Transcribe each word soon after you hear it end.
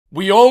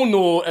We all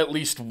know at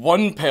least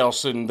one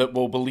person that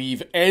will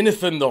believe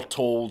anything they're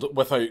told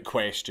without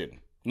question.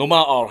 No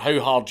matter how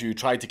hard you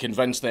try to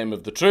convince them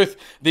of the truth,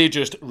 they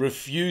just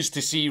refuse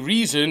to see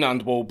reason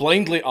and will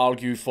blindly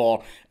argue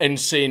for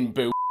insane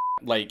bull,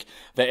 like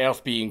the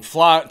earth being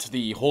flat,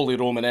 the Holy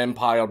Roman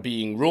Empire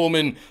being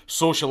Roman,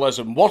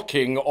 socialism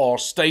working, or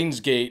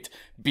Steins Gate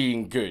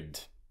being good.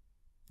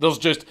 There's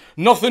just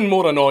nothing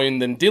more annoying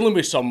than dealing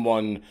with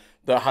someone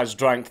that has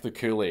drank the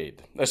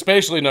Kool-Aid,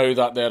 especially now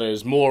that there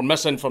is more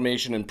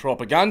misinformation and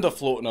propaganda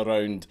floating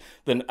around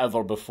than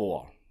ever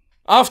before.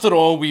 After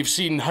all, we've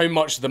seen how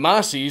much the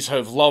masses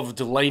have loved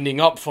lining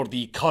up for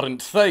the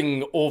current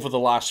thing over the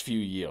last few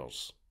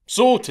years.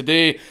 So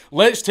today,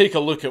 let's take a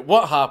look at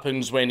what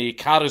happens when a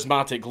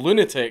charismatic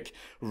lunatic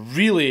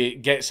really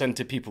gets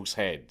into people's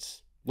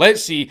heads.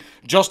 Let's see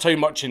just how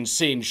much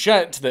insane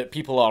shit that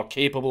people are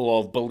capable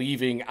of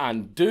believing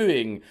and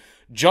doing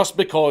just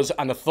because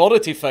an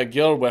authority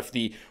figure with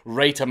the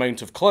right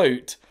amount of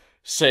clout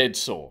said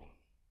so.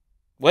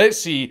 Let's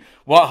see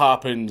what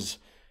happens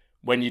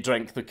when you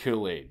drink the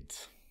Kool-Aid.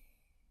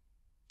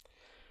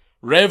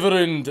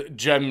 Reverend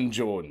Jim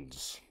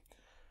Jones,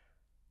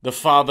 the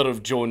father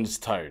of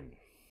Jonestown.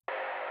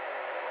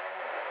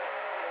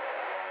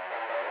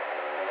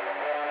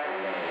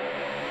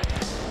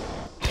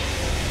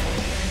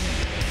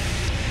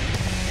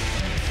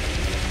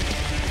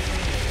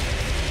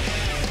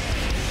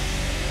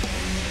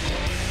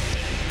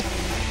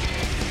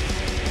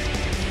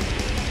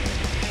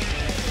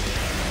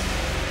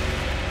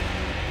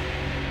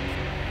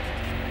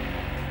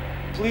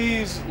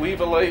 Please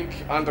leave a like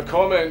and a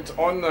comment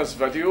on this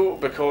video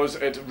because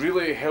it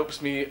really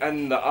helps me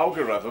in the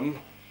algorithm.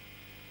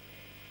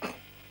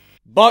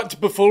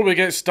 But before we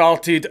get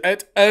started,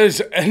 it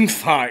is in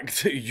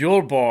fact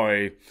your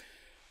boy,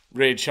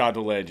 Raid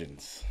Shadow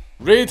Legends.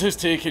 Raid has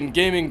taken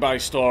gaming by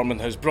storm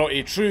and has brought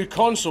a true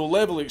console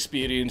level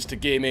experience to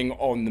gaming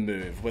on the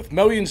move. With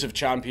millions of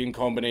champion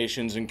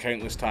combinations and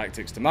countless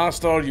tactics to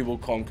master, you will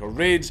conquer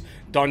raids,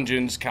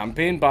 dungeons,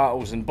 campaign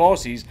battles and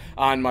bosses,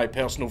 and my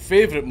personal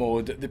favourite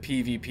mode, the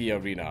PvP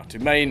arena, to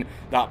mine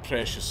that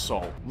precious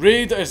salt.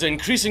 Raid is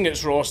increasing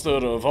its roster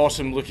of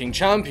awesome looking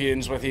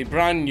champions with a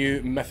brand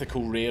new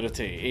mythical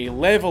rarity, a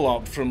level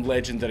up from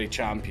legendary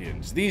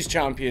champions. These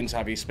champions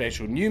have a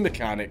special new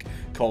mechanic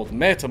called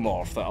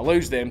Metamorph that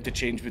allows them to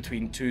change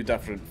between two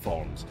different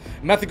forms.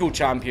 Mythical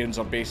champions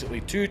are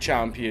basically two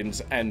champions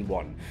in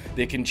one.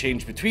 They can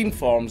change between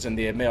forms and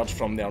they emerge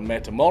from their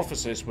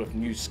metamorphosis with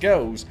new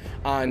skills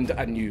and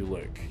a new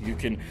look. You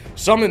can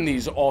summon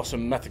these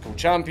awesome mythical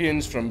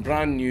champions from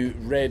brand new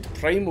red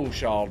primal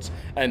shards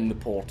in the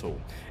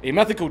portal. A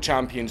mythical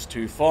champion's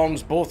two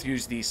forms both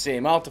use the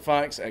same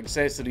artifacts,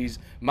 accessories,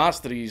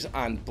 masteries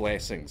and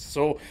blessings,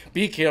 so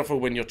be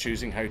careful when you're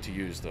choosing how to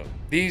use them.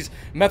 These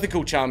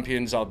mythical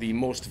champions are the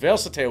most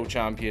versatile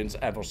champions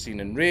ever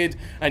seen in Raid,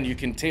 and you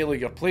can tailor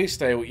your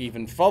playstyle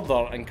even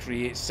further and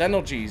create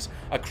synergies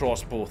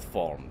across both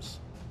forms.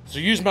 So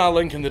use my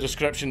link in the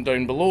description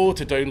down below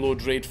to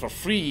download Raid for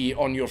free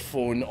on your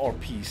phone or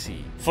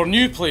PC. For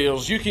new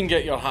players, you can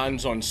get your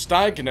hands on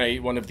Stag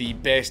Knight, one of the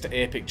best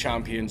epic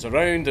champions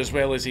around, as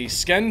well as a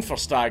skin for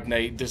Stag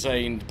Knight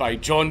designed by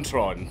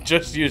Jontron.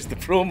 Just use the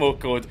promo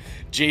code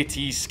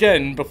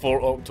JTSKIN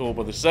before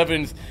October the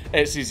 7th,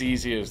 it's as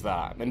easy as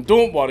that. And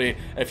don't worry,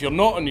 if you're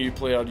not a new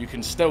player, you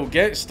can still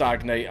get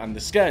Stag Knight and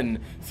the skin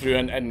through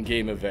an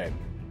in-game event.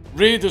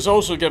 Raid is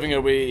also giving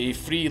away a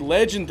free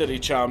legendary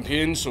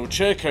champion, so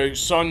check out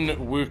Sun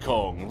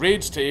Wukong,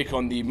 Raid's take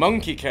on the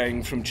Monkey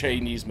King from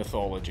Chinese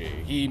mythology.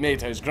 He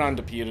made his grand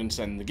appearance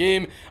in the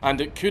game,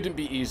 and it couldn't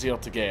be easier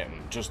to get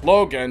him. Just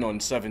log in on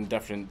 7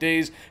 different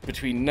days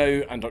between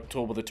now and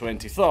October the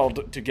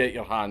 23rd to get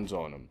your hands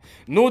on him.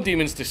 No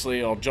demons to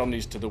slay or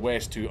journeys to the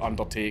west to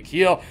undertake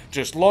here,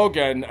 just log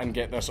in and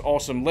get this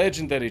awesome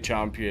legendary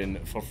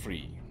champion for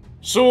free.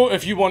 So,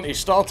 if you want a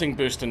starting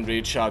boost in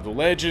Raid Shadow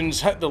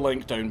Legends, hit the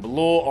link down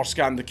below or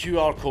scan the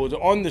QR code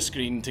on the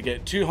screen to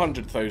get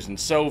 200,000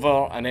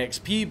 silver, an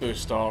XP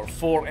booster,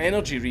 4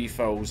 energy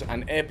refills,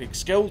 an epic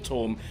skill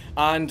tome,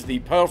 and the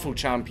powerful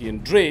champion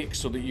Drake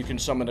so that you can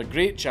summon a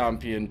great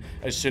champion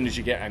as soon as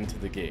you get into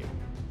the game.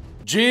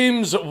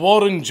 James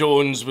Warren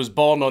Jones was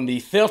born on the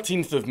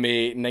 13th of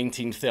May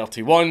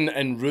 1931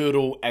 in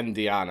rural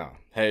Indiana.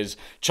 His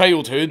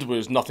childhood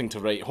was nothing to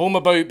write home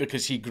about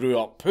because he grew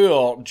up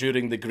poor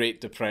during the Great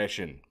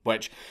Depression,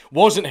 which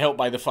wasn't helped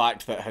by the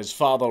fact that his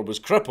father was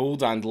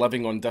crippled and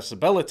living on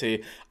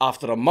disability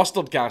after a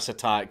mustard gas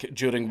attack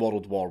during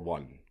World War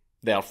I.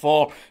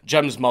 Therefore,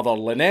 Jim's mother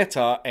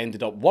Lynetta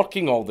ended up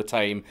working all the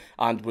time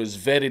and was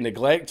very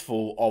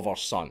neglectful of her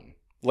son.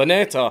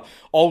 Lynetta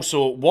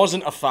also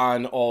wasn't a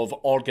fan of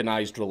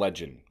organised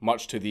religion,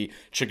 much to the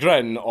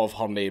chagrin of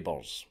her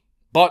neighbours.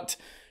 But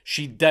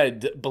she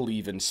did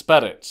believe in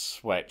spirits,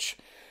 which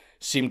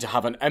seemed to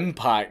have an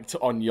impact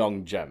on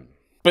young Jim.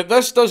 But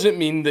this doesn't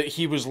mean that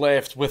he was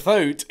left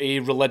without a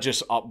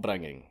religious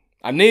upbringing.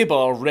 A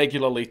neighbour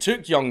regularly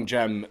took young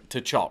Jim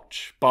to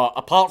church, but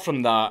apart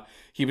from that,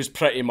 he was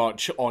pretty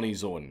much on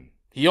his own.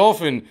 He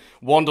often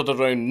wandered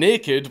around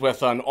naked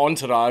with an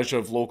entourage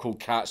of local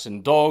cats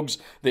and dogs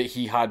that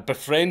he had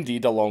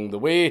befriended along the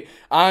way,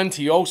 and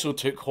he also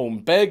took home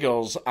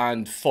beggars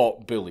and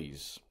fought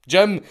bullies.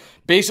 Jim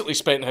basically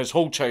spent his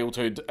whole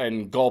childhood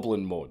in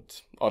goblin mode,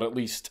 or at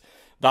least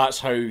that's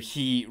how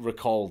he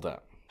recalled it.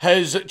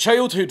 His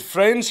childhood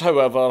friends,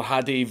 however,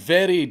 had a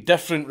very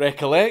different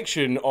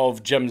recollection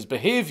of Jim's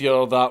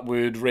behaviour that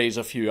would raise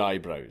a few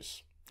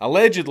eyebrows.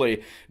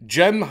 Allegedly,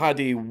 Jim had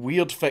a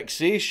weird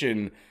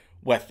fixation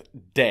with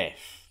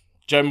death.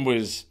 Jim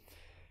was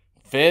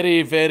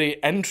very, very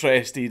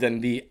interested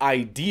in the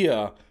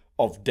idea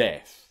of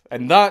death,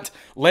 and that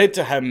led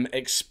to him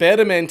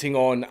experimenting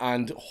on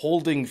and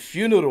holding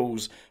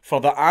funerals for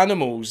the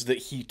animals that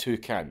he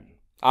took in.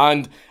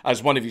 And,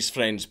 as one of his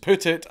friends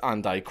put it,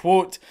 and I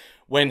quote,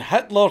 "When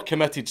Hitler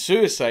committed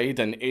suicide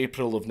in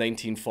April of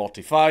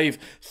 1945,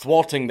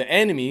 thwarting the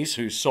enemies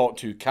who sought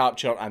to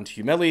capture and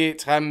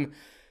humiliate him,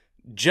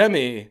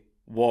 Jimmy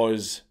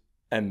was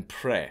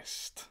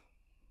impressed."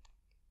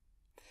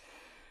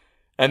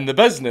 In the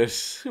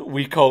business,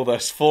 we call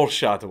this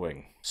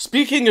foreshadowing.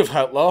 Speaking of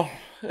Hitler,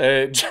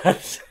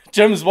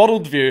 Jim's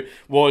worldview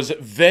was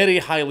very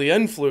highly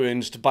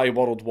influenced by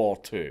World War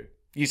II.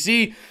 You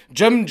see,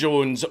 Jim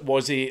Jones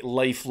was a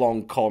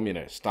lifelong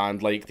communist,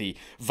 and like the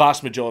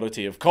vast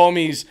majority of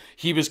commies,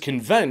 he was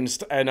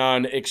convinced in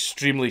an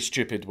extremely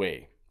stupid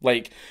way,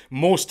 like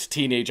most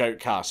teenage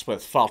outcasts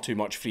with far too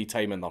much free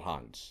time in their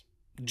hands.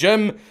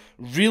 Jim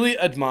really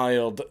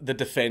admired the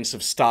defence of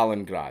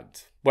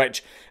Stalingrad,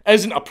 which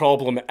isn't a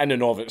problem in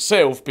and of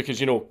itself because,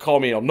 you know,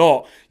 commie or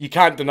not, you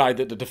can't deny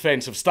that the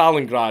defence of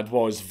Stalingrad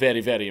was very,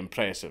 very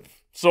impressive.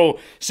 So,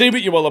 say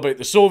what you will about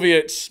the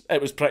Soviets,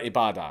 it was pretty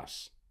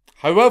badass.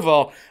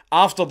 However,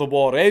 after the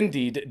war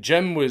ended,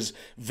 Jim was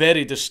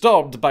very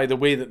disturbed by the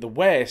way that the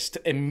West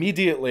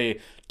immediately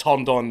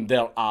turned on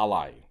their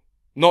ally,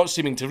 not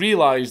seeming to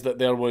realise that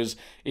there was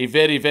a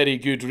very, very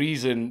good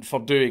reason for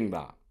doing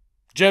that.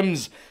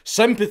 Jim's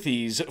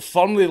sympathies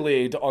firmly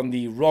laid on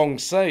the wrong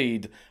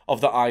side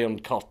of the Iron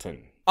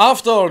Curtain.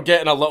 After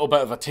getting a little bit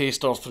of a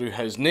taster through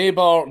his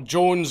neighbour,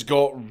 Jones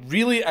got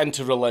really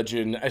into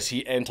religion as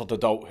he entered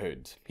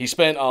adulthood. He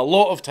spent a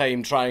lot of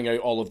time trying out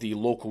all of the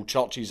local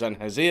churches in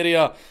his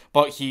area,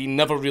 but he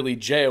never really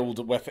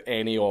gelled with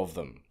any of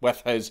them,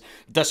 with his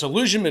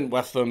disillusionment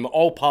with them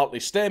all partly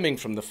stemming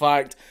from the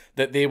fact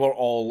that they were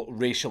all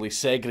racially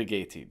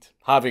segregated.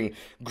 Having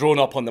grown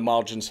up on the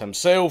margins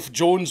himself,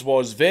 Jones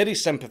was very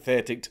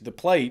sympathetic to the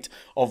plight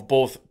of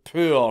both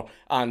poor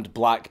and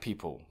black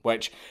people,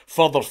 which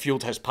further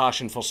fueled his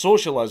passion for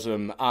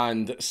socialism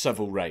and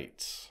civil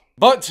rights.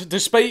 But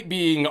despite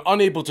being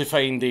unable to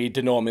find a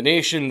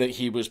denomination that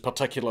he was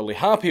particularly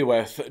happy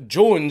with,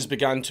 Jones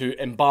began to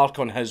embark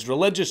on his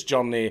religious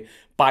journey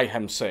by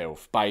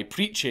himself, by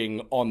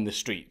preaching on the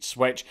streets,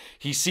 which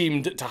he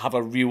seemed to have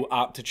a real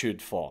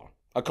aptitude for.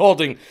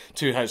 According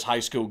to his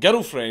high school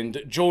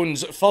girlfriend,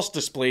 Jones first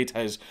displayed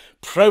his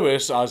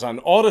prowess as an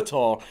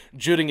orator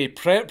during a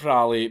prep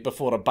rally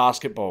before a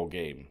basketball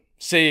game,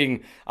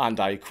 saying, and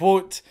I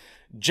quote,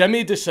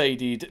 "Jimmy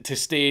decided to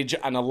stage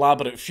an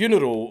elaborate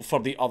funeral for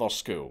the other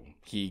school.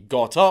 He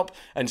got up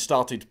and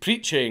started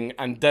preaching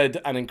and did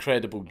an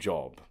incredible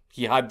job.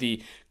 He had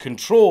the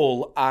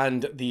control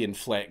and the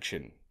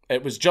inflection.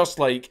 It was just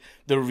like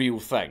the real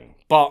thing,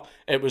 but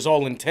it was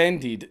all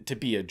intended to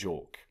be a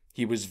joke.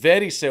 He was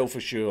very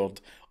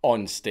self-assured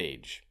on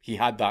stage. He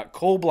had that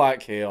coal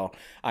black hair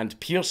and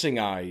piercing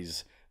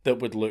eyes that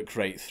would look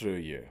right through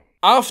you."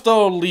 After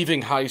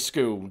leaving high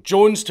school,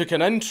 Jones took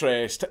an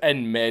interest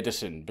in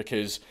medicine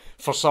because,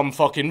 for some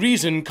fucking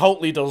reason, cult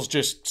leaders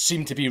just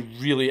seemed to be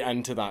really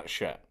into that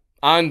shit.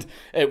 And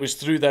it was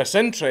through this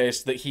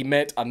interest that he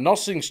met a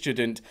nursing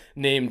student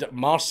named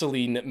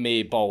Marceline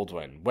May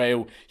Baldwin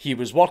while he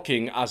was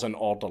working as an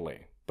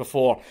orderly,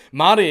 before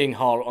marrying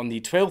her on the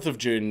 12th of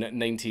June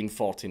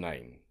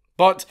 1949.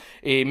 But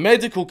a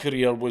medical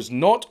career was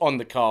not on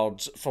the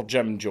cards for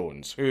Jim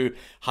Jones, who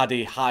had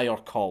a higher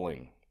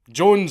calling.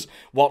 Jones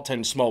worked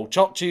in small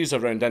churches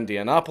around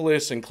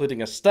Indianapolis,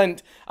 including a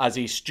stint as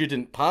a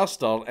student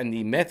pastor in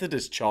the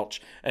Methodist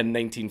Church in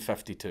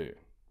 1952.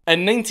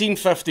 In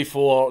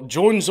 1954,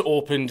 Jones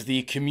opened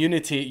the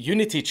Community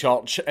Unity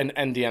Church in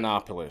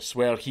Indianapolis,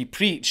 where he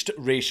preached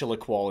racial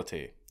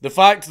equality. The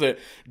fact that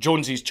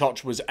Jones's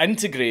church was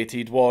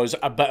integrated was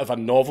a bit of a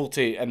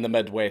novelty in the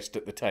Midwest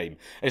at the time,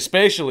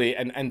 especially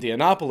in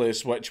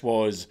Indianapolis, which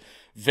was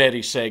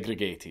very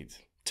segregated.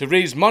 To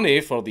raise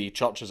money for the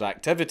church's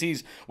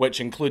activities,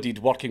 which included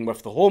working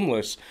with the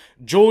homeless,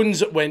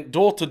 Jones went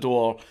door to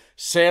door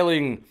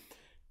selling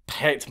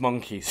pet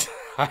monkeys.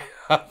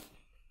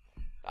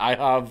 I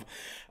have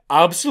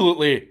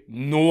absolutely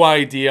no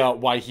idea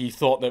why he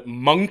thought that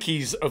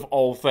monkeys, of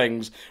all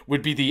things,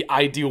 would be the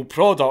ideal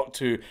product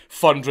to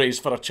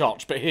fundraise for a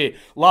church. But hey,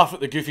 laugh at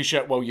the goofy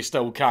shit while you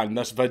still can.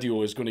 This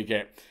video is going to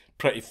get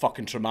pretty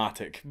fucking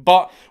traumatic.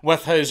 But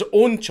with his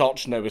own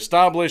church now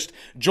established,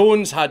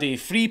 Jones had a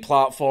free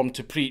platform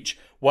to preach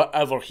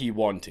whatever he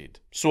wanted.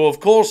 So of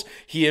course,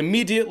 he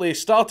immediately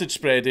started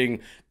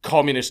spreading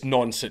communist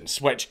nonsense,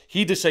 which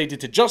he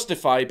decided to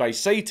justify by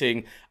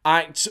citing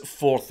Acts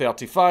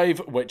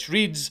 4:35, which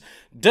reads,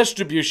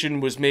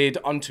 "Distribution was made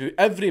unto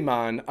every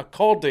man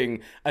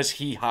according as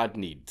he had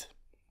need."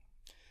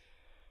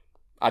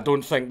 I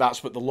don't think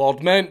that's what the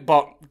Lord meant,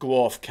 but go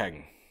off,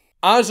 King.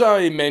 As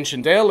I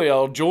mentioned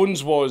earlier,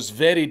 Jones was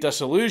very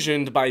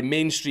disillusioned by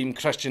mainstream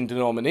Christian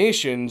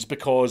denominations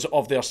because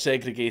of their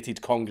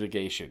segregated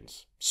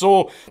congregations.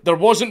 So there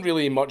wasn't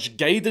really much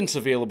guidance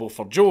available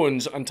for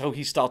Jones until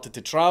he started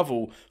to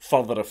travel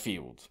further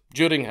afield.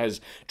 During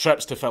his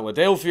trips to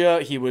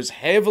Philadelphia, he was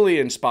heavily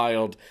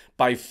inspired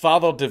by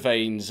Father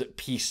Divine's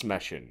peace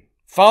mission.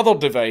 Father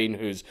Divine,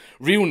 whose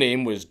real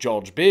name was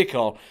George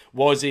Baker,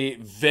 was a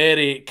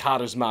very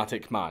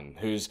charismatic man,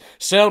 whose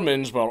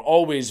sermons were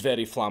always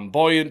very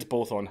flamboyant,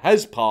 both on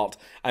his part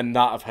and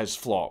that of his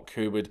flock,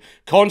 who would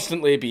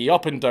constantly be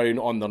up and down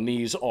on their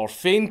knees or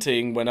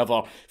fainting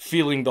whenever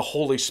feeling the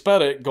Holy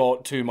Spirit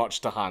got too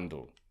much to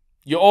handle.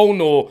 You all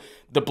know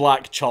the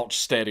black church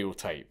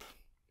stereotype.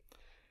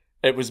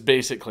 It was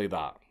basically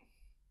that.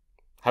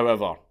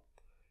 However,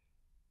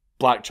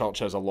 black church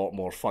is a lot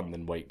more fun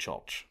than white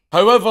church.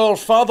 However,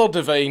 Father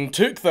Divine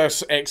took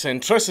this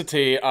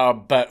eccentricity a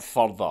bit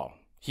further.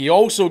 He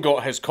also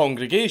got his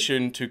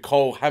congregation to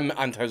call him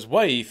and his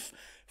wife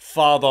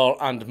father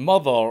and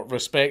mother,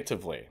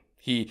 respectively.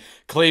 He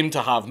claimed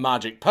to have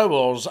magic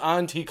powers,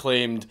 and he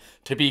claimed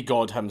to be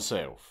God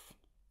himself.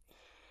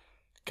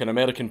 Can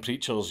American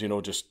preachers,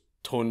 just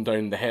tone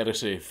down the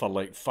heresy for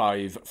like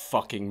 5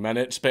 fucking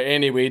minutes? But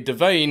anyway,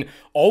 Divine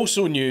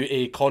also knew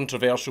a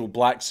controversial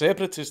black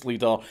separatist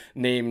leader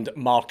named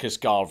Marcus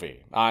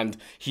Garvey, and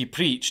he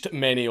preached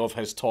many of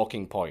his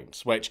talking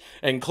points, which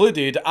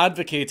included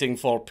advocating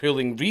for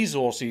pooling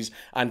resources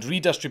and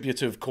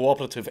redistributive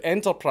cooperative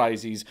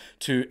enterprises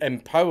to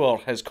empower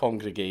his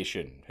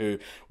congregation, who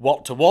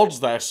worked towards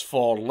this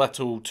for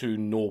little to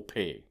no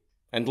pay.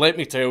 And let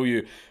me tell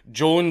you,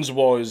 Jones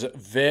was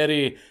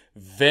very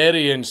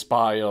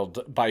inspired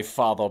by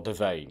Father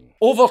Divine.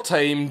 Over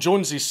time,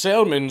 Jones's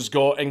sermons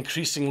got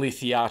increasingly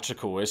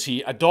theatrical as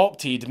he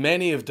adopted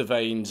many of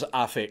Divine's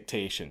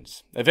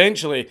affectations.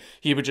 Eventually,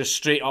 he would just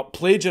straight up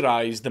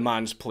plagiarise the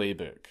man's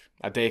playbook.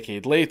 A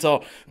decade later,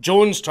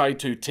 Jones tried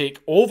to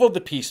take over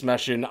the peace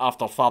mission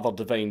after Father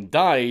Divine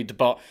died,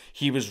 but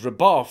he was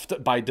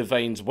rebuffed by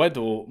Divine's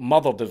widow,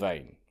 Mother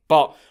Divine.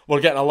 But we're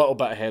getting a little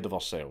bit ahead of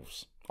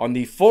ourselves. On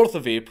the 4th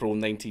of April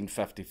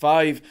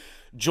 1955,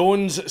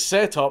 Jones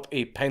set up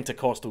a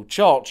Pentecostal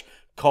church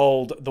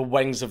called the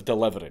Wings of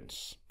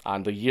Deliverance.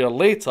 And a year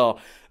later,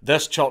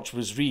 this church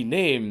was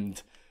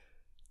renamed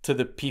to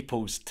the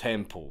People's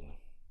Temple.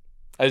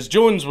 As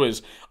Jones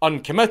was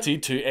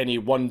uncommitted to any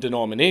one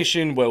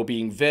denomination while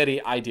being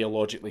very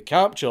ideologically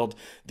captured,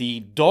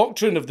 the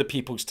doctrine of the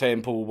People's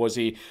Temple was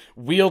a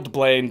weird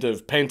blend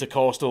of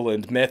Pentecostal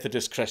and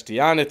Methodist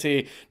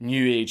Christianity,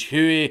 New Age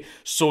hooey,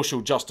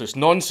 social justice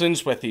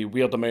nonsense with a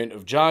weird amount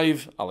of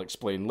jive, I'll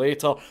explain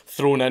later,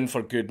 thrown in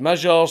for good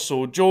measure,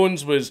 so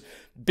Jones was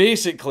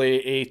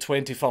basically a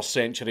 21st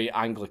century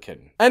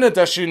Anglican. In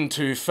addition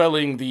to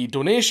filling the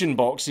donation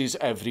boxes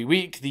every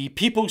week, the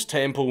People's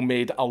Temple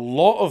made a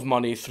lot of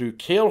money through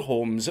care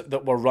homes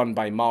that were run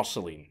by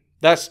Marceline.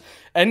 This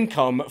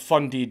income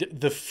funded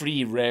the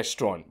free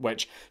restaurant,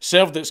 which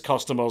served its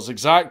customers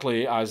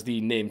exactly as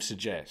the name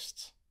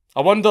suggests. I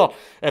wonder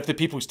if the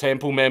People's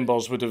Temple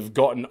members would have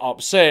gotten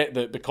upset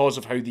that because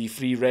of how the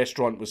free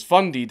restaurant was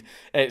funded,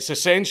 it's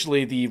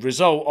essentially the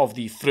result of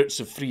the fruits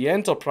of free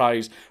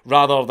enterprise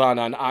rather than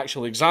an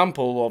actual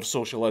example of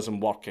socialism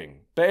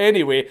working. But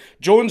anyway,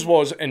 Jones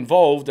was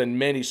involved in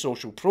many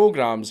social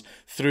programs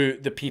through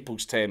the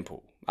People's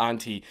Temple,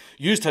 and he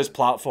used his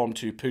platform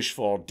to push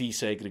for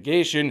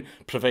desegregation,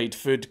 provide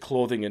food,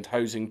 clothing and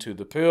housing to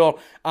the poor,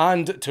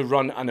 and to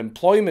run an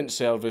employment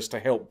service to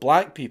help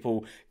black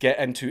people get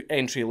into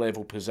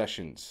entry-level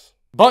positions.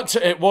 But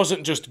it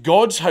wasn't just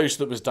God's house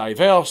that was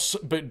diverse,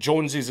 but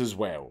Jones's as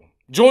well.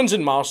 Jones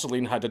and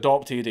Marceline had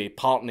adopted a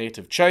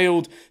part-native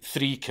child,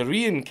 3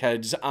 Korean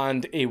kids,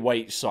 and a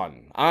white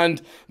son,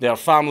 and their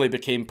family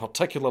became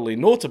particularly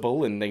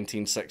notable in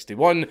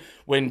 1961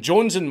 when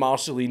Jones and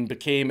Marceline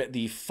became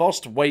the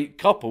first white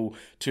couple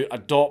to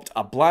adopt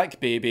a black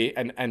baby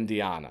in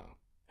Indiana,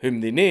 whom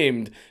they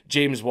named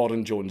James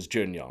Warren Jones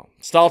Jr.,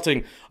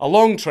 starting a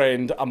long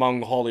trend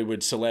among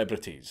Hollywood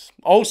celebrities.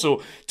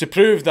 Also, to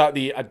prove that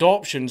the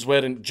adoptions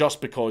weren't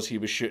just because he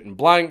was shooting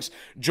blanks,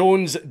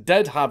 Jones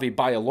did have a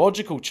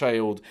biological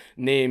child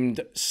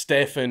named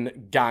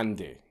Stephen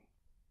Gandy.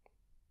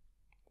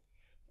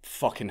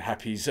 Fucking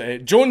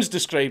hippies. Jones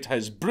described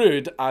his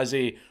brood as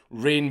a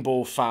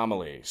rainbow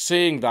family,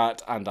 saying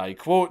that, and I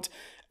quote,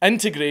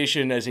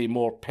 "Integration is a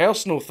more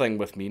personal thing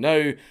with me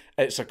now.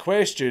 It's a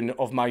question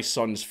of my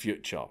son's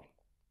future."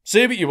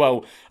 Say what you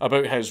will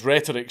about his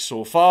rhetoric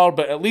so far,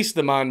 but at least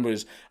the man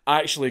was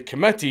actually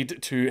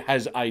committed to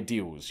his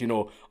ideals,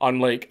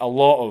 unlike a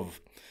lot of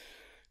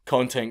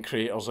content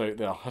creators out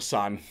there,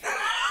 Hassan.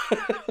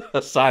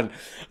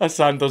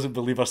 Hassan doesn't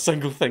believe a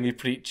single thing he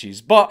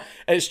preaches. But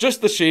it's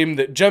just a shame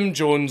that Jim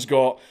Jones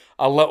got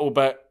a little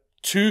bit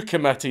too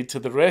committed to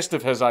the rest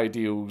of his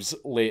ideals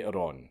later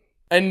on.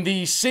 In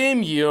the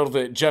same year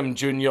that Jim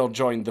Jr.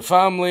 joined the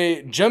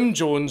family, Jim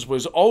Jones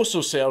was also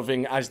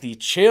serving as the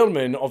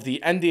chairman of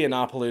the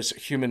Indianapolis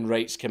Human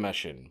Rights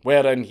Commission,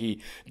 wherein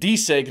he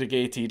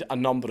desegregated a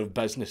number of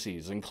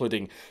businesses,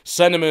 including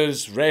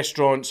cinemas,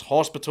 restaurants,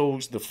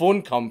 hospitals, the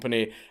phone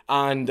company,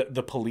 and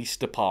the police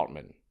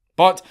department.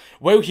 But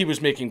while he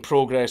was making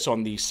progress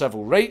on the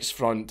civil rights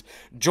front,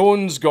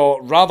 Jones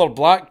got rather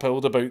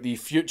blackpilled about the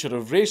future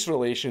of race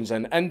relations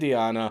in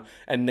Indiana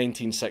in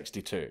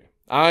 1962.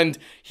 And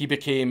he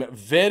became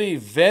very,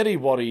 very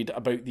worried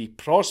about the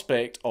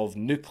prospect of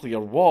nuclear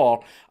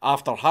war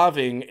after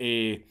having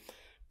a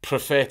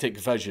prophetic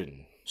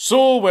vision.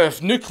 So,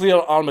 with nuclear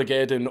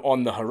Armageddon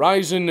on the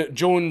horizon,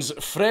 Jones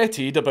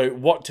fretted about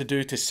what to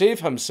do to save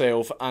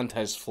himself and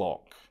his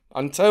flock,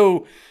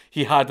 until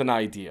he had an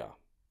idea.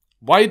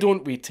 Why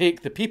don't we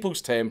take the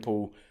People's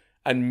Temple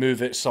and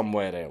move it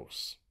somewhere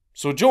else?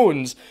 So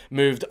Jones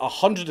moved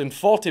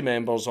 140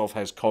 members of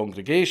his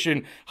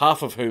congregation,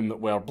 half of whom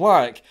were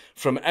black,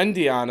 from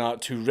Indiana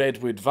to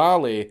Redwood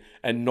Valley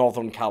in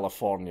Northern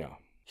California.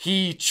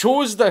 He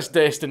chose this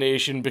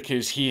destination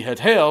because he had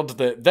heard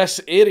that this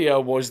area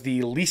was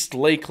the least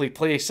likely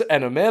place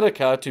in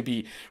America to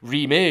be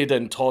remade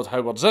in Todd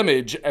Howard's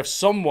image if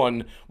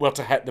someone were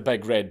to hit the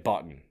big red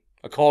button,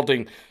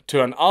 according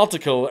to an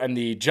article in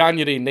the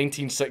January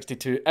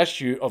 1962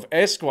 issue of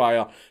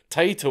Esquire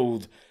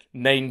titled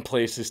 9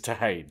 Places to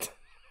Hide.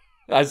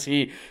 As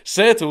he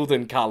settled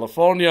in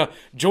California,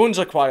 Jones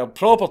acquired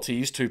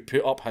properties to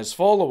put up his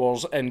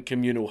followers in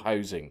communal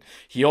housing.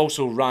 He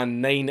also ran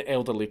 9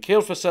 elderly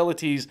care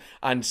facilities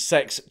and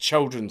 6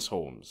 children's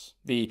homes.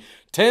 The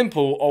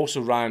temple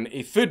also ran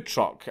a food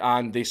truck,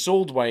 and they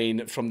sold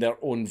wine from their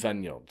own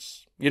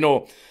vineyards. You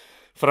know,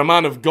 for a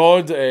man of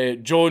God,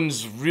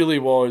 Jones really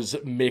was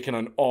making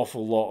an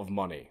awful lot of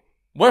money.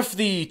 With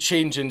the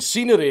change in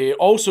scenery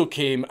also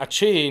came a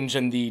change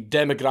in the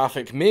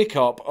demographic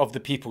makeup of the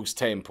People's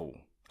Temple.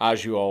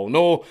 As you all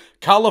know,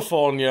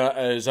 California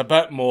is a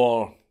bit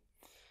more,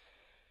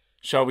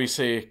 shall we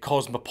say,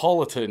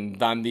 cosmopolitan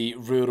than the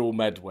rural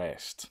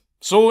Midwest.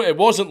 So it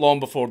wasn't long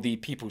before the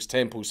People's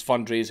Temple's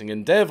fundraising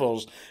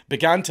endeavours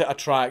began to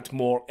attract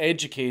more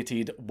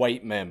educated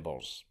white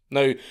members.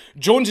 Now,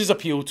 Jones's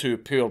appeal to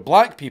poor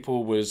black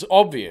people was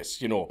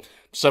obvious, you know,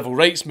 civil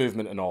rights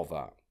movement and all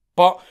that.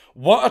 But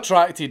what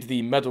attracted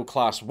the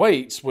middle-class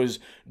whites was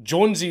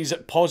Jones's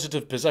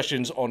positive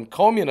positions on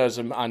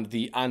communism and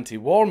the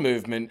anti-war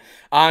movement,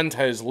 and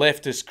his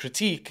leftist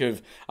critique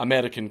of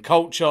American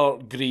culture,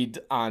 greed,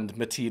 and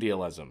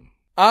materialism.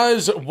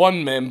 As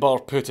one member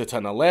put it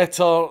in a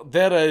letter,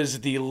 there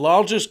is the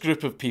largest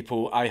group of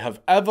people I have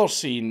ever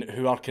seen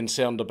who are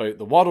concerned about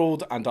the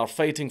world and are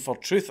fighting for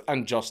truth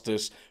and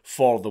justice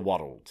for the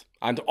world.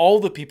 And all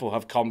the people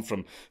have come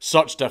from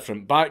such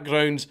different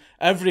backgrounds,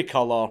 every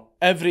colour,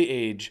 every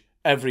age,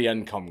 every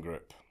income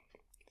group.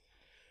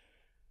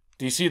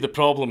 Do you see the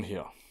problem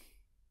here?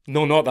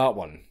 No, not that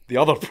one. The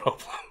other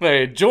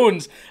problem.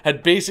 Jones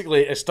had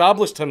basically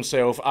established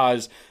himself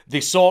as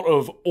the sort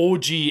of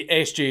OG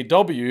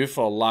SJW,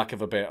 for lack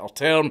of a better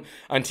term,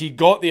 and he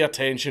got the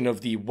attention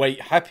of the white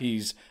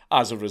hippies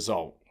as a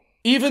result.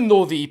 Even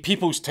though the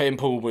People's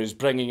Temple was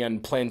bringing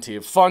in plenty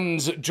of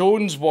funds,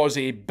 Jones was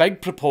a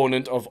big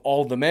proponent of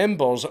all the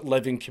members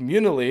living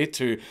communally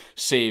to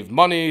save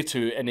money,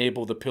 to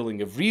enable the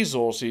pooling of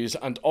resources,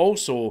 and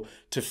also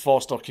to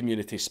foster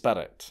community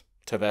spirit.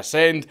 To this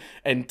end,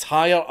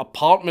 entire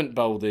apartment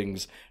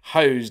buildings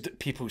housed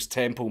People's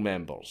Temple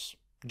members.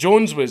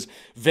 Jones was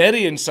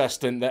very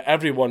insistent that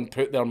everyone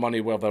put their money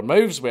where their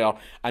mouths were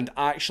and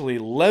actually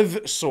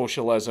live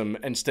socialism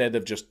instead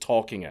of just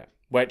talking it,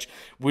 which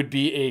would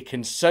be a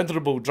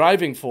considerable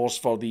driving force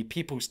for the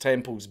People's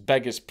Temple's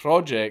biggest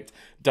project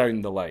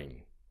down the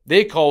line.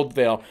 They called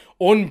their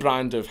own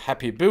brand of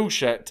hippie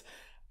bullshit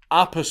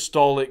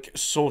apostolic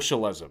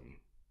socialism.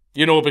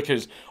 You know,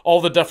 because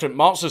all the different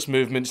Marxist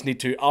movements need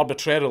to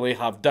arbitrarily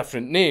have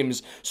different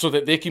names so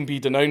that they can be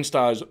denounced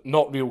as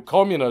not real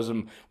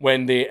communism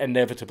when they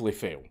inevitably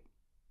fail.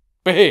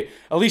 But hey,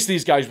 at least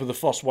these guys were the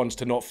first ones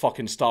to not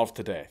fucking starve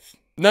to death.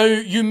 Now,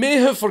 you may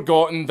have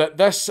forgotten that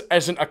this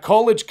isn't a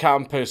college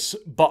campus,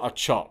 but a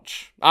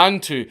church.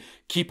 And to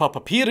keep up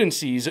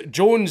appearances,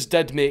 Jones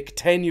did make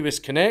tenuous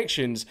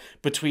connections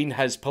between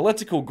his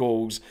political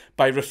goals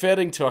by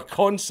referring to a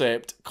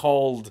concept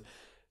called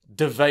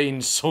divine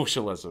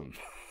socialism.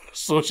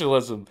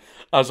 Socialism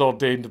as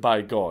ordained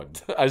by God.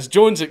 As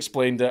Jones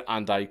explained it,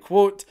 and I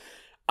quote,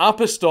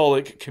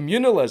 "Apostolic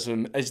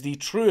communalism is the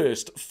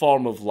truest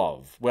form of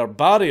love, where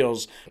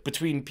barriers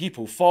between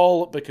people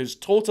fall because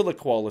total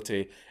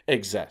equality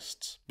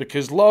exists.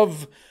 Because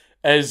love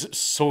is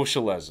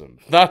socialism.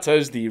 That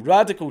is the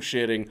radical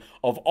sharing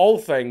of all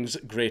things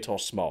great or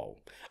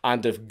small.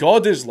 And if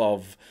God is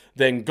love,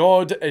 then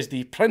God is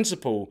the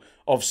principle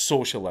of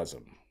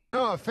socialism."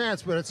 No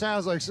offense, but it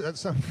sounds like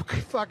some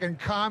fucking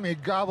commie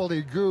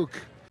gobbledygook.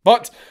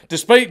 But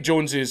despite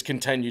Jones's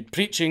continued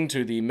preaching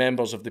to the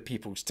members of the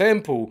People's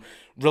Temple,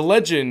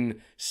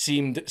 religion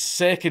seemed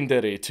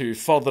secondary to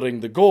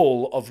furthering the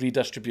goal of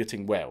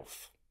redistributing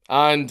wealth.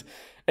 And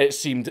it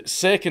seemed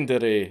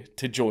secondary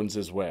to Jones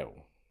as well.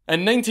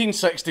 In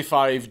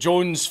 1965,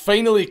 Jones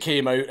finally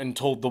came out and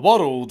told the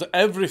world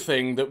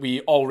everything that we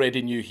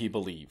already knew he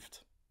believed.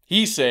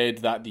 He said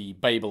that the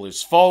Bible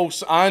is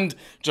false, and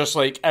just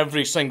like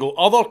every single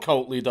other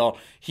cult leader,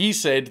 he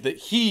said that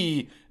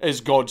he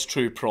is God's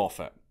true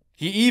prophet.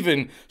 He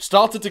even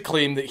started to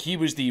claim that he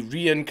was the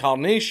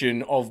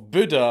reincarnation of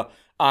Buddha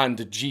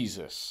and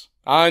Jesus.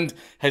 And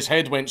his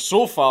head went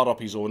so far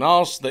up his own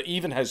arse that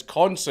even his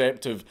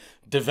concept of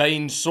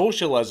divine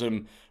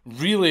socialism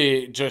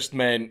really just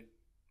meant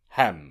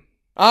him.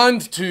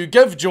 And to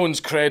give Jones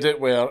credit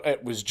where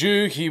it was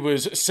due, he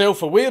was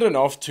self-aware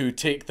enough to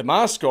take the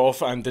mask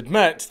off and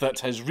admit that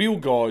his real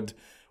god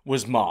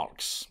was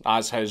Marx,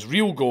 as his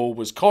real goal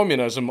was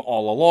communism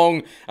all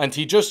along, and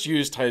he just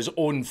used his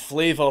own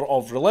flavour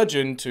of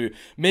religion to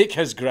make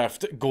his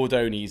grift go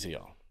down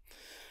easier.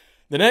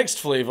 The next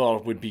flavour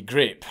would be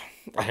grape.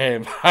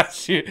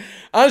 As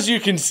you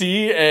can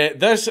see,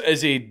 this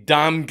is a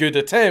damn good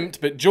attempt,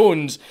 but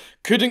Jones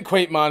couldn't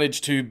quite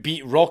manage to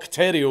beat Rock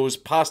Terrio's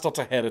Pastor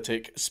to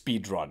Heretic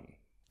speedrun.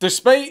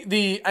 Despite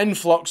the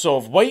influx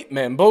of white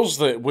members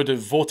that would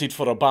have voted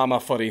for Obama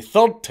for a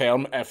third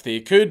term if they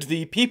could,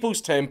 the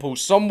People's Temple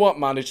somewhat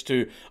managed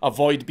to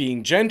avoid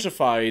being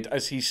gentrified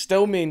as he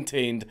still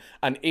maintained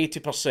an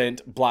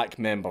 80% black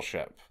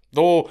membership.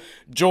 Though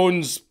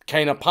Jones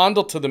kinda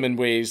pandered to them in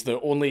ways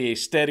that only a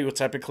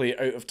stereotypically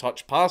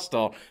out-of-touch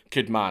pastor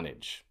could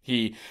manage.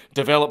 He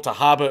developed a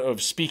habit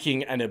of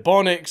speaking in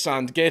Ebonics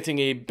and getting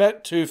a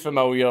bit too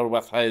familiar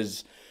with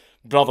his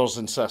brothers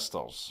and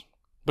sisters.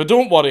 But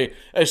don't worry,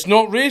 it's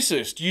not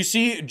racist. You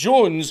see,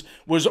 Jones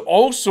was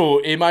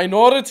also a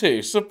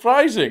minority.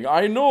 Surprising,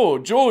 I know.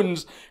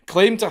 Jones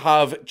claimed to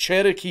have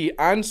Cherokee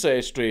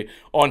ancestry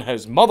on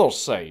his mother's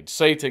side,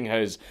 citing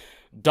his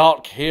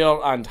dark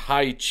hair and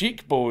high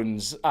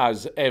cheekbones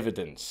as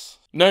evidence.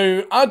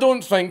 Now, I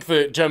don't think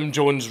that Jim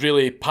Jones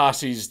really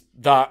passes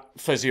that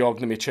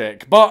physiognomy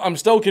check, but I'm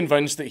still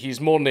convinced that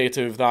he's more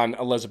native than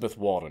Elizabeth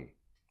Warren.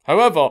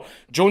 However,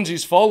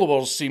 Jonesy's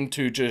followers seem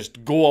to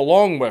just go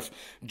along with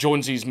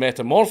Jonesy's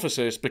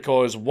metamorphosis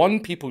because one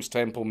People's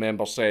Temple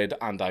member said,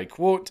 and I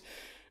quote,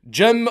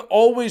 "Jim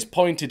always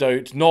pointed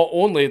out not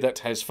only that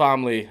his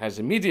family, his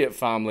immediate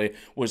family,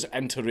 was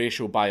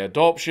interracial by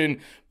adoption,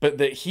 but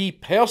that he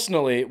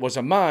personally was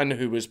a man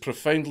who was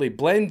profoundly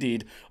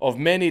blended of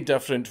many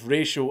different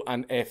racial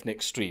and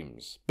ethnic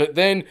streams. But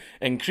then,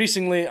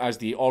 increasingly, as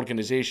the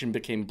organisation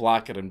became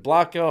blacker and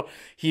blacker,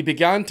 he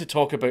began to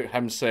talk about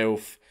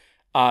himself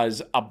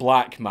as a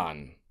black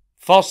man.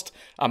 First,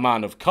 a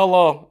man of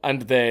colour,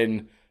 and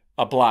then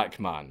a black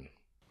man."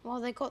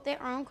 Well, they got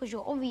that wrong because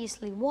you're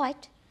obviously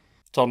white.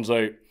 Turns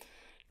out,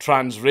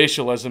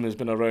 transracialism has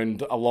been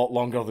around a lot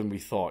longer than we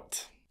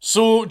thought.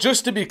 So,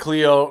 just to be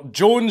clear,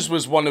 Jones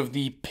was one of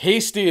the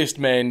pastiest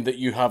men that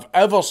you have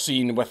ever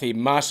seen with a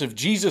massive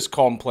Jesus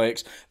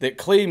complex that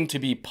claimed to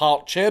be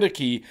part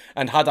Cherokee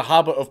and had a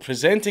habit of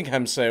presenting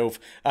himself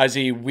as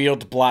a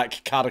weird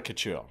black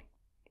caricature.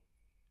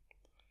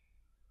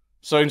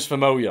 Sounds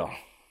familiar.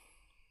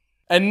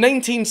 In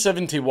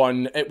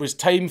 1971, it was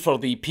time for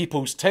the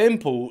People's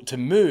Temple to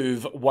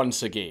move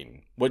once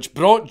again, which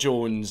brought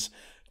Jones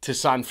to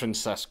San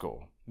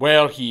Francisco,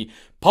 where he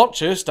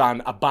purchased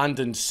an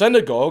abandoned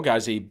synagogue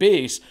as a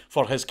base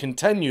for his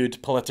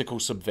continued political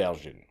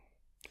subversion.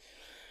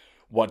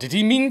 What did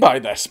he mean by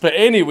this? But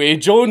anyway,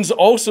 Jones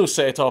also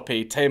set up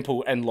a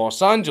temple in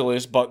Los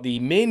Angeles, but the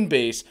main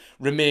base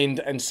remained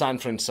in San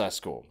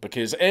Francisco,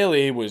 because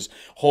LA was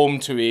home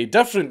to a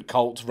different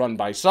cult run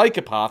by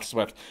psychopaths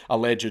with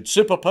alleged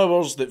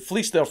superpowers that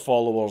fleece their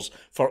followers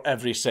for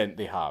every cent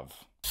they have.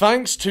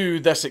 Thanks to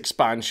this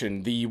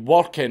expansion, the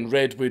work in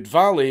Redwood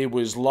Valley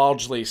was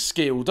largely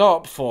scaled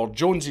up for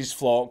Jones's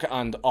flock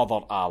and other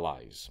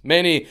allies.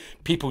 Many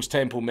People's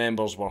Temple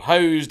members were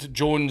housed.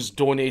 Jones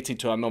donated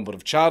to a number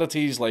of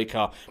charities like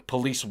a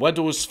Police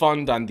Widows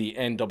Fund and the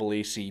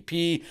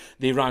NAACP.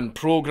 They ran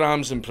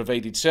programs and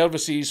provided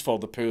services for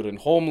the poor and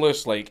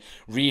homeless like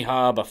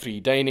rehab, a free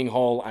dining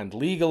hall and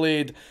legal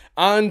aid.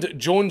 And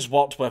Jones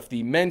worked with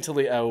the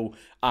mentally ill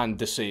and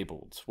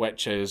disabled,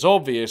 which is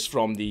obvious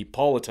from the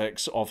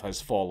politics of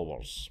his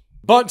followers.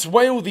 But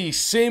while the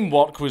same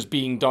work was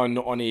being done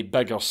on a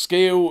bigger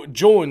scale,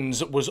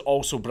 Jones was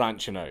also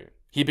branching out.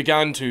 He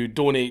began to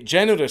donate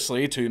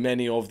generously to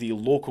many of the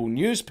local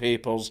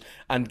newspapers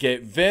and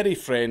get very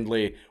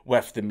friendly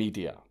with the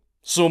media.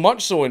 So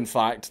much so, in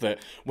fact,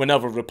 that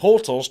whenever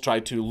reporters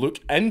tried to look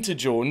into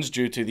Jones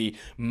due to the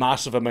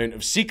massive amount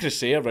of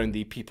secrecy around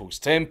the People's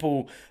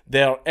Temple,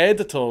 their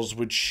editors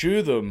would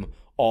shoo them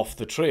off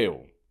the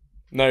trail.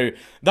 Now,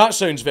 that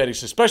sounds very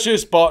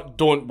suspicious, but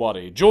don't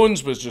worry.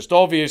 Jones was just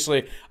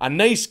obviously a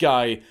nice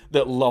guy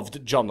that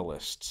loved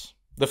journalists.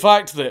 The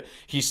fact that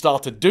he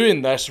started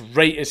doing this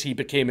right as he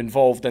became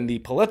involved in the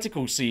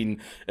political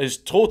scene is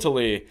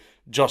totally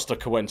just a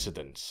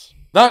coincidence.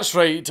 That's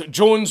right,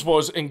 Jones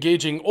was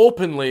engaging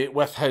openly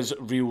with his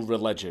real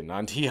religion,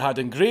 and he had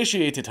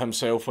ingratiated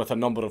himself with a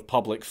number of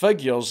public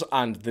figures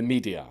and the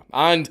media,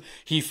 and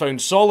he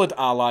found solid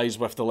allies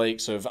with the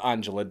likes of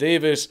Angela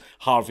Davis,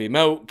 Harvey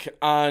Milk,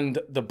 and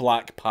the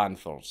Black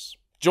Panthers.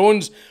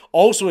 Jones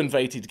also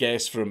invited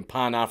guests from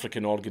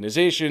Pan-African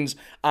organisations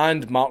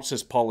and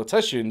Marxist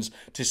politicians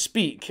to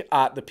speak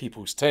at the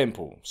People's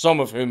Temple,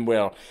 some of whom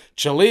were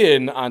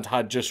Chilean and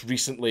had just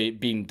recently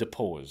been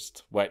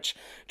deposed, which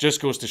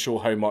just goes to show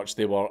how much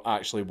they were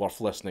actually worth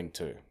listening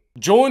to.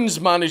 Jones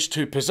managed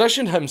to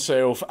position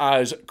himself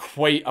as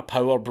quite a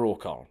power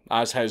broker,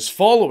 as his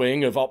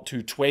following of up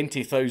to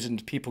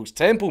 20,000 People's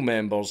Temple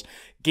members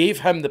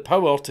gave him the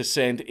power to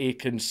send a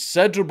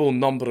considerable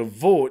number of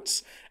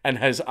votes in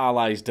his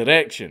allies'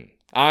 direction,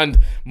 and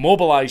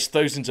mobilised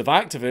thousands of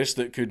activists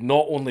that could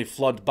not only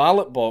flood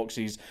ballot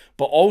boxes,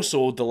 but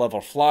also deliver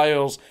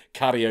flyers,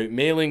 carry out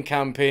mailing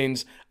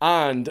campaigns,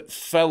 and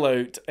fill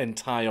out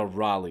entire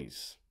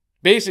rallies.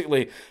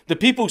 Basically, the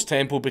People's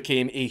Temple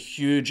became a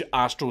huge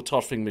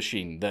astroturfing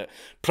machine that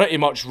pretty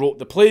much wrote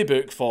the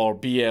playbook for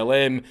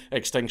BLM,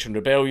 Extinction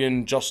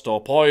Rebellion, Just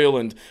Stop Oil,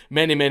 and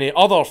many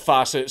other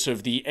facets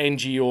of the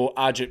NGO,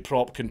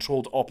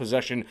 agitprop-controlled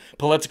opposition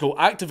political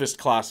activist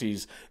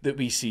classes that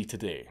we see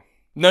today.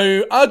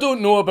 Now, I don't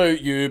know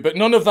about you, but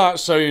none of that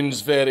sounds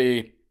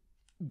very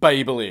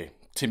Bible-y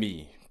to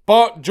me.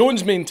 But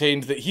Jones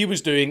maintained that he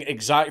was doing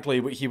exactly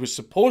what he was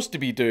supposed to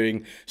be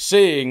doing,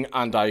 saying,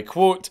 and I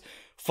quote,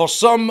 "For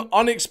some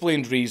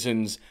unexplained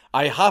reasons,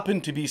 I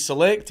happen to be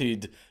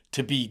selected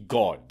to be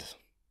God."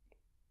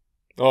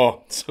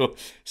 Oh,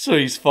 so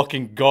he's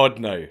fucking God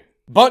now.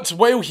 But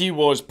while he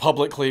was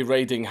publicly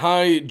riding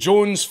high,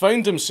 Jones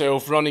found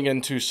himself running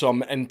into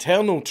some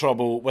internal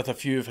trouble with a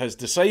few of his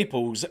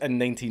disciples in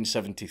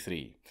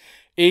 1973.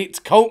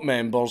 8 cult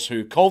members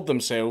who called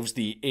themselves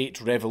the 8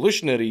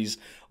 Revolutionaries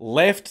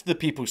left the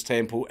People's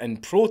Temple in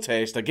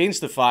protest against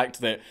the fact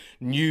that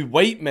new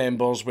white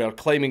members were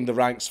climbing the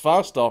ranks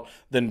faster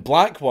than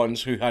black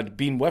ones who had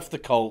been with the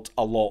cult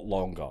a lot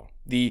longer.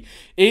 The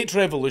 8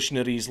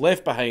 Revolutionaries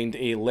left behind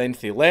a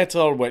lengthy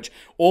letter which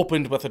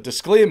opened with a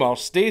disclaimer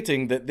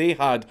stating that they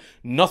had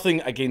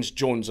nothing against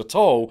Jones at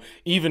all,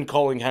 even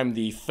calling him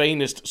the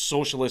finest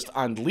socialist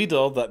and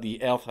leader that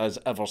the earth has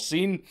ever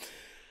seen.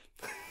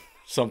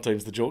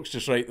 Sometimes the jokes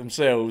just write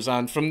themselves,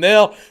 and from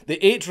there,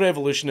 the 8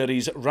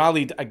 revolutionaries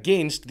rallied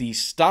against the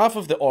staff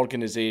of the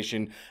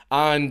organisation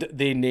and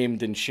they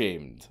named and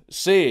shamed,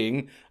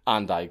 saying,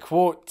 and I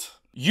quote,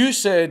 "You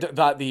said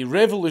that the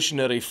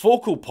revolutionary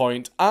focal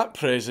point at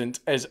present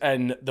is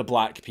in the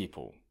black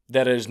people.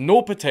 There is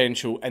no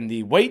potential in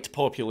the white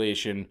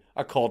population,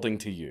 according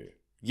to you.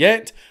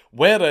 Yet,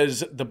 where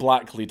is the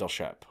black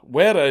leadership?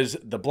 Where is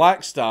the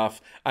black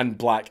staff and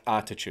black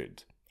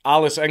attitude?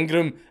 Alice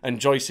Ingram and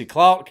Joyce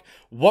Clark,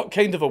 what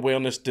kind of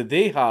awareness do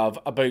they have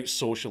about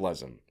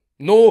socialism?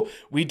 No,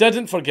 we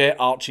didn't forget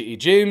Archie E.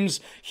 James,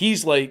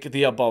 he's like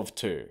the above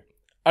too.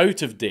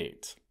 Out of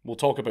date." We'll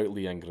talk about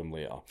Lee Ingram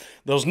later.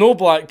 "There's no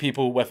black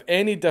people with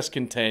any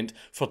discontent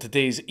for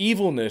today's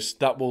evilness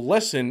that will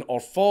listen or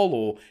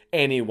follow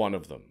any one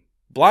of them.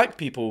 Black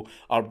people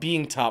are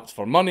being tapped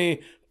for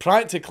money,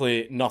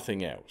 practically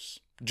nothing else.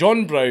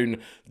 John Brown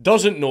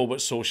doesn't know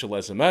what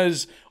socialism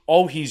is.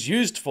 All he's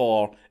used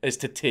for is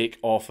to take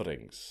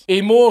offerings."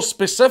 A more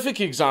specific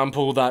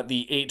example that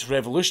the 8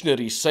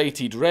 revolutionaries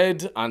cited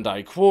read, and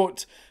I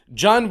quote,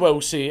 "Jan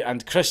Wilsey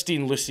and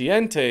Christine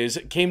Lucientes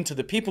came to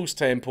the People's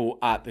Temple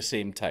at the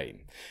same time.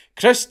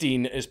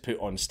 Christine is put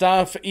on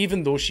staff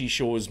even though she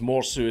shows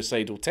more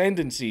suicidal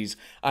tendencies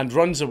and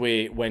runs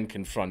away when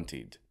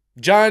confronted.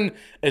 Jan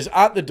is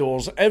at the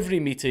doors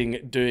every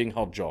meeting doing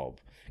her job.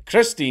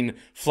 Christine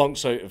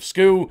flunks out of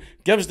school,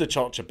 gives the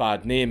church a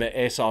bad name at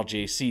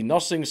SRJC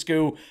nursing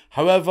school,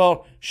 however,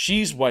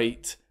 she's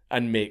white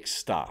and makes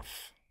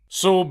staff."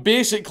 So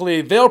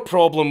basically, their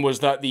problem was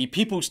that the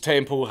People's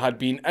Temple had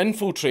been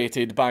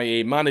infiltrated by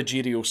a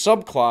managerial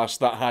subclass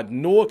that had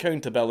no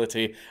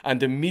accountability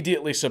and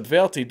immediately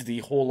subverted the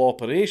whole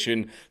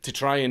operation to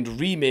try and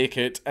remake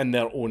it in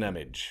their own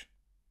image.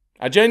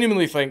 I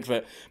genuinely think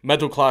that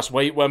middle-class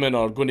white women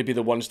are going to be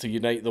the ones to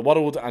unite the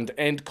world and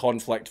end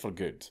conflict for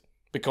good.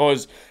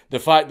 Because the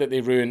fact that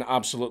they ruin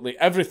absolutely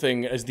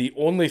everything is the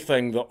only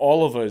thing that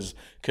all of us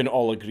can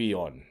all agree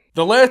on.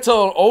 The letter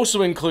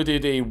also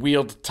included a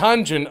weird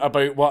tangent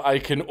about what I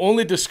can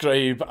only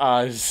describe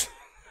as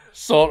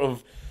sort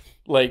of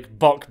like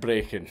buck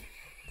breaking.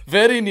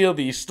 Very near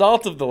the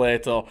start of the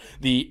letter,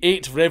 the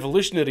 8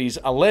 revolutionaries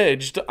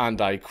alleged,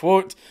 and I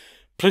quote,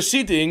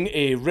 "Preceding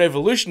a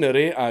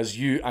revolutionary, as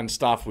you and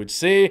staff would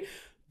say,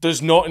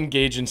 does not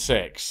engage in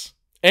sex.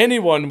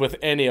 Anyone with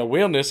any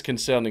awareness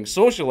concerning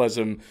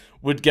socialism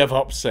would give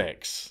up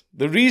sex.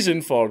 The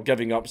reason for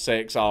giving up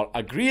sex are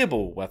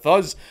agreeable with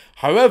us.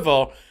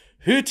 However,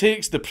 who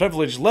takes the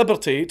privileged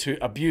liberty to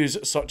abuse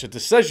such a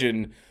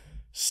decision?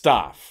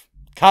 Staff.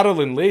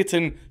 Carolyn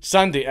Layton,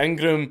 Sandy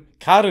Ingram,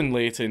 Karen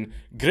Layton,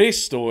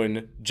 Grace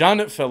Stone,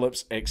 Janet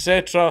Phillips,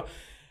 etc.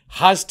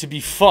 has to be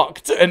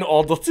fucked in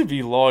order to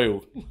be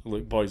loyal.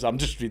 Look, boys, I'm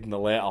just reading the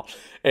letter.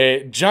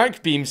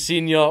 Jack Beam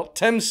Sr.,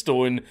 Tim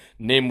Stone,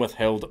 name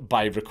withheld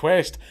by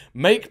request,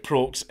 Mike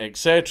Prokes,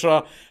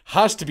 etc.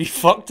 has to be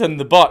fucked in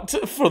the butt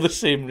for the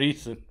same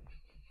reason.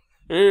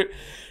 Who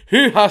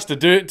has to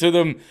do it to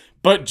them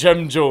but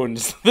Jim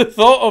Jones? The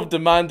thought of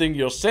demanding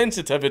your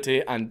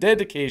sensitivity and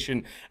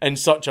dedication in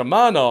such a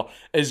manner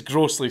is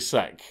grossly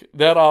sick.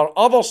 There are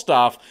other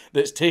staff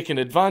that's taken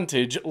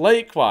advantage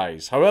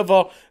likewise.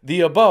 However,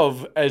 the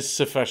above is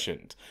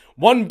sufficient.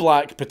 One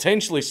black,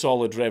 potentially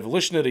solid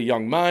revolutionary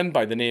young man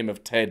by the name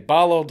of Ted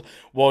Ballard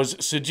was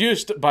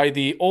seduced by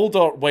the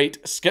older white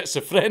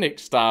schizophrenic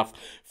staff,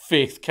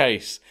 Faith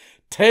Kice.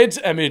 Ted's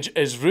image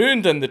is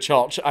ruined in the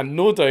church and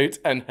no doubt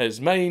in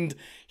his mind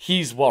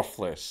he's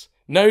worthless.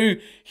 Now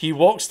he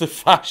walks the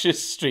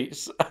fascist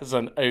streets as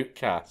an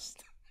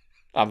outcast.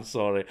 I'm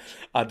sorry.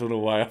 I don't know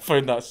why I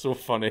found that so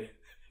funny.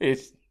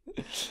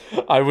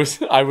 I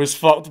was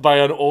fucked by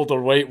an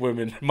older white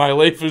woman. My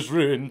life was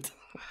ruined.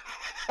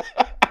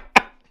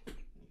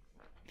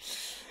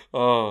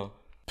 Oh.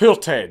 Poor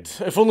Ted.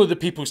 If only the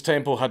People's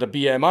Temple had a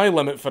BMI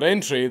limit for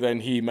entry, then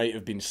he might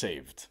have been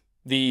saved.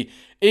 The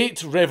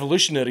 8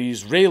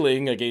 revolutionaries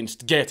railing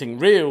against getting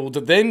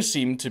railed then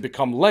seemed to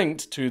become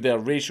linked to their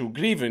racial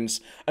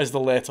grievance as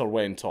the letter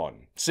went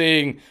on,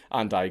 saying,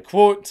 and I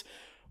quote,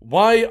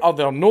 "Why are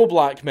there no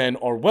black men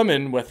or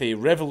women with a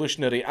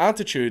revolutionary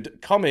attitude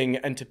coming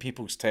into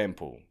People's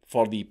Temple?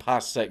 For the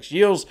past 6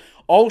 years,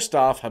 all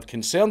staff have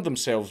concerned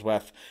themselves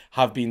with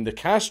have been the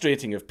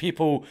castrating of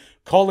people,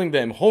 calling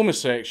them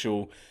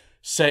homosexual,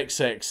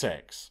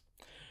 sex.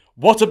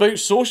 What about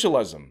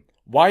socialism?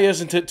 Why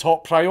isn't it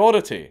top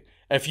priority?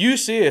 If you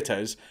say it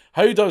is,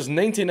 how does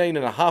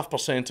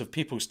 99.5% of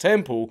People's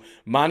Temple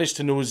manage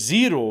to know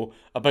zero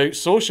about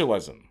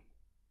socialism?"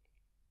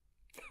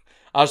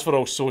 As for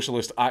all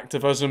socialist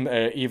activism,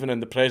 even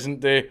in the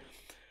present day,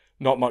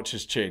 not much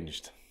has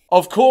changed.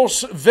 Of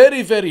course,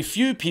 very, very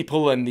few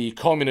people in the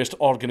communist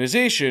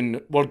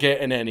organisation were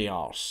getting any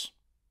arse.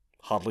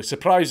 Hardly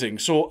surprising.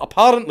 So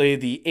apparently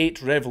the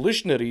 8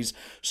 revolutionaries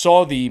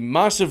saw the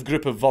massive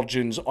group of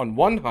virgins on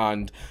one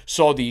hand,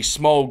 saw the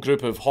small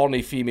group of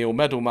horny female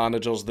middle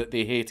managers that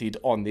they hated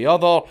on the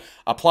other,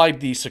 applied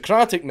the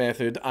Socratic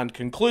method and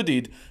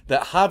concluded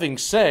that having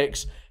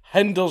sex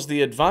hinders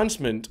the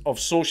advancement of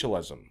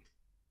socialism.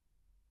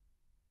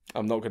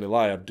 I'm not going to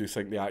lie, I do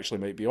think they actually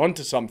might be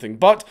onto something.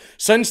 But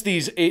since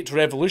these 8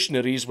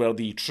 revolutionaries were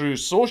the true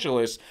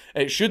socialists,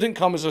 it shouldn't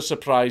come as a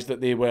surprise that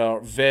they were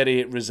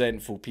very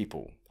resentful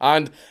people.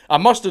 And I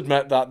must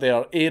admit that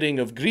their airing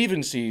of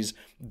grievances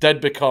did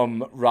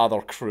become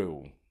rather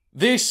cruel.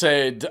 They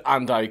said,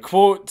 and I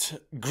quote,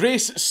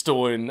 "Grace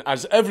Stone,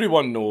 as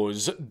everyone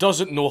knows,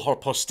 doesn't know her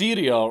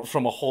posterior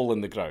from a hole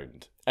in the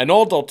ground. In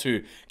order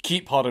to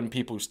keep her in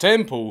People's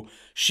Temple,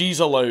 she's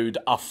allowed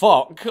a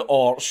fuck,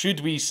 or should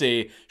we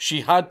say,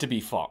 she had to be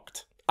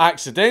fucked.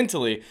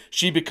 Accidentally,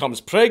 she becomes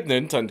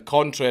pregnant and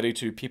contrary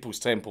to People's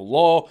Temple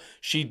law,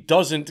 she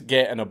doesn't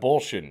get an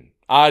abortion.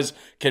 As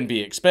can be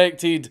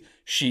expected,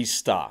 she's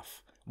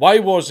staff. Why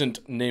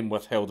wasn't name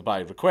withheld by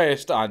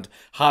request and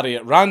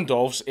Harriet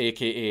Randolph's,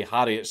 aka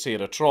Harriet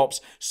Sarah Tropp's,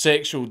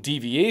 sexual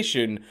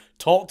deviation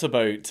talked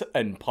about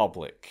in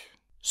public?"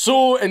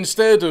 So,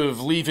 instead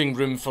of leaving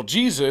room for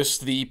Jesus,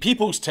 the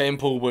People's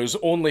Temple was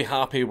only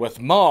happy with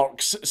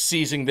Marx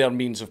seizing their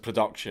means of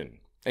production.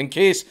 In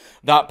case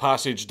that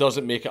passage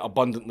doesn't make it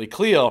abundantly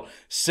clear,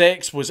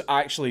 sex was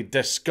actually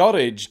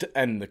discouraged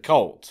in the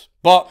cult.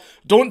 But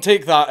don't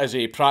take that as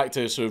a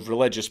practice of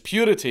religious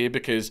purity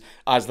because,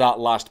 as that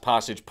last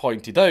passage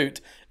pointed out,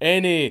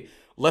 any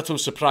little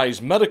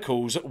surprise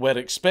miracles were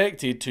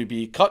expected to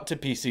be cut to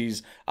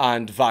pieces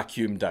and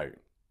vacuumed out.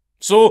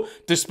 So,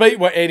 despite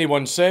what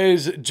anyone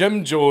says,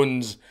 Jim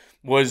Jones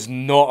was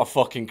not a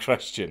fucking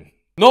Christian.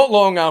 Not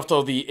long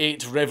after the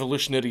 8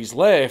 revolutionaries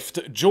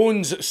left,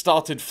 Jones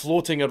started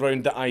floating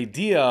around the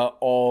idea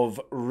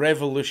of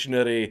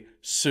revolutionary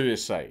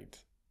suicide.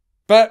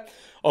 Bit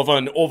of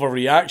an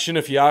overreaction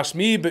if you ask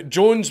me, but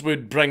Jones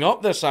would bring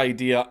up this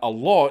idea a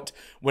lot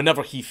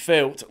whenever he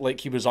felt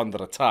like he was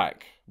under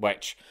attack,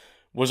 which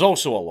was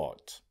also a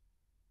lot.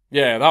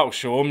 Yeah, that'll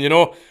show him, you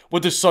know.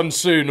 What does Sun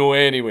Tzu know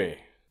anyway?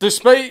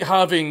 Despite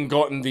having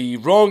gotten the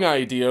wrong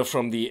idea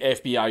from the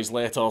FBI's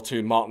letter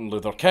to Martin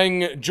Luther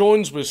King,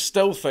 Jones was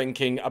still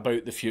thinking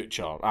about the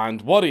future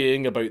and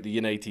worrying about the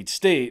United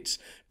States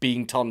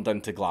being turned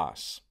into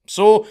glass.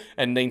 So,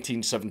 in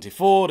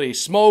 1974, a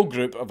small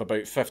group of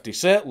about 50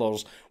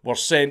 settlers were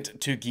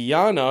sent to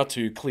Guyana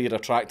to clear a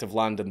tract of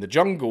land in the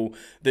jungle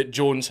that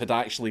Jones had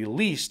actually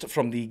leased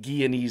from the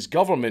Guyanese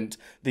government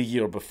the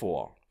year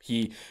before.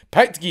 He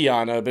picked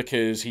Guyana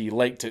because he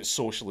liked its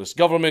socialist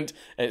government,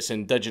 its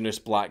indigenous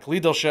black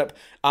leadership,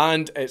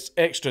 and its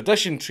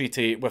extradition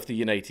treaty with the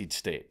United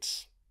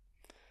States.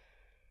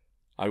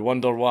 I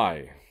wonder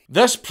why.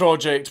 This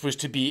project was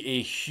to be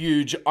a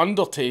huge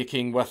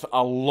undertaking with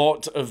a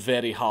lot of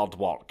very hard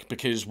work,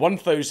 because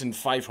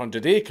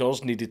 1,500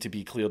 acres needed to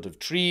be cleared of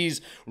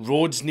trees,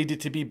 roads needed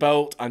to be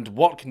built, and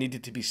work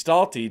needed to be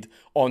started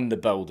on the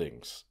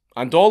buildings.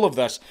 And all of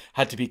this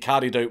had to be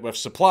carried out with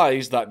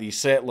supplies that the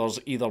settlers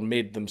either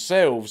made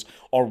themselves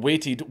or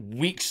waited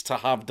weeks to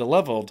have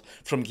delivered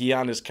from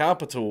Guyana's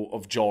capital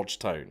of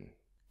Georgetown.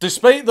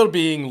 Despite there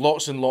being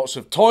lots and lots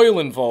of toil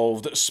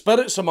involved,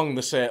 spirits among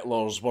the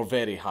settlers were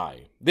very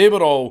high. They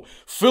were all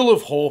full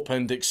of hope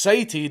and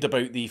excited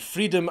about the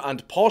freedom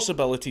and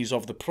possibilities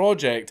of the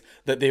project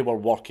that they were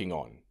working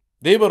on.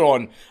 They were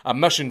on a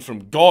mission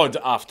from God,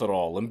 after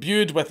all,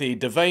 imbued with a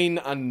divine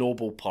and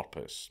noble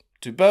purpose: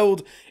 to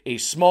build a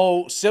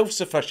small,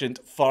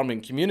 self-sufficient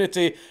farming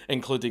community,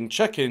 including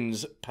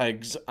chickens,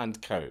 pigs, and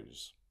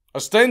cows.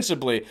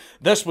 Ostensibly,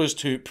 this was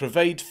to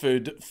provide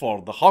food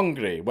for the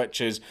hungry, which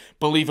is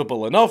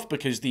believable enough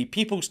because the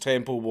People's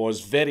Temple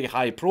was very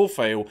high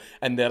profile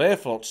in their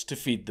efforts to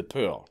feed the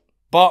poor.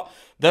 But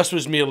this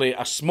was merely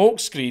a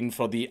smokescreen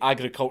for the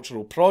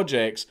agricultural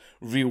project's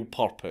real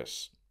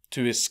purpose: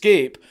 to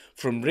escape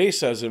from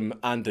racism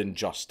and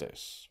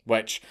injustice,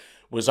 which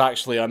was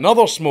actually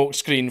another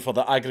smokescreen for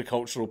the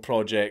agricultural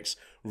project's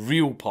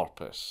real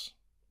purpose.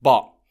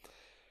 But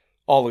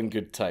all in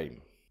good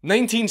time.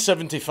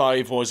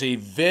 1975 was a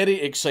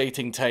very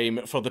exciting time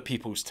for the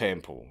People's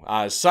Temple,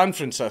 as San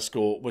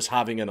Francisco was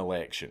having an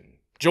election.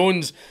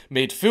 Jones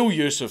made full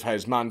use of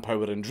his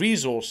manpower and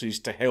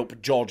resources to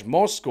help George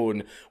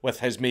Moscone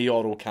with his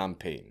mayoral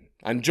campaign,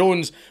 and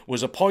Jones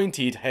was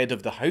appointed head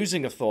of the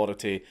Housing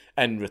Authority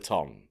in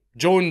return.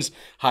 Jones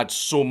had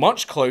so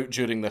much clout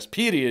during this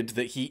period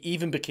that he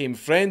even became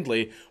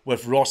friendly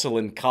with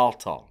Rosalind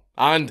Carter.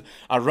 And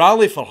a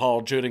rally for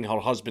her during her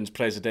husband's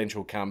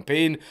presidential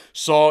campaign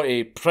saw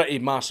a pretty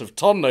massive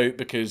turnout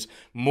because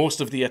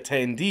most of the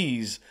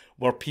attendees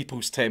were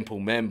People's Temple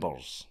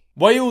members.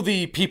 While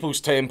the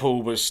People's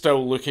Temple was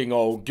still looking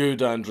all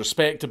good and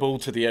respectable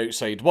to the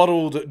outside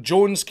world,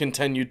 Jones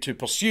continued to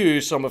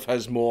pursue some of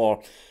his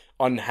more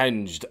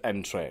unhinged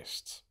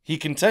interests. He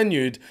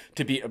continued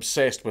to be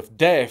obsessed with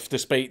death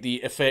despite the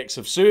effects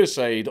of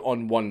suicide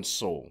on one's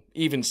soul,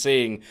 even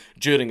saying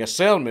during a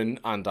sermon,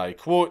 and I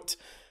quote,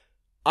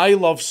 "I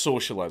love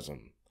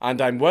socialism, and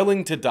I'm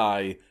willing to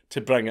die to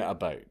bring it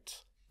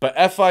about. But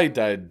if I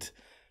did,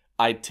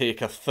 I'd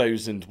take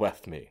 1,000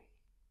 with me."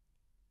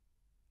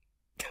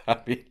 I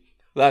mean,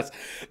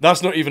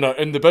 that's not even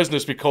in the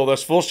business we call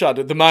this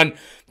foreshadow. The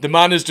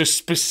man has just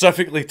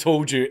specifically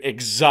told you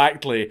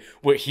exactly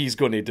what he's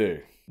going to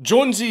do.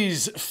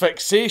 Jones's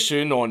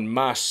fixation on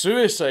mass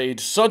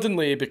suicide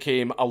suddenly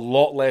became a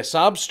lot less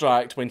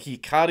abstract when he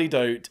carried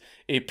out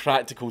a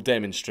practical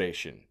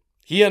demonstration.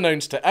 He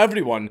announced to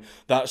everyone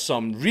that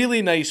some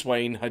really nice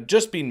wine had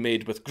just been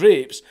made with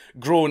grapes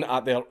grown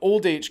at their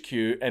old HQ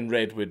in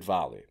Redwood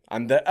Valley,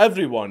 and that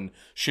everyone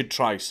should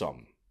try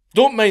some.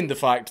 Don't mind the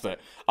fact that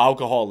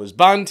alcohol is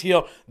banned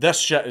here,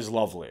 this shit is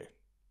lovely.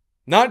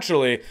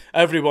 Naturally,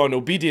 everyone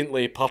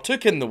obediently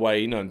partook in the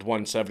wine, and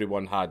once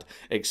everyone had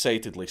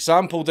excitedly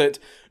sampled it,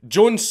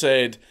 Jones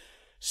said,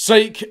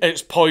 "Psych,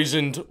 it's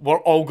poisoned, we're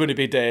all going to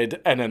be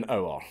dead in an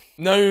hour."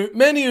 Now,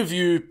 many of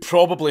you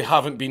probably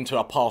haven't been to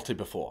a party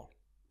before.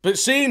 But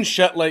saying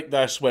shit like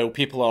this while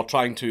people are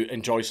trying to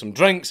enjoy some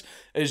drinks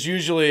is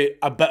usually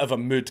a bit of a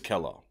mood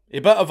killer. A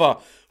bit of a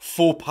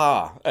faux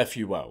pas, if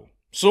you will.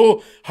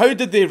 So, how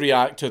did they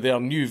react to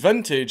their new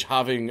vintage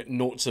having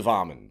notes of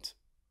almond?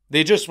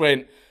 They just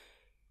went,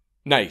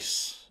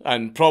 "Nice,"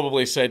 and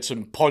probably said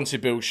some poncy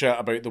bullshit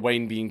about the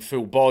wine being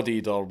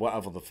full-bodied or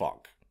whatever the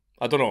fuck.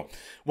 I don't know.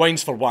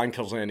 Wine's for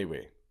wankers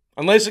anyway.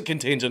 Unless it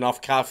contains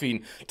enough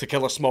caffeine to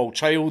kill a small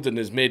child and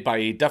is made by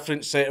a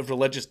different set of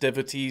religious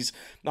devotees,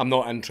 I'm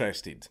not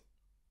interested.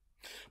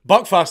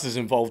 Buckfast is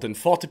involved in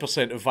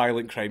 40% of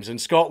violent crimes in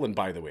Scotland,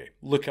 by the way.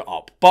 Look it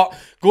up. But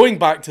going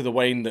back to the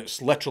wine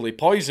that's literally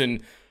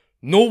poison,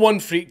 no one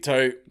freaked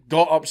out,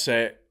 got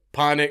upset,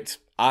 panicked,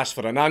 asked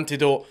for an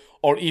antidote,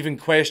 or even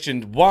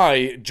questioned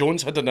why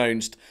Jones had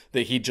announced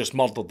that he'd just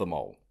murdered them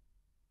all.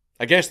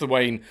 I guess the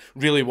wine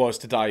really was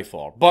to die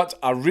for, but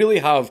I really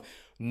have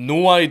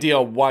no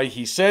idea why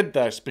he said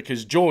this,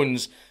 because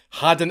Jones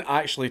hadn't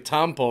actually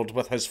tampered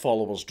with his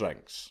followers'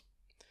 drinks.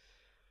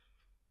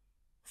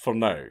 For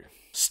now.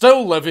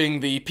 Still living,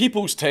 the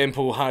People's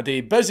Temple had a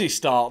busy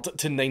start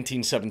to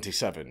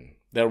 1977.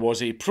 There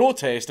was a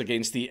protest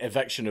against the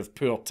eviction of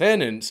poor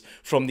tenants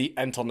from the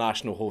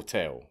International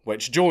Hotel,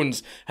 which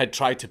Jones had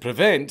tried to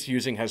prevent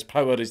using his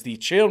power as the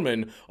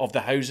chairman of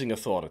the Housing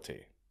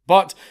Authority.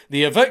 But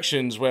the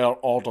evictions were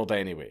ordered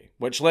anyway,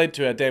 which led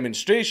to a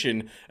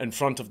demonstration in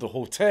front of the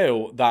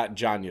hotel that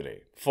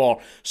January.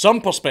 For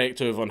some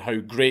perspective on how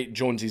great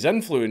Jones's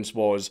influence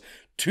was,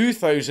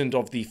 2,000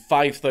 of the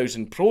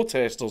 5,000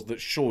 protesters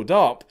that showed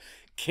up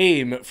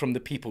came from the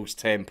People's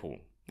Temple.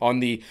 On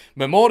the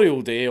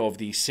Memorial Day of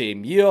the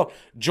same year,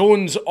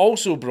 Jones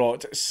also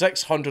brought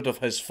 600 of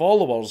his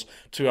followers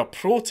to a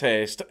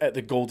protest at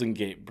the Golden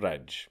Gate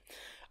Bridge.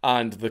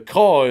 And the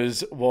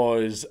cause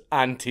was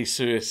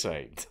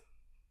anti-suicide.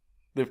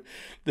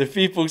 The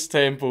People's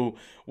Temple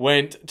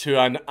went to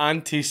an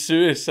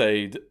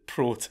anti-suicide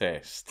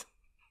protest.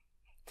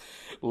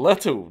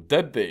 Little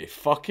did they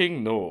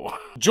fucking know.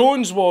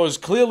 Jones was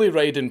clearly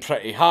riding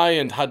pretty high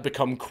and had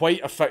become quite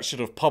a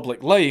fixture of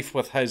public life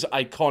with his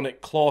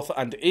iconic cloth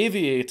and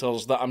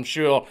aviators that I'm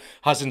sure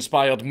has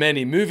inspired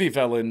many movie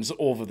villains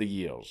over the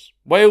years.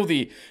 While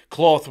the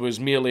cloth was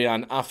merely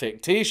an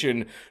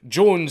affectation,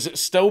 Jones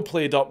still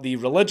played up the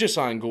religious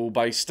angle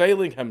by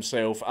styling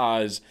himself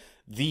as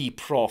the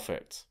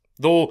Prophet.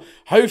 Though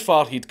how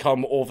far he'd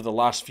come over the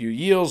last few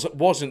years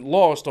wasn't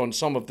lost on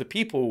some of the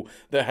people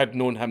that had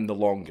known him the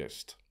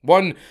longest.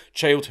 One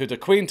childhood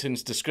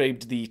acquaintance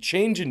described the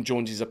change in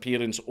Jones's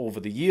appearance over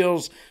the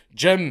years.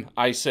 "Jim,"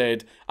 I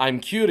said,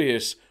 "I'm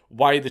curious,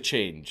 why the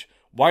change?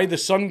 Why the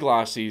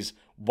sunglasses?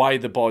 Why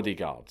the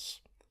bodyguards?"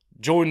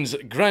 Jones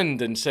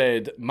grinned and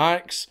said,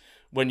 "Max,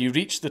 when you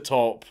reach the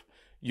top,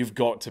 you've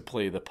got to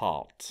play the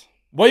part."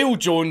 While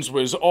Jones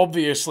was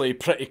obviously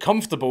pretty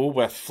comfortable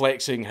with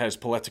flexing his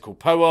political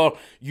power,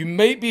 you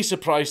might be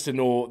surprised to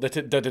know that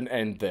it didn't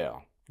end there.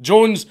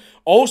 Jones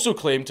also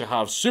claimed to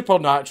have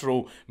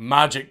supernatural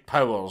magic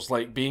powers,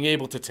 like being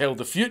able to tell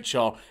the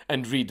future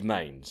and read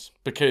minds,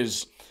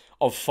 because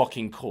of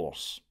fucking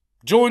course.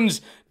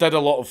 Jones did a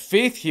lot of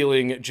faith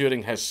healing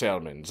during his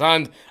sermons,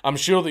 and I'm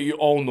sure that you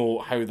all know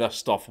how this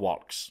stuff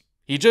works.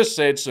 He just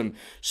said some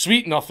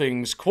sweet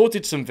nothings,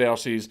 quoted some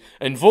verses,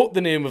 invoked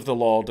the name of the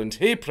Lord, and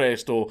hey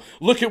presto,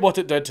 look at what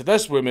it did to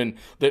this woman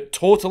that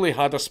totally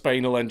had a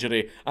spinal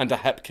injury and a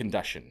hip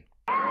condition.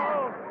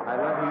 I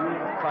love you,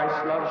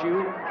 Christ loves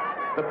you,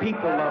 the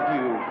people love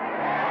you.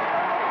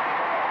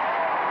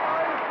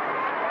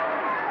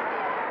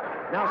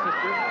 Now,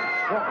 sisters,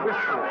 walk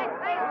briskly.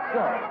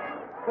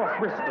 Walk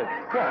briskly.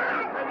 Walk.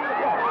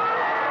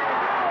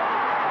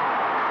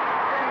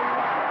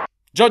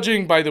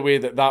 Judging by the way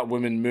that that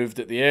woman moved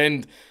at the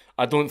end,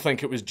 I don't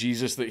think it was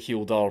Jesus that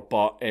healed her,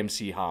 but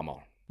MC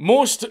Hammer.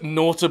 Most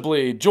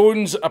notably,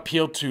 Jones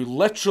appeared to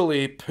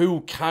literally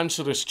pull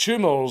cancerous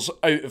tumours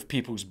out of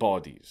people's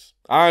bodies.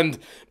 And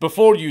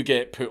before you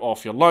get put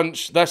off your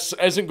lunch, this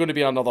isn't going to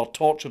be another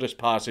torturous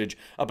passage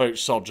about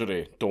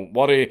surgery. Don't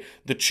worry,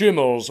 the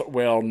tumours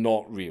were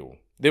not real.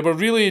 They were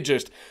really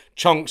just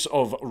chunks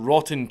of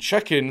rotten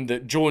chicken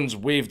that Jones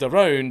waved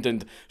around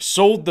and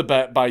sold the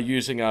bit by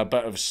using a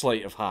bit of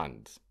sleight of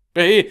hand.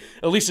 But hey,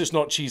 at least it's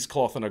not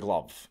cheesecloth in a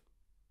glove.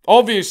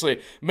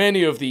 Obviously,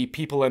 many of the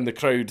people in the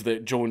crowd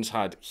that Jones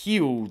had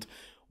healed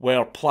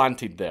were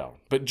planted there.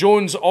 But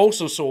Jones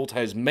also sold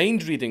his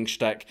mind-reading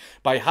shtick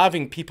by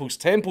having People's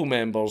Temple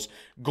members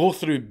go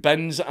through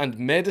bins and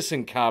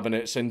medicine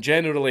cabinets and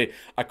generally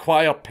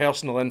acquire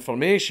personal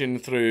information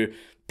through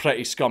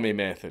pretty scummy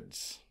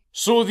methods.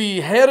 So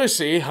the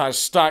heresy has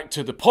stacked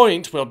to the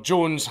point where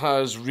Jones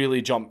has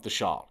really jumped the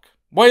shark.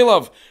 While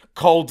I've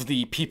called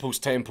the People's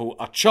Temple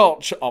a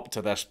church up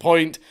to this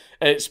point,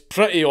 it's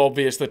pretty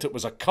obvious that it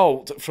was a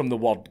cult from the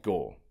word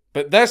go.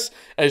 But this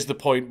is the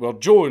point where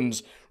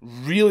Jones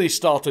really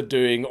started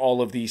doing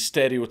all of the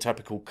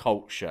stereotypical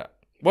cult shit.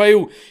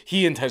 While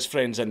he and his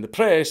friends in the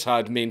press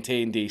had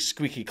maintained a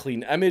squeaky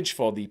clean image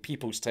for the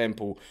People's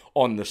Temple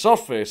on the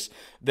surface,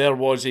 there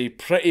was a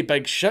pretty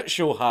big shit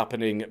show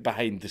happening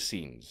behind the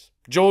scenes.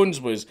 Jones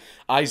was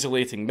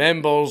isolating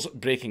members,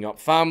 breaking up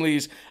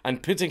families,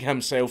 and putting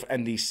himself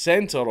in the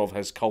centre of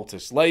his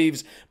cultists'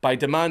 lives by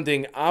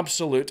demanding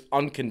absolute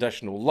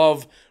unconditional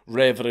love,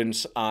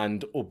 reverence,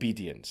 and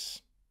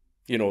obedience.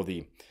 You know,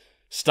 the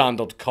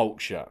standard cult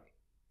shit.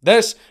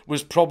 This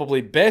was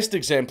probably best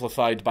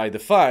exemplified by the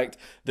fact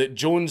that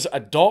Jones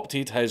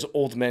adopted his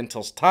old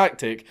mentor's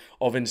tactic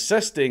of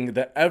insisting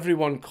that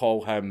everyone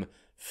call him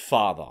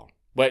Father,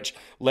 which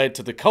led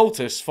to the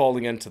cultists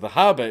falling into the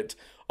habit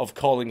of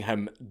calling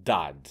him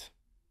Dad.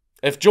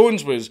 If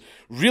Jones was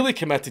really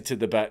committed to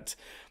the bit,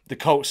 the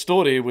cult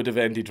story would have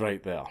ended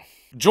right there.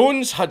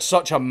 Jones had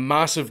such a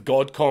massive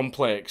god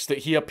complex that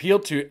he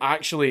appeared to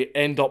actually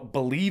end up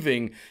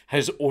believing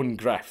his own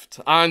grift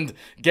and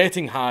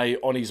getting high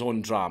on his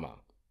own drama.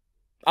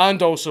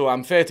 And also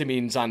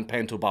amphetamines and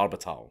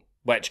pentobarbital,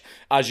 which,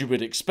 as you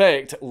would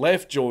expect,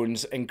 left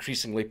Jones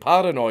increasingly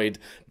paranoid,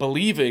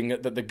 believing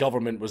that the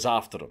government was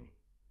after him.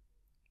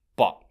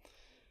 But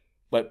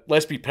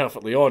let's be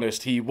perfectly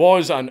honest, he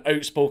was an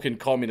outspoken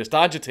communist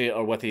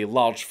agitator with a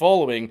large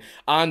following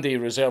and a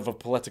reserve of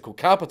political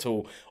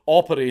capital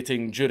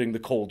operating during the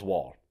Cold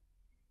War.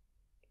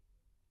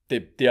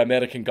 The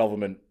American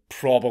government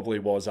probably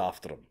was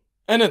after him.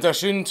 In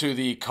addition to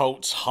the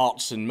cult's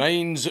hearts and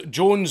minds,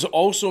 Jones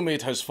also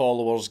made his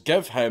followers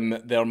give him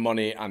their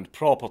money and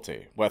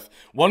property, with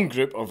one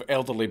group of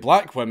elderly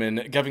black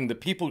women giving the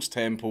People's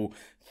Temple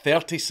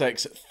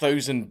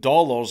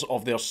 $36,000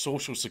 of their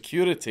social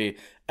security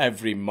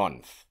every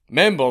month.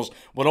 Members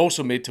were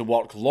also made to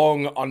work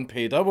long,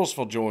 unpaid hours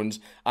for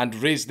Jones and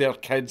raise their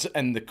kids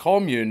in the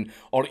commune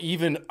or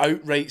even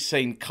outright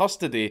sign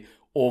custody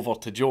over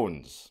to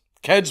Jones.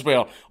 Kids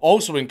were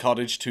also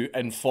encouraged to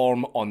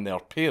inform on their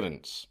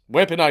parents.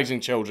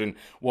 Weaponising children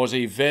was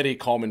a very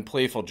common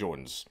play for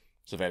Jones.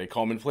 It's a very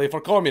common play for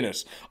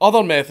communists.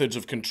 Other methods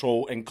of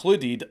control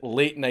included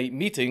late-night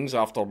meetings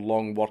after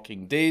long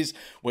working days,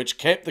 which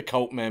kept the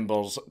cult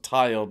members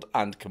tired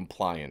and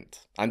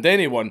compliant. And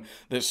anyone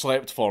that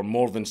slept for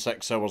more than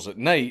 6 hours at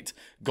night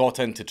got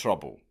into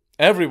trouble.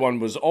 Everyone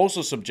was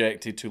also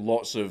subjected to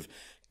lots of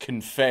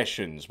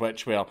confessions,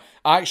 which were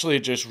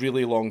actually just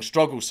really long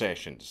struggle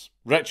sessions,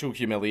 ritual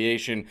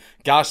humiliation,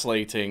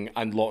 gaslighting,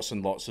 and lots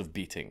of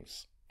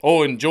beatings.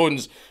 Oh, and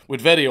Jones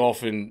would very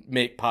often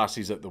make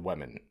passes at the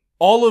women.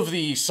 All of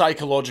the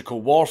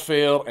psychological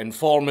warfare,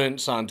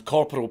 informants, and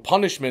corporal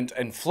punishment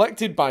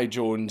inflicted by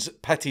Jones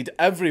pitted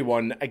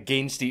everyone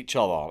against each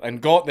other and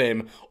got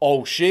them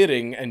all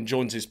sharing in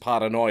Jones's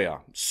paranoia.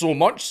 So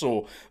much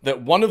so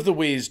that one of the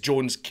ways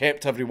Jones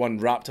kept everyone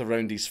wrapped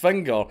around his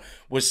finger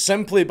was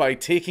simply by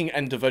taking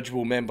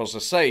individual members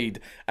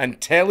aside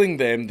and telling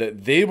them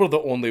that they were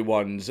the only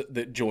ones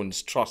that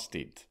Jones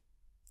trusted.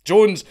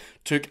 Jones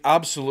took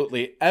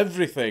absolutely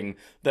everything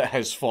that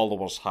his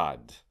followers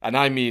had, and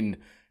I mean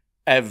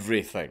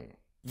everything.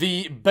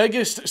 The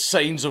biggest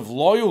signs of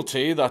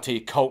loyalty that a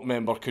cult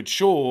member could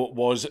show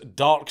was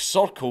dark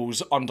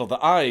circles under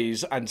the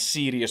eyes and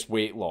serious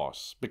weight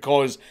loss,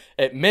 because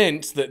it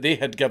meant that they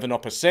had given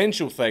up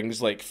essential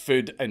things like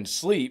food and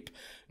sleep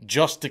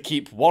just to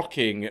keep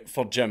working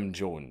for Jim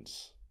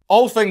Jones.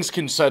 All things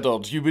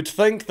considered, you would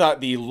think that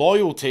the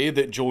loyalty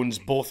that Jones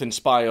both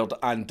inspired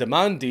and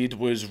demanded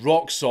was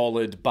rock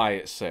solid by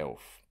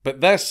itself, but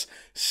this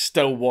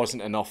still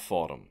wasn't enough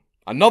for him.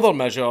 Another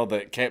measure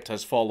that kept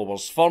his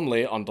followers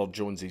firmly under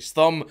Jones's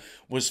thumb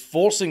was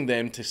forcing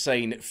them to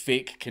sign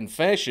fake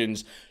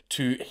confessions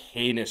to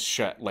heinous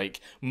shit like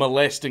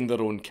molesting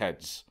their own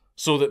kids,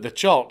 so that the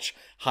church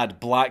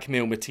had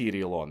blackmail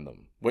material on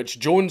them, which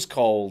Jones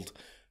called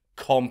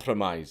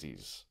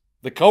compromises.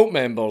 The cult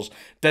members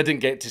didn't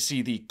get to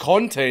see the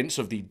contents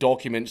of the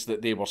documents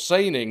that they were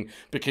signing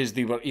because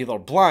they were either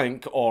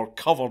blank or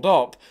covered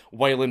up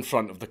while in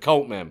front of the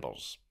cult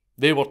members.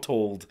 They were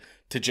told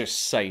to just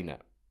sign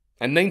it.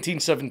 In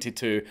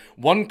 1972,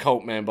 one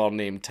cult member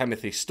named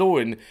Timothy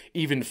Stone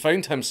even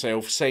found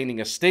himself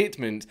signing a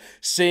statement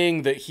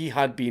saying that he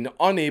had been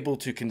unable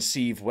to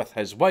conceive with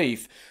his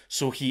wife,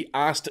 so he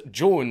asked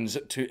Jones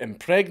to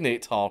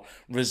impregnate her,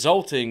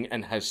 resulting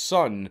in his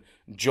son,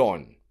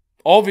 John.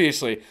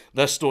 Obviously,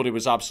 this story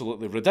was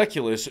absolutely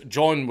ridiculous.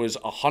 John was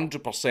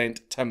 100%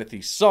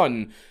 Timothy's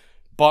son,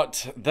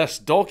 but this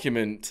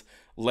document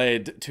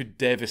led to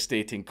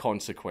devastating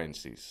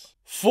consequences.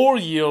 4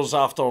 years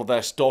after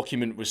this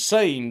document was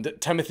signed,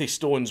 Timothy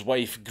Stone's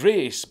wife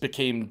Grace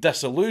became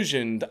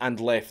disillusioned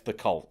and left the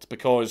cult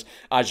because,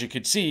 as you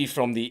could see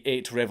from the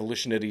 8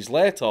 Revolutionaries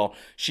letter,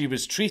 she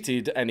was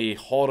treated in a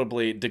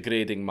horribly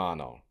degrading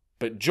manner.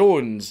 But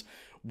Jones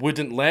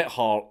wouldn't let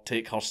her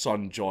take her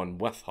son John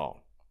with her.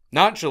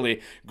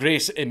 Naturally,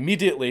 Grace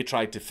immediately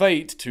tried to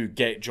fight to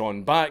get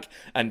John back,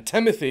 and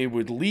Timothy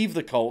would leave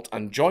the cult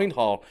and join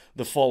her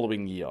the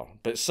following year.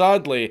 But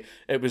sadly,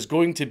 it was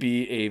going to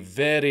be a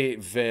very,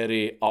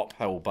 very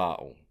uphill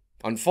battle.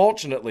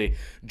 Unfortunately,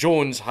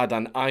 Jones had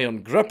an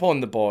iron grip on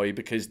the boy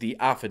because the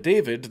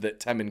affidavit that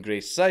Tim and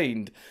Grace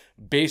signed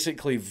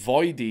basically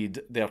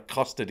voided their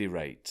custody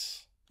rights.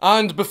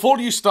 And before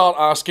you start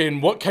asking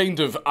what kind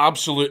of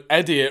absolute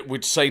idiot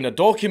would sign a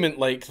document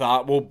like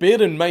that, well,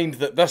 bear in mind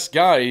that this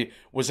guy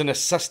was an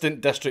assistant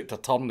district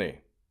attorney.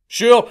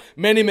 Sure,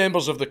 many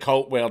members of the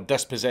cult were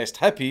dispossessed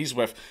hippies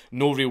with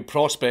no real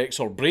prospects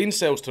or brain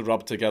cells to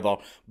rub together,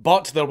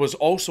 but there was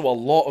also a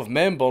lot of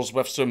members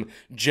with some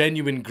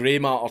genuine grey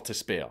matter to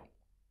spare.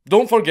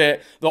 Don't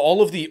forget that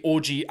all of the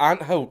OG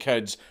Anthill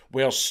kids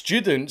were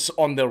students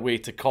on their way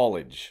to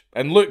college.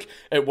 And look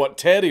at what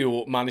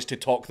Terrio managed to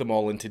talk them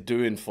all into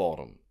doing for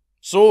him.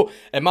 So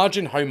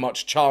imagine how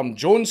much charm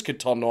Jones could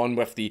turn on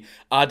with the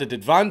added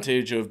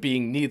advantage of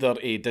being neither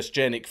a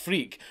dysgenic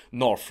freak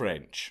nor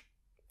French.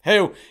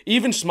 Hell,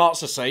 even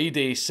smarts aside,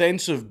 a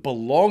sense of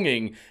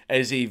belonging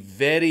is a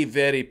very,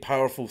 very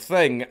powerful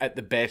thing at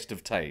the best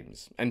of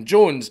times. And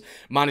Jones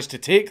managed to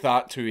take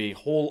that to a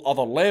whole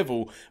other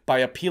level by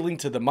appealing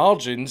to the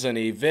margins in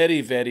a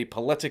very, very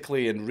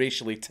politically and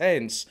racially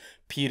tense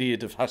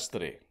period of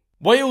history.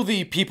 While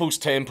the People's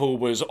Temple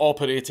was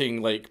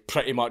operating like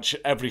pretty much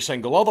every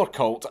single other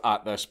cult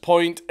at this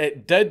point,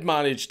 it did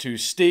manage to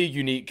stay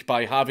unique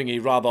by having a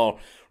rather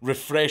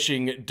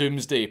refreshing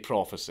doomsday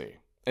prophecy.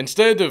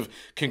 Instead of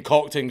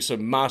concocting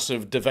some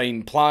massive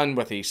divine plan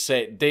with a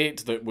set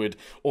date that would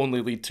only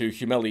lead to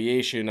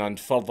humiliation and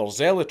further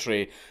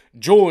zealotry,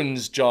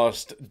 Jones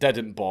just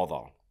didn't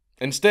bother.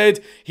 Instead,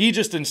 he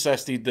just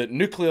insisted that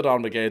nuclear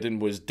Armageddon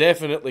was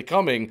definitely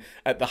coming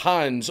at the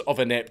hands of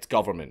inept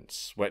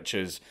governments, which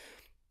is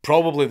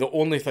probably the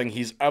only thing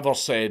he's ever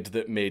said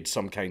that made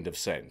some kind of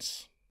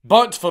sense.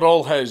 But for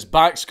all his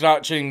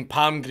back-scratching,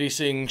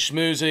 palm-greasing,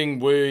 schmoozing,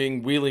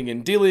 wooing, wheeling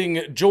and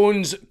dealing,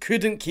 Jones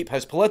couldn't keep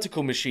his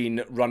political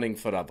machine running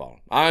forever.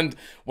 And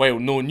while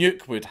no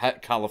nuke would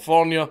hit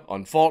California,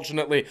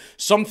 unfortunately,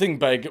 something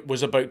big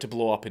was about to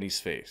blow up in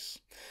his face.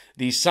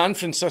 The San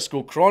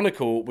Francisco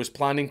Chronicle was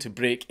planning to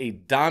break a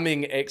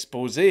damning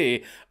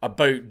exposé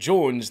about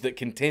Jones that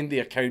contained the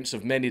accounts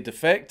of many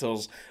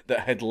defectors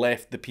that had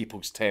left the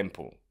People's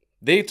Temple.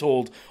 They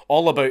told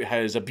all about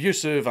his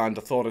abusive and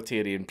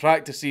authoritarian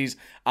practices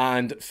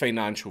and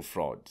financial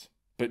fraud.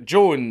 But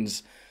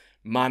Jones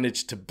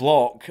managed to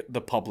block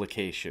the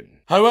publication.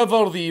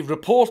 However, the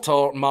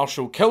reporter,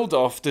 Marshall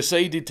Kilduff,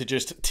 decided to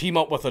just team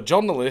up with a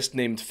journalist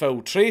named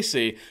Phil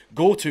Tracy,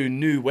 go to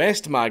New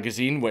West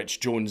magazine, which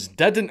Jones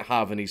didn't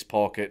have in his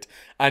pocket,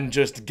 and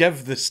just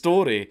give the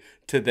story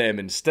to them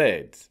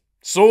instead.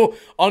 So,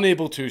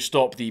 unable to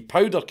stop the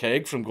powder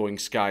keg from going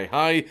sky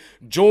high,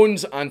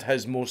 Jones and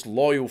his most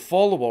loyal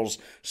followers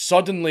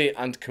suddenly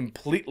and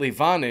completely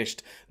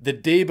vanished the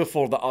day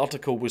before the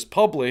article was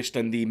published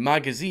in the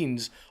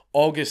magazine's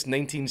August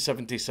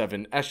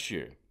 1977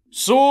 issue.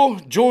 So,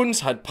 Jones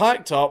had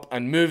packed up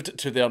and moved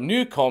to their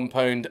new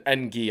compound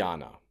in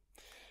Guyana,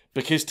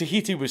 because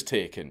Tahiti was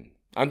taken,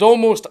 and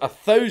almost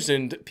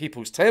 1,000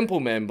 People's Temple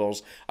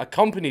members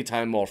accompanied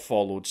him or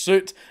followed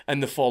suit in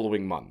the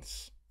following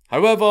months.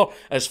 However,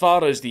 as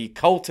far as the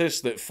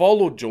cultists that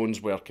followed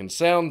Jones were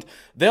concerned,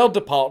 their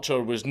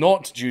departure was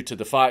not due to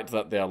the fact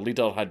that their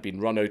leader had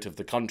been run out of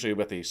the country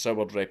with a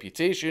soured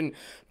reputation,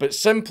 but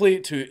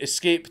simply to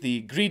escape the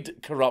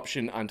greed,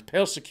 corruption and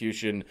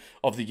persecution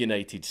of the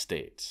United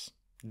States.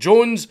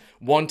 Jones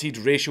wanted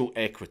racial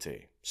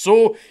equity,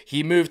 so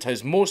he moved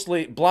his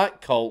mostly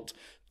black cult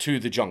to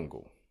the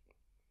jungle.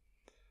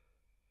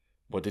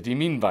 What did he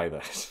mean by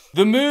this?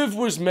 The move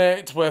was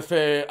met with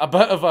a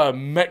bit of a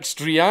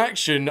mixed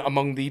reaction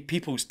among the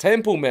People's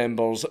Temple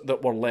members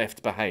that were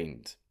left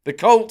behind. The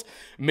cult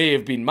may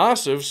have been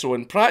massive, so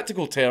in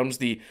practical terms,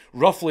 the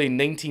roughly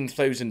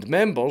 19,000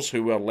 members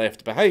who were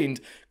left behind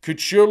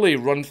could surely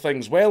run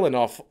things well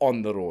enough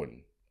on their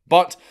own.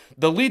 But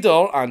the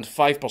leader and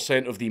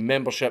 5% of the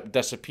membership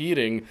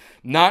disappearing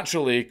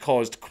naturally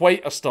caused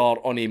quite a stir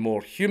on a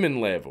more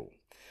human level.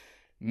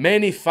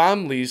 Many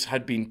families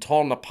had been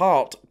torn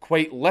apart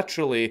quite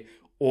literally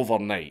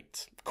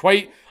overnight.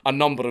 Quite a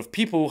number of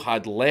people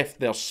had left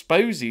their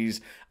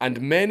spouses,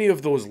 and many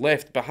of those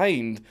left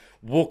behind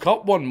woke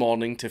up one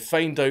morning to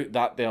find out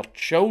that their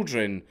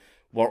children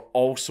were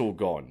also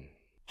gone.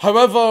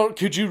 However,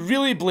 could you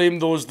really blame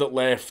those that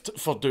left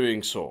for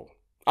doing so?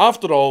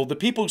 After all, the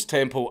People's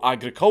Temple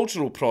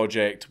Agricultural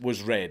Project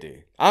was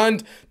ready,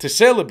 and to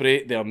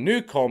celebrate, their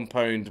new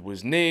compound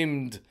was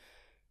named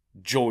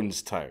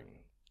Jonestown,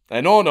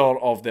 in honour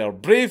of their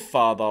brave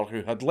father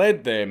who had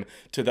led them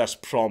to this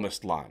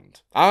promised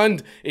land.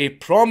 And a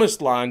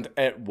promised land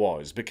it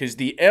was, because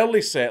the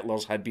early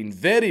settlers had been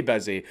very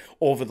busy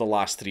over the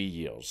last 3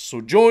 years.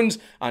 So Jones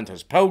and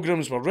his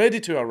pilgrims were ready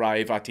to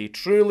arrive at a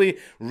truly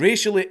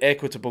racially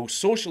equitable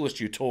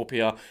socialist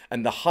utopia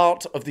in the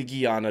heart of the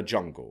Guyana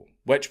jungle,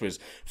 which was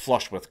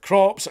flush with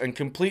crops and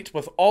complete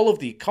with all of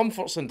the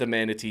comforts and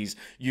amenities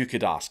you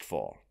could ask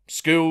for.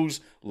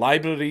 Schools,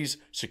 libraries,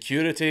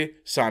 security,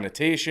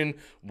 sanitation,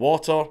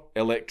 water,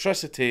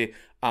 electricity,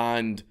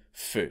 and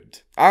food.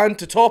 And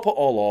to top it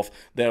all off,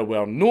 there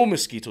were no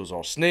mosquitoes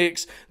or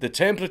snakes, the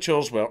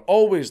temperatures were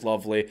always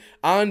lovely,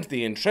 and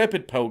the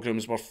intrepid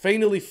pilgrims were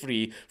finally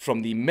free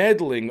from the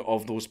meddling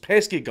of those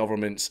pesky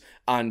governments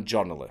and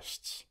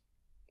journalists.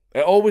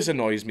 It always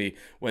annoys me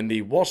when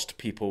the worst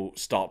people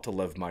start to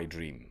live my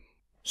dream.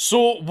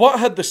 So, what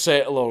had the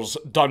settlers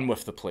done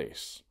with the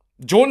place?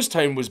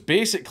 Jonestown was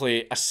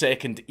basically a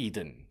second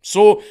Eden,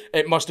 so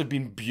it must have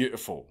been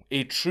beautiful,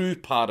 a true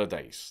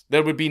paradise.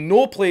 There would be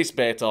no place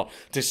better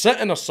to sit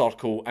in a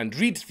circle and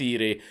read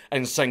theory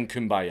and sing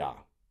Kumbaya.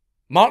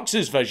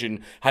 Marx's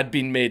vision had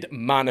been made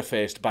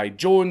manifest by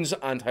Jones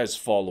and his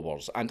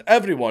followers, and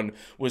everyone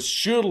was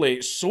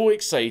surely so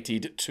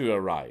excited to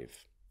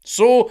arrive.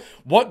 So,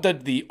 what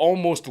did the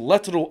almost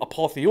literal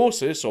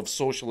apotheosis of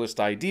socialist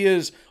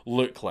ideas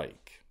look like?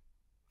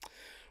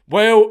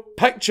 Well,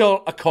 picture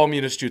a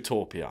communist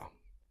utopia.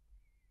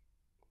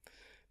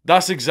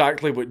 That's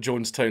exactly what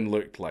Jonestown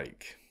looked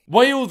like.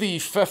 While the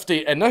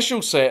 50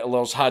 initial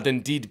settlers had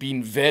indeed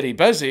been very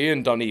busy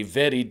and done a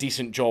very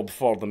decent job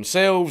for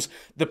themselves,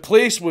 the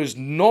place was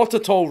not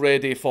at all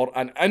ready for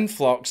an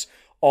influx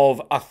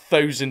of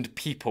 1,000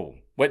 people,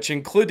 which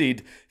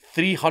included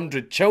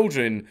 300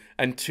 children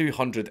and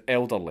 200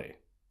 elderly.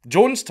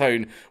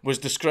 Jonestown was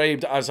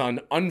described as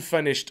an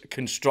unfinished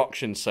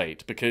construction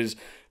site because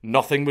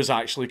nothing was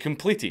actually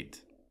completed.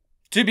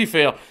 To be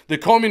fair, the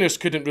communists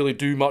couldn't really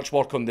do much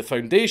work on the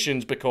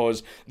foundations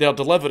because their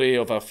delivery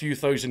of a few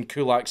thousand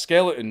Kulak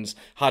skeletons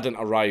hadn't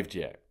arrived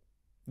yet.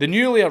 The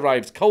newly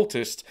arrived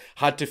cultists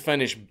had to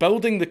finish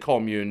building the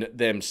commune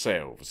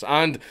themselves,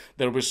 and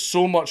there was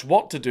so much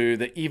work to do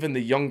that even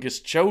the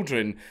youngest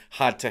children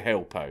had to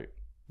help out.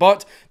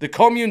 But the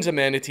commune's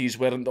amenities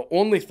weren't the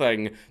only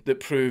thing that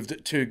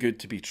proved too good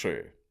to be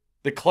true.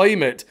 The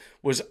climate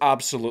was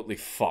absolutely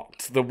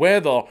fucked. The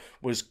weather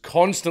was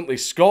constantly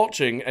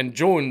scorching, and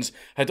Jones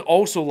had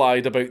also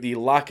lied about the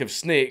lack of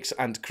snakes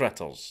and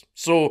critters.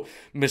 So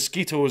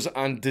mosquitoes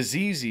and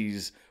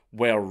diseases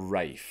were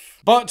rife.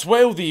 But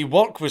while the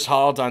work was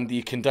hard and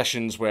the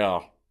conditions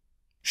were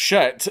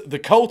shit, the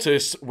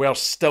cultists were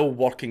still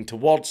working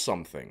towards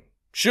something.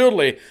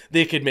 Surely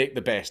they could make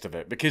the best of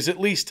it, because at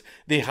least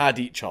they had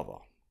each other.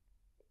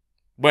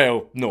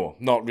 Well, no,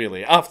 not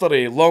really. After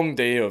a long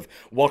day of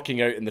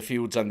working out in the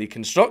fields and the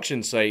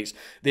construction sites,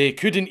 they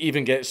couldn't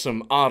even get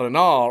some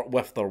R&R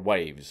with their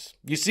wives.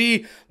 You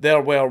see,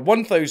 there were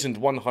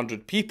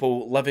 1,100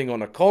 people living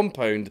on a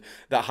compound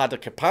that had a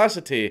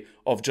capacity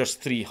of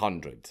just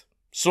 300.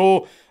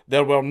 So,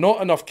 there were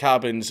not enough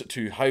cabins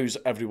to house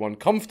everyone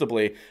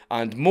comfortably,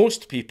 and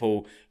most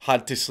people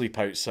had to sleep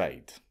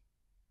outside.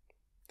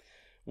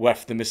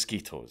 With the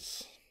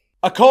mosquitoes.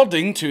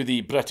 According to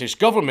the British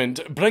government,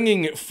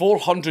 bringing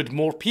 400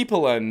 more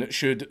people in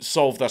should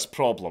solve this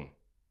problem.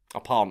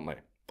 Apparently.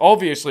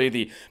 Obviously,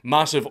 the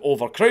massive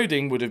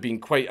overcrowding would have been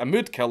quite a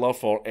mood killer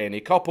for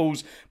any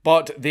couples,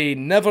 but they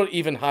never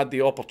even had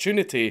the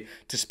opportunity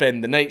to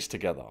spend the nights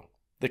together.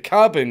 The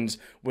cabins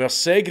were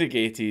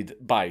segregated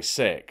by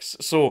sex,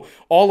 so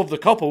all of the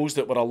couples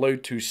that were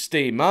allowed to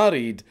stay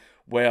married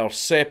were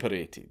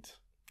separated.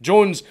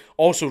 Jones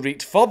also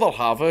wreaked further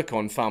havoc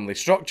on family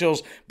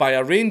structures by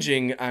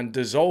arranging and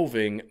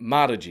dissolving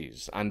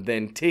marriages and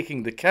then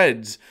taking the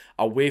kids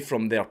away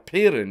from their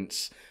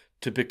parents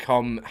to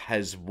become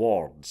his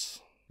wards.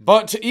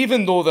 But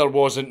even though there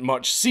wasn't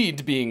much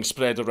seed being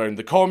spread around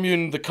the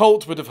commune, the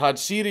cult would have had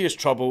serious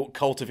trouble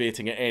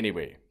cultivating it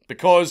anyway.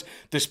 Because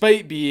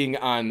despite being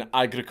an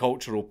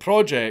agricultural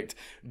project,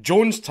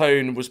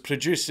 Jonestown was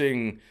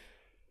producing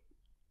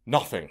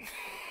nothing.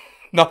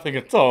 Nothing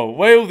at all.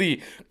 While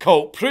the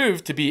cult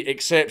proved to be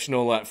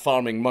exceptional at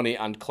farming money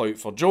and clout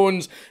for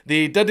Jones,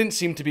 they didn't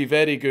seem to be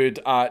very good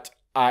at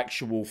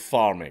actual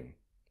farming.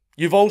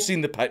 You've all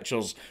seen the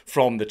pictures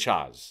from the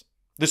Chaz.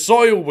 The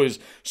soil was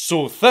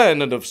so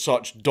thin and of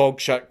such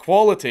dogshit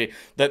quality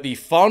that the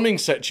farming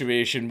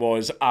situation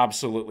was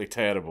absolutely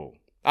terrible.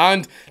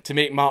 And to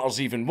make matters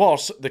even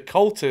worse, the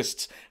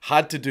cultists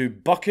had to do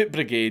bucket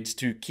brigades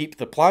to keep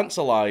the plants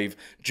alive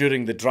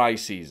during the dry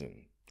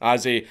season.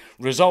 As a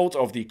result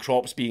of the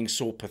crops being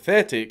so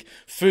pathetic,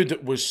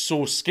 food was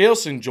so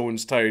scarce in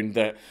Jonestown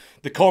that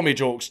the commie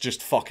jokes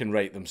just fucking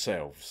write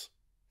themselves.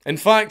 In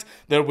fact,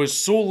 there was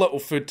so little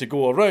food to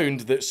go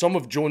around that some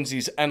of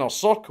Jonesy's inner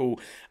circle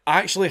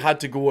actually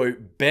had to go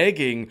out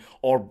begging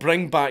or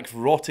bring back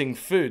rotting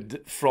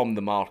food from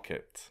the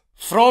market.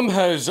 From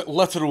his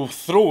literal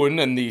throne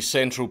in the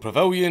central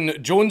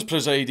pavilion, Jones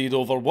presided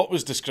over what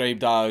was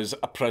described as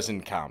a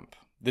prison camp.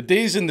 The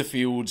days in the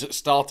fields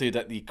started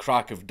at the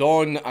crack of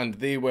dawn, and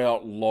they were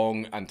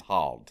long and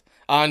hard.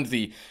 And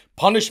the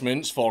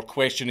punishments for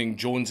questioning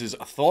Jones's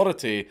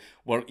authority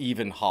were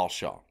even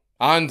harsher.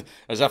 And,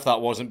 as if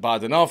that wasn't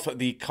bad enough,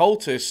 the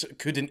cultists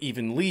couldn't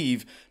even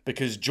leave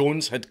because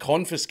Jones had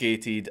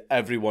confiscated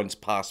everyone's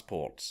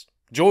passports.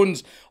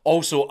 Jones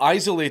also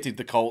isolated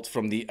the cult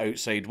from the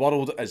outside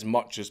world as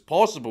much as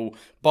possible,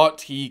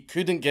 but he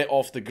couldn't get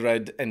off the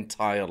grid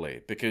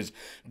entirely because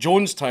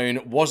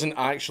Jonestown wasn't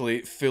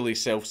actually fully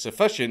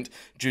self-sufficient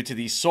due to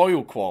the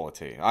soil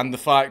quality and the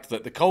fact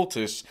that the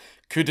cultists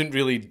couldn't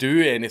really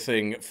do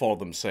anything for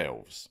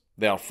themselves.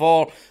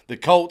 Therefore, the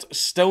cult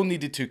still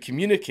needed to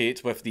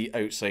communicate with the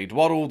outside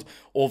world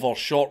over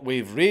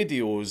shortwave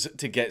radios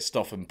to get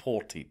stuff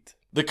imported.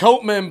 The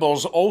cult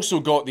members also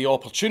got the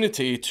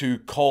opportunity to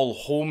call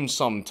home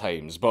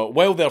sometimes, but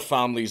while their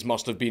families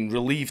must have been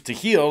relieved to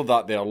hear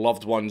that their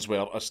loved ones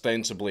were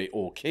ostensibly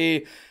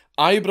okay,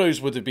 eyebrows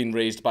would have been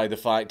raised by the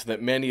fact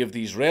that many of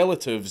these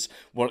relatives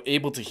were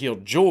able to hear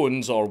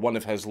Jones or one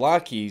of his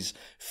lackeys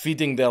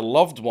feeding their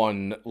loved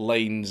one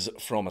lines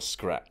from a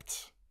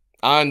script.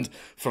 And,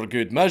 for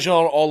good measure,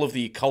 all of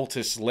the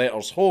cultists'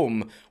 letters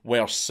home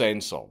were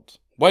censored.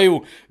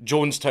 While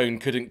Jonestown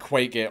couldn't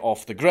quite get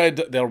off the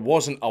grid, there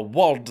wasn't a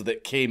word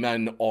that came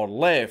in or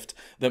left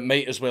that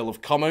might as well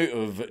have come out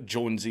of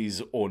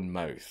Jonesy's own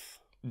mouth.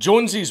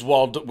 Jonesy's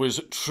word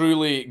was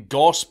truly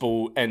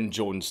gospel in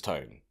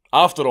Jonestown.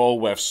 After all,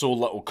 with so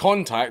little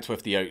contact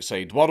with the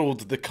outside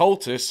world, the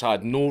cultists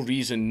had no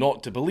reason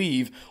not to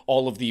believe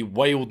all of the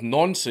wild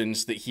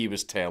nonsense that he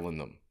was telling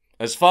them.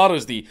 As far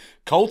as the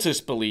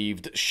cultists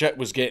believed, shit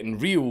was getting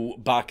real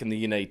back in the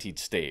United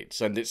States,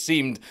 and it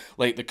seemed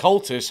like the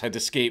cultists had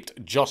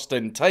escaped just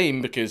in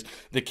time because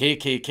the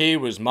KKK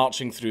was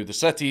marching through the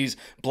cities,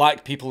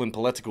 black people and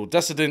political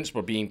dissidents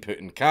were being put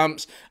in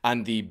camps,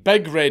 and the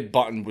big red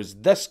button was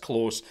this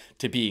close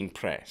to being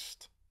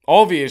pressed.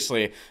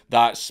 Obviously,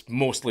 that's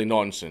mostly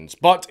nonsense,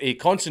 but a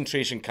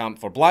concentration camp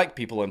for black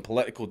people and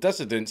political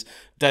dissidents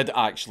did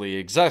actually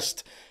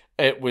exist.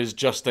 It was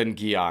just in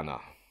Guyana.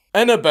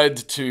 In a bid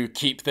to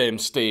keep them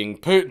staying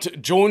put,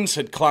 Jones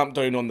had clamped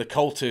down on the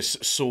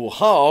cultists so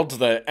hard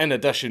that, in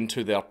addition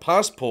to their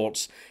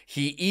passports,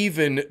 he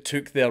even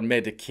took their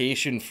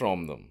medication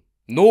from them.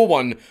 No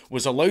one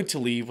was allowed to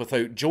leave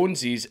without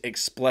Jonesy's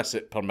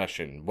explicit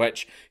permission,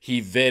 which he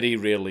very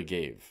rarely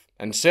gave,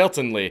 and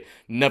certainly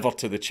never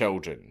to the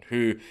children,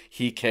 who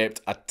he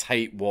kept a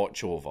tight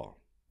watch over.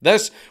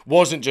 This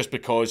wasn't just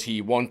because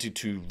he wanted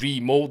to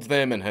remold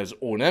them in his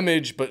own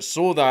image, but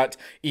so that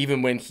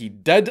even when he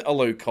did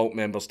allow cult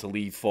members to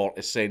leave for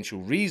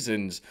essential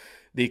reasons,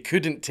 they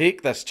couldn't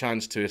take this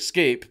chance to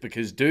escape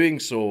because doing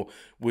so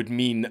would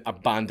mean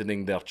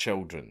abandoning their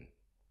children.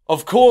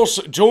 Of course,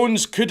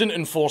 Jones couldn't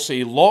enforce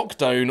a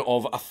lockdown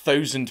of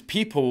 1,000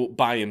 people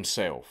by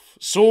himself,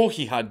 so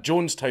he had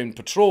Jonestown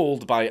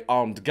patrolled by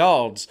armed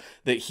guards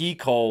that he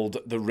called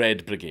the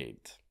Red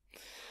Brigade.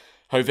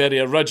 How very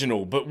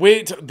original, but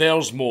wait,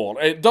 there's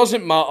more. It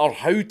doesn't matter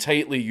how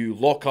tightly you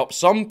lock up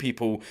some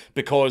people,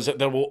 because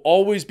there will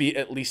always be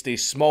at least a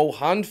small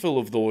handful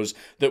of those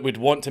that would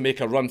want to make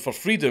a run for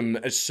freedom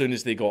as soon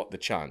as they got the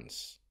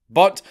chance.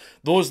 But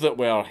those that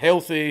were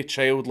healthy,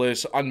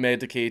 childless,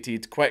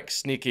 unmedicated, quick,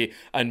 sneaky,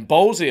 and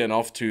ballsy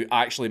enough to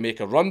actually make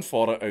a run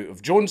for it out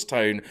of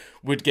Jonestown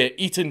would get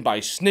eaten by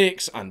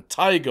snakes and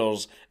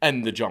tigers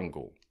in the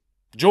jungle.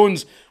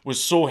 Jones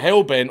was so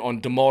hell-bent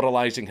on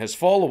demoralising his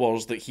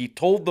followers that he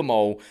told them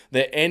all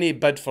that any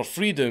bid for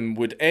freedom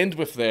would end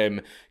with them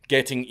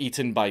getting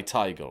eaten by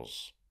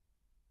tigers.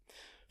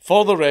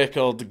 For the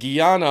record,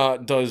 Guyana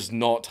does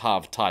not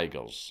have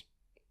tigers.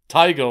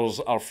 Tigers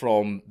are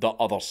from the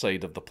other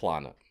side of the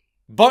planet.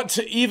 But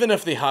even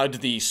if they had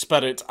the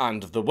spirit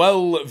and the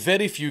will,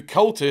 very few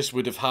cultists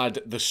would have had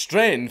the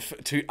strength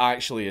to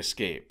actually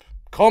escape.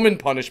 Common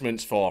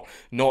punishments for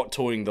not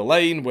towing the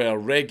line were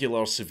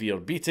regular severe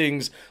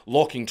beatings,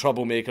 locking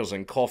troublemakers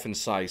in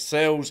coffin-sized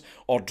cells,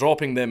 or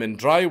dropping them in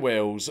dry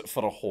wells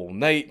for a whole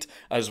night,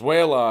 as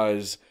well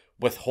as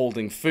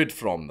withholding food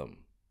from them.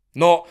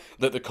 Not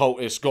that the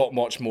cultists got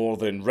much more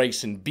than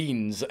rice and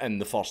beans in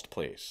the first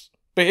place.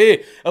 But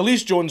hey, at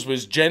least Jones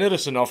was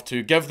generous enough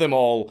to give them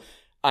all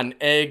an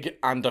egg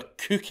and a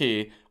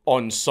cookie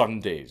on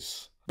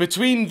Sundays.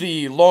 Between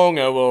the long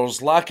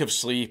hours, lack of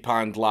sleep,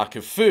 and lack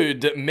of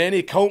food,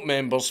 many cult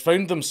members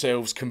found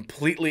themselves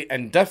completely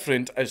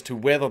indifferent as to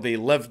whether they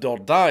lived or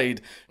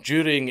died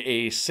during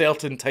a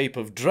certain type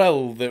of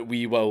drill that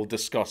we will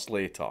discuss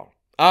later.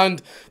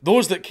 And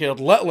those that cared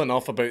little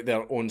enough about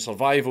their own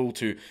survival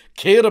to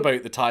care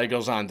about the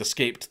tigers and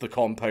escaped the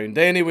compound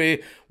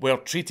anyway were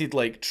treated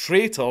like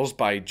traitors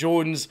by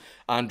Jones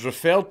and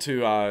referred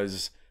to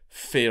as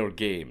fair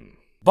game.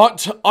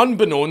 But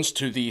unbeknownst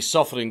to the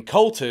suffering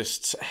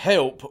cultists,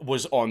 help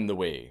was on the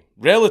way.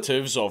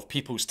 Relatives of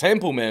People's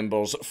Temple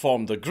members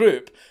formed a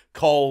group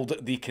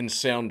called the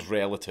Concerned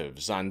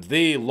Relatives, and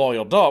they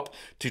lawyered up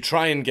to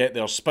try and get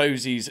their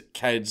spouses,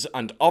 kids,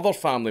 and other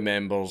family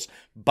members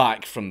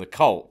back from the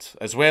cult,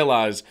 as well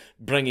as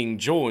bringing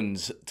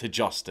Jones to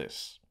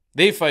justice.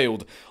 They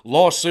filed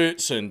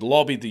lawsuits and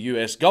lobbied the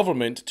US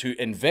government to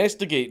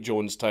investigate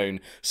Jonestown,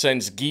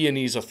 since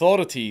Guyanese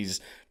authorities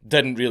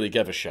didn't really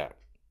give a shit.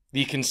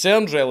 The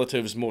Concerned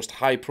Relatives' most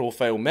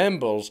high-profile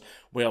members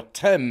were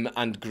Tim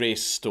and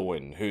Grace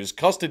Stone, whose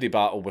custody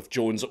battle with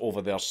Jones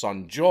over their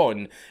son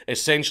John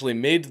essentially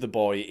made the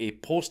boy a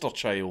poster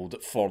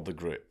child for the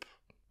group.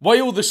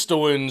 While the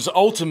Stones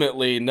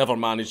ultimately never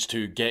managed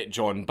to get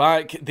John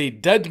back, they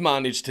did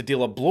manage to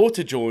deal a blow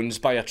to Jones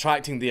by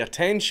attracting the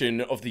attention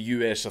of the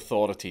US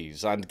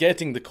authorities and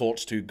getting the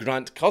courts to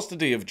grant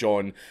custody of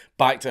John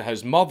back to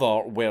his mother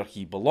where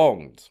he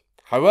belonged.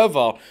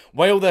 However,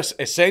 while this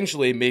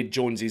essentially made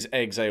Jones's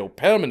exile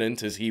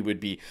permanent, as he would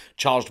be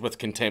charged with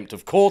contempt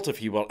of court if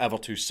he were ever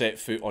to set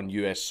foot on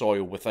US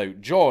soil without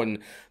John,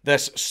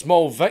 this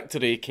small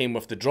victory came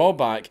with the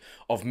drawback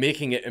of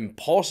making it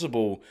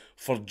impossible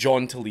for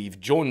John to leave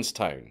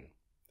Jonestown.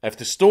 If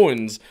the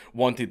Stones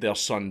wanted their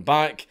son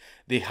back,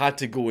 they had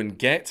to go and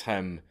get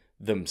him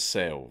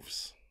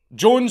themselves.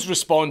 Jones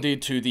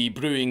responded to the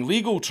brewing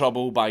legal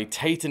trouble by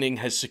tightening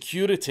his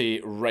security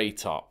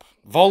right up.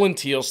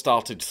 Volunteers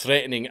started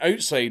threatening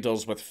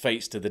outsiders with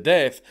fights to the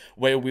death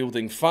while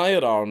wielding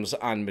firearms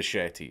and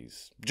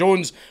machetes.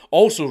 Jones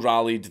also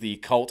rallied the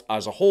cult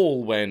as a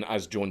whole when,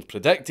 as Jones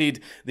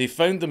predicted, they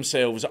found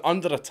themselves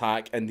under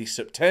attack in the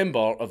September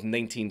of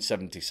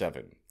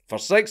 1977. For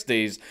 6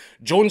 days,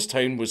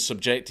 Jonestown was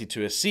subjected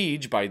to a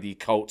siege by the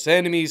cult's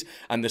enemies,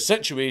 and the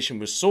situation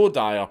was so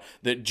dire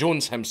that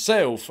Jones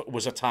himself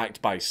was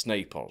attacked by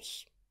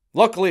snipers.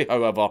 Luckily,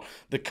 however,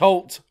 the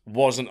cult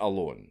wasn't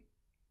alone.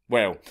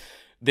 Well,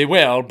 they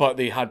were, but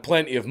they had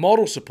plenty of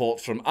moral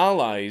support from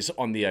allies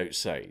on the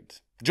outside.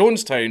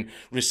 Jonestown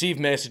received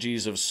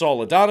messages of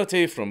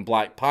solidarity from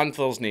Black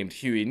Panthers named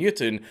Huey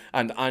Newton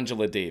and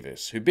Angela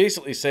Davis, who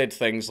basically said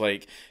things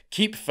like,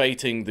 "Keep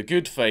fighting the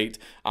good fight,"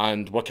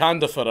 and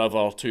 "Wakanda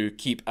forever" to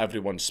keep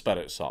everyone's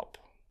spirits up.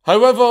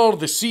 However,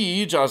 the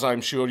siege, as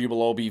I'm sure you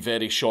will all be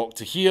very shocked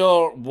to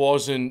hear,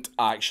 wasn't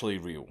actually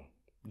real.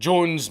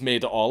 Jones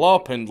made it all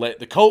up and let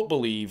the cult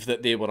believe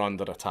that they were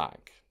under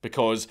attack.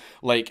 Because,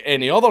 like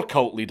any other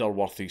cult leader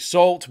worth his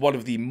salt, one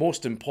of the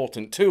most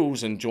important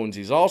tools in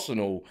Jones's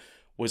arsenal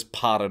was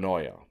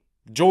paranoia.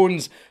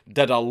 Jones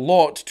did a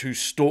lot to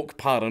stoke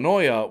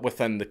paranoia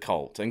within the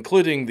cult,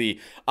 including the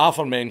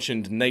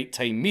aforementioned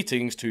nighttime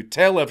meetings to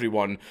tell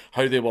everyone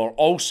how they were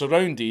all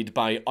surrounded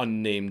by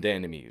unnamed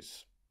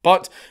enemies.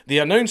 But the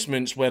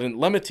announcements weren't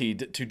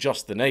limited to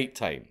just the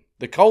nighttime.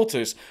 The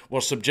cultists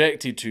were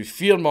subjected to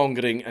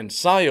fear-mongering and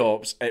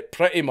psyops at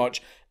pretty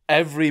much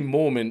every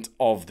moment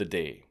of the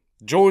day.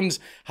 Jones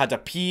had a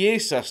PA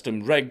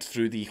system rigged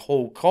through the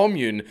whole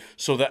commune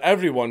so that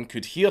everyone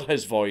could hear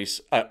his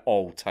voice at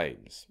all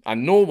times,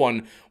 and no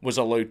one was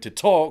allowed to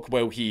talk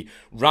while he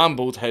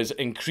rambled his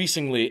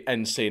increasingly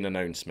insane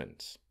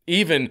announcements.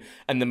 Even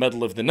in the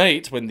middle of the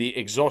night when the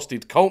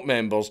exhausted cult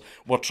members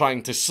were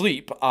trying to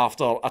sleep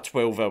after a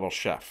 12-hour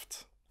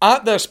shift.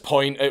 At this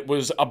point, it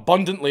was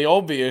abundantly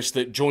obvious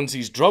that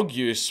Jones's drug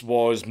use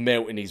was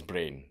melting his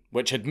brain,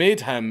 which had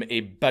made him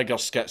a bigger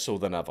schizo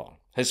than ever.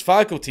 His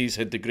faculties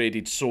had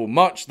degraded so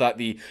much that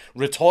the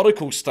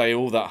rhetorical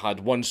style that had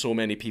won so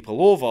many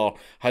people over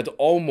had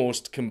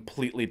almost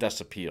completely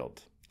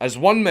disappeared. As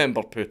one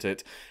member put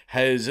it,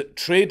 his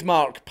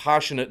trademark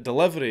passionate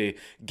delivery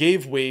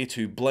gave way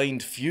to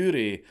blind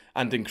fury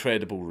and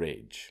incredible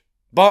rage.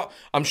 But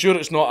I'm sure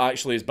it's not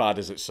actually as bad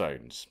as it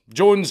sounds.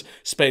 Jones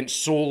spent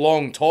so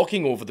long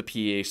talking over the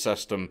PA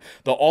system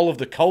that all of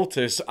the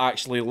cultists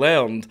actually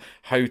learned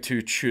how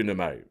to tune him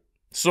out.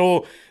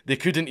 So they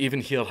couldn't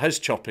even hear his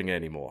chopping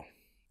anymore.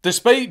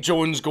 Despite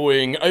Jones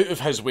going out of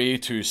his way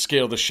to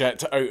scare the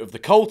shit out of the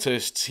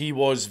cultists, he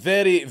was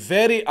very,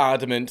 very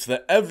adamant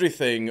that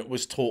everything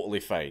was totally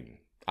fine.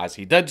 As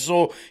he did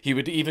so, he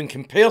would even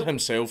compare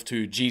himself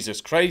to Jesus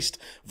Christ,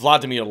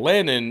 Vladimir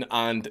Lenin,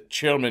 and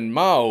Chairman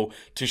Mao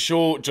to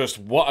show just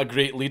what a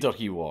great leader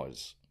he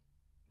was.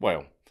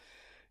 Well,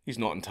 he's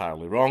not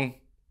entirely wrong.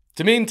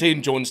 To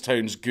maintain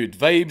Jonestown's good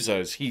vibes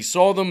as he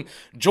saw them,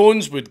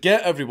 Jones would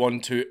get everyone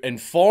to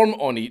inform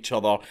on each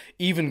other,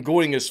 even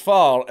going as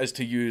far as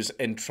to use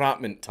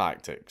entrapment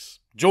tactics.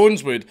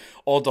 Jones would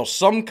order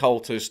some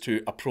cultists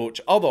to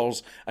approach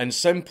others and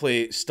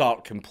simply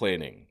start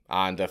complaining.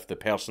 And if the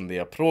person they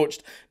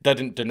approached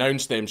didn't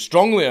denounce them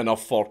strongly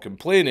enough for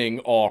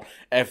complaining, or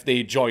if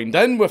they joined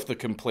in with the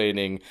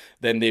complaining,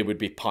 then they would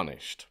be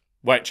punished.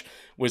 Which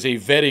was a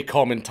very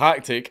common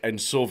tactic in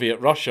Soviet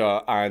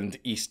Russia and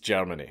East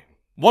Germany.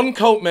 One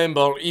cult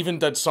member even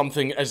did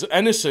something as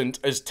innocent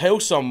as tell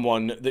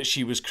someone that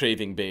she was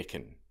craving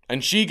bacon.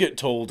 And she got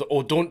told,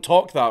 "Oh, don't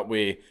talk that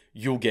way,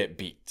 you'll get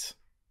beat."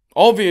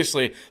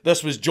 Obviously,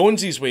 this was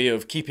Jones's way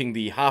of keeping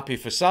the happy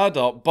facade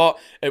up, but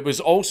it was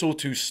also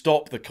to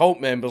stop the cult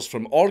members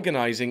from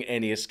organising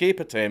any escape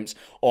attempts,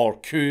 or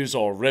coups,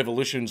 or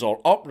revolutions,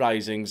 or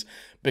uprisings,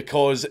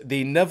 because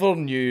they never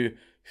knew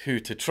who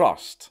to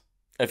trust.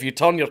 If you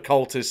turn your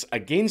cultists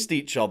against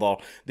each other,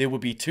 they will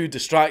be too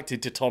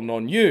distracted to turn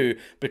on you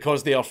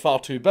because they are far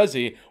too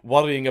busy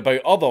worrying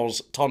about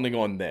others turning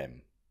on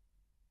them.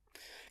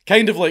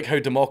 Kind of like how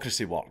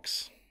democracy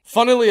works.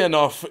 Funnily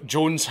enough,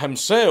 Jones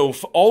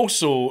himself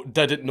also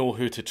didn't know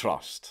who to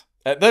trust.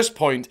 At this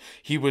point,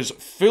 he was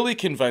fully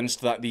convinced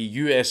that the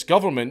US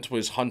government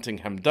was hunting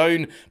him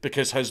down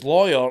because his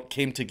lawyer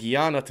came to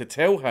Guyana to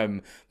tell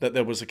him that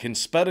there was a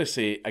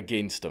conspiracy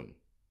against him.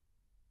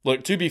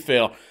 Look, to be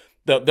fair,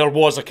 there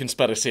was a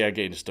conspiracy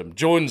against him.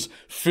 Jones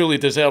fully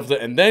deserved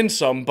it and then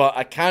some, but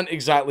I can't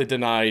exactly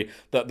deny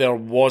that there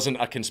wasn't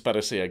a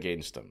conspiracy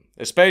against him,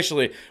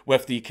 especially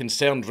with the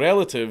concerned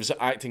relatives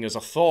acting as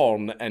a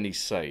thorn in his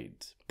side.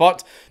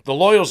 But the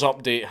lawyer's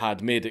update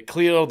had made it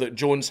clear that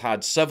Jones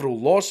had several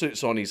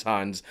lawsuits on his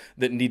hands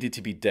that needed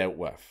to be dealt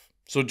with.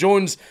 So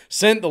Jones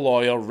sent the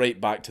lawyer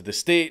right back to the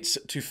States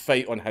to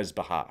fight on his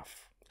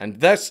behalf. And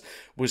this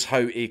was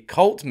how a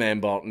cult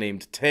member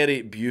named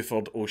Terry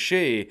Buford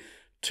O'Shea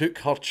took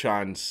her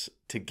chance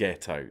to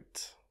get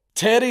out.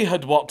 Terry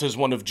had worked as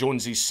one of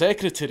Jones's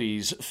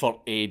secretaries for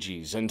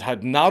ages and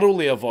had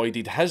narrowly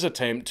avoided his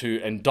attempt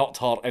to induct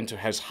her into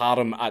his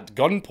harem at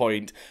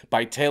gunpoint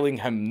by telling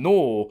him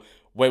no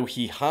while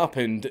he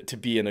happened to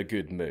be in a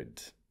good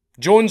mood.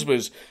 Jones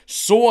was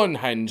so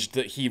unhinged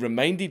that he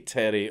reminded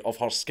Terry of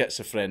her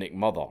schizophrenic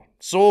mother,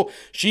 so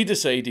she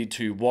decided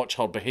to watch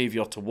her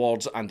behaviour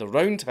towards and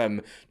around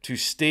him to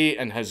stay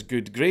in his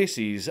good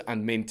graces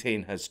and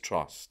maintain his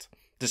trust.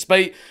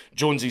 Despite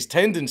Jones's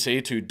tendency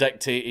to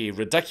dictate a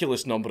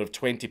ridiculous number of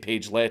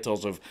 20-page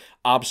letters of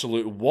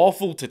absolute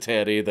waffle to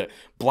Terry that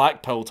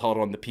blackpilled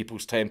her on the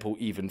People's Temple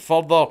even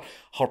further,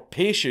 her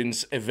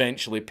patience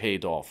eventually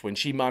paid off when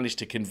she managed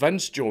to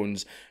convince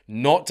Jones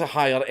not to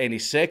hire any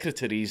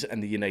secretaries in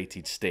the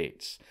United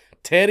States.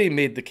 Terry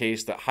made the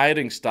case that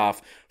hiring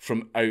staff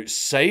from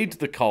outside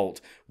the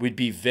cult would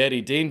be very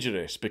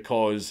dangerous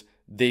because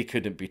they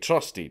couldn't be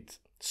trusted.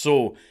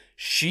 So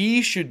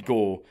she should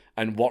go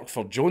and work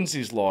for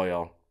Jones's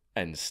lawyer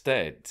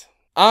instead.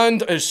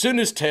 And as soon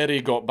as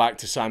Terry got back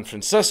to San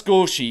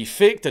Francisco, she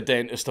faked a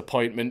dentist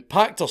appointment,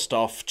 packed her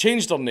stuff,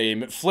 changed her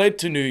name, fled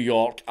to New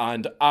York,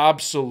 and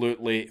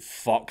absolutely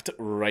fucked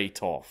right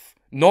off,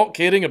 not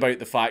caring about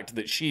the fact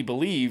that she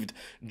believed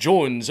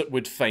Jones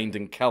would find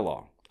and kill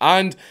her.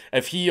 And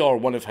if he or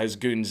one of his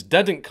goons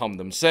didn't come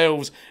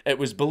themselves, it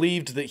was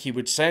believed that he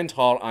would send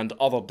her and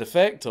other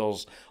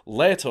defectors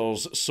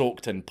letters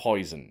soaked in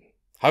poison.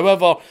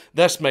 However,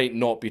 this might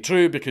not be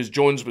true because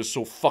Jones was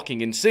so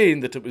fucking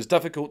insane that it was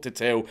difficult to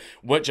tell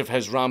which of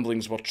his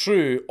ramblings were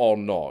true or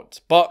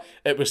not. But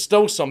it was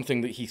still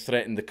something that he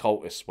threatened the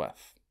cultists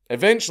with.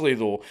 Eventually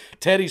though,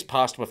 Terry's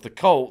past with the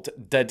cult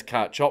did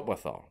catch up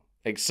with her.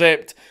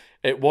 Except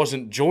it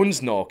wasn't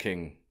Jones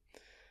knocking,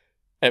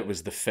 it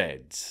was the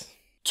feds.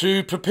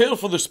 To prepare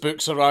for the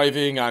spooks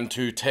arriving and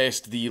to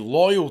test the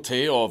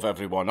loyalty of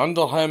everyone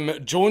under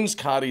him, Jones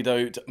carried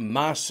out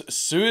mass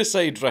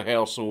suicide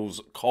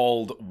rehearsals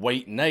called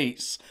White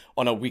Nights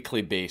on a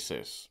weekly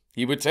basis.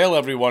 He would tell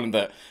everyone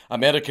that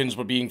Americans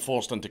were being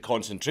forced into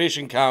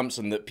concentration camps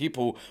and that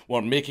people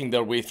were making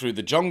their way through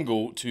the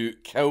jungle to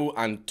kill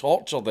and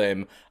torture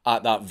them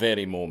at that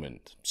very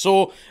moment.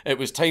 So it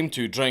was time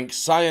to drink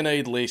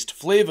cyanide-laced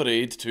Flavor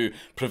Aid to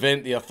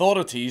prevent the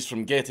authorities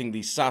from getting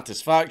the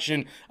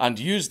satisfaction and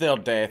use their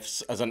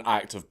deaths as an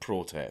act of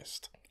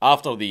protest.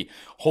 After the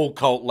whole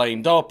cult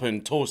lined up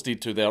and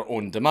toasted to their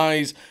own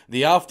demise,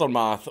 the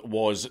aftermath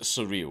was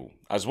surreal.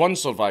 As one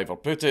survivor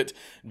put it,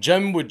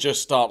 Jim would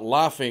just start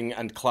laughing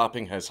and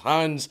clapping his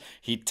hands.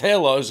 He'd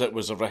tell us it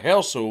was a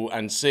rehearsal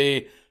and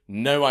say,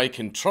 "Now I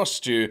can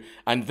trust you,"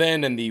 and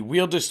then in the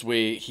weirdest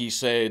way he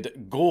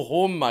said, "Go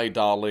home, my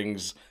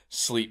darlings,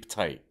 sleep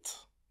tight."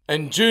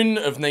 In June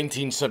of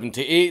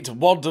 1978,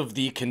 word of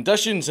the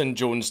conditions in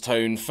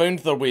Jonestown found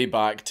their way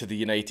back to the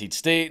United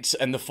States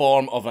in the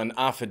form of an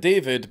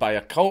affidavit by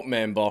a cult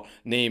member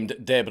named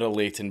Deborah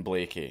Layton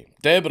Blakey.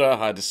 Deborah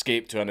had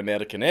escaped to an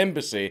American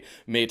embassy,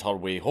 made her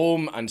way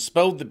home, and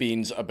spilled the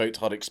beans about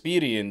her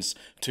experience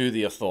to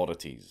the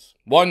authorities.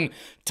 One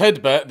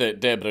tidbit that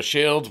Deborah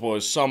shared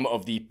was some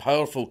of the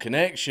powerful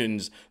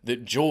connections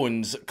that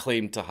Jones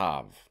claimed to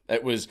have.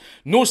 It was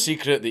no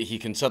secret that he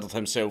considered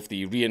himself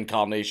the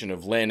reincarnation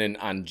of Lenin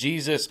and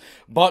Jesus,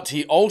 but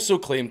he also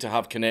claimed to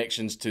have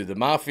connections to the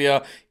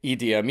mafia,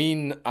 Idi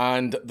Amin,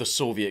 and the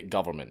Soviet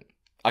government.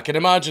 I can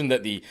imagine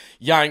that the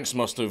Yanks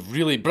must have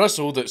really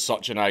bristled at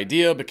such an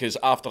idea because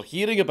after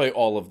hearing about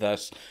all of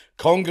this,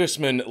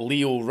 Congressman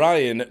Leo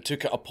Ryan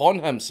took it upon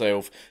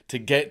himself to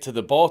get to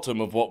the bottom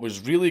of what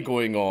was really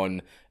going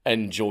on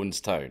in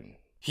Jonestown.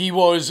 He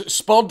was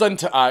spurred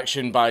into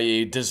action by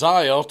a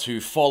desire to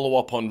follow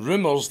up on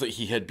rumours that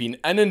he had been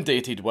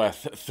inundated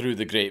with through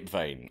the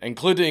grapevine,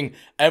 including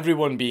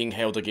everyone being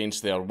held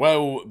against their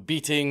will,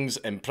 beatings,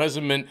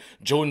 imprisonment,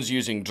 Jones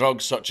using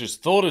drugs such as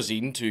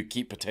Thorazine to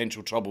keep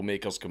potential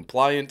troublemakers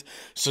compliant,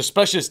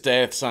 suspicious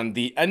deaths, and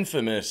the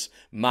infamous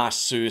mass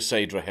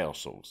suicide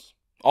rehearsals.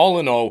 All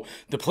in all,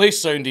 the place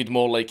sounded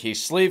more like a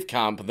slave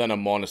camp than a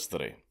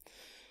monastery.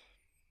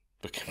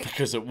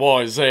 Because it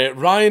was.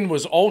 Ryan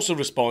was also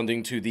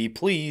responding to the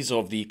pleas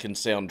of the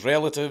concerned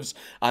relatives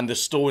and the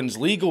Stones'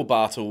 legal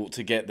battle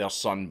to get their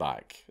son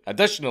back.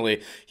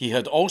 Additionally, he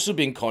had also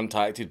been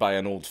contacted by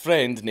an old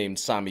friend named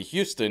Sammy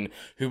Houston,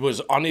 who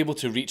was unable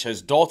to reach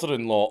his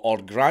daughter-in-law or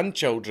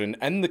grandchildren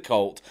in the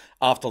cult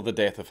after the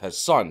death of his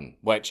son,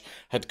 which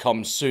had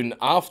come soon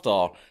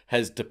after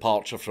his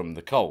departure from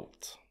the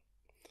cult.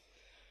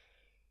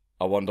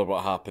 I wonder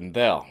what happened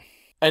there.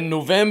 In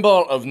November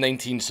of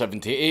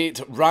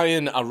 1978,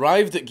 Ryan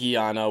arrived at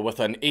Guyana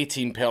with an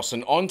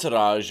 18-person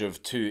entourage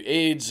of 2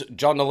 aides,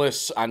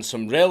 journalists, and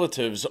some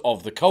relatives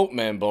of the cult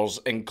members,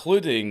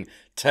 including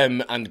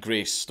Tim and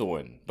Grace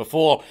Stone.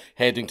 Before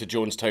heading to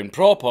Jonestown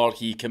proper,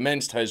 he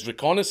commenced his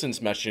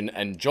reconnaissance mission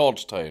in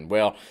Georgetown,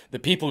 where the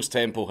People's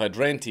Temple had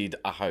rented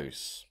a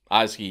house.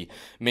 As he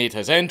made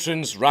his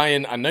entrance,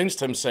 Ryan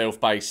announced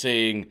himself by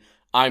saying,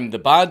 "I'm the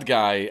bad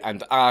guy,"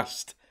 and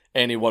asked,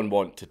 "Anyone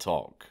want to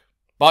talk?"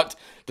 But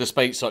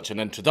despite such an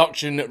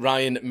introduction,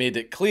 Ryan made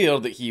it clear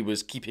that he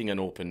was keeping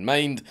an open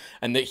mind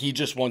and that he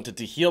just wanted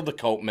to hear the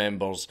cult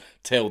members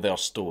tell their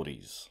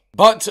stories.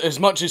 But as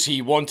much as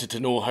he wanted to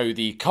know how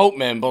the cult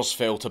members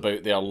felt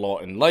about their lot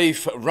in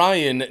life,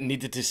 Ryan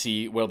needed to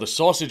see where the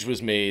sausage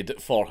was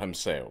made for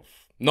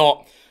himself.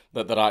 Not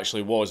that there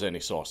actually was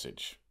any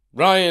sausage.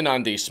 Ryan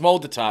and a small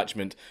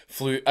detachment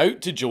flew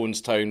out to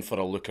Jonestown for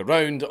a look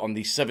around on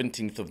the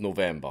 17th of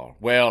November,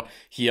 where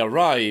he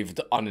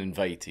arrived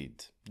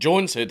uninvited.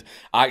 Jones had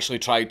actually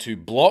tried to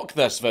block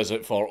this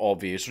visit for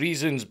obvious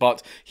reasons,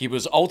 but he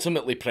was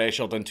ultimately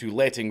pressured into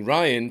letting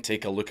Ryan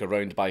take a look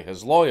around by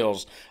his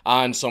lawyers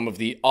and some of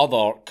the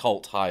other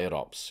cult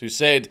higher-ups, who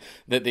said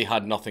that they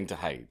had nothing to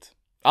hide.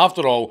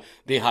 After all,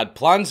 they had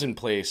plans in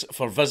place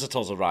for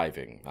visitors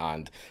arriving,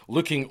 and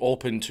looking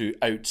open to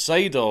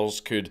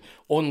outsiders could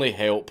only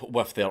help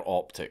with their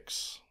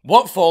optics.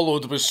 What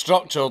followed was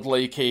structured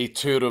like a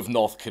tour of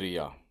North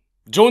Korea.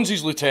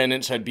 Jones's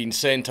lieutenants had been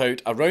sent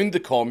out around the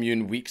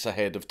commune weeks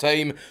ahead of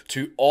time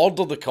to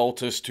order the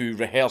cultists to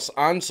rehearse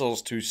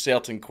answers to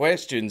certain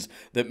questions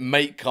that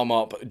might come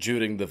up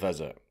during the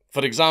visit.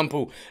 For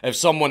example, if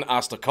someone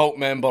asked a cult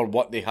member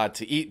what they had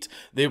to eat,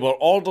 they were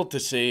ordered to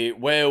say,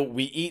 "Well,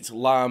 we eat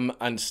lamb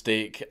and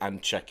steak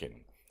and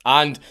chicken."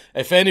 And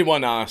if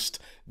anyone asked,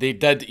 they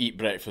did eat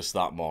breakfast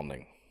that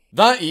morning.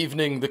 That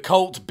evening, the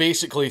cult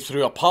basically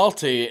threw a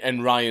party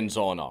in Ryan's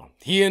honour.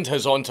 He and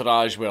his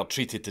entourage were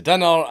treated to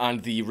dinner,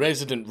 and the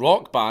resident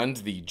rock band,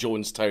 the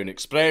Jonestown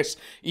Express,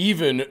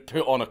 even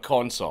put on a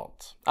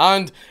concert.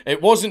 And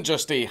it wasn't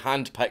just a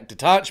hand-picked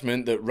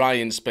detachment that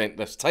Ryan spent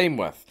this time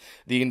with.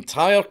 The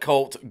entire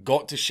cult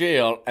got to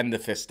share in the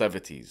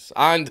festivities,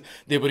 and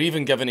they were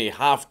even given a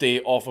half-day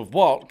off of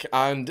work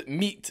and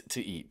meat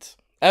to eat.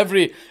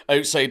 Every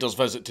outsider's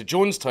visit to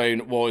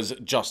Jonestown was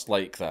just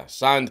like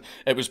this, and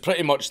it was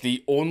pretty much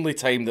the only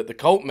time that the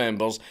cult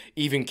members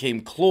even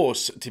came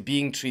close to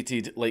being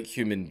treated like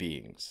human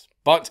beings.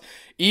 But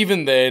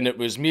even then, it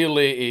was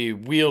merely a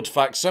weird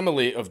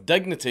facsimile of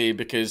dignity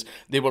because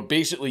they were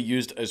basically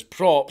used as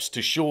props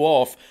to show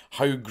off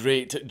how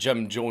great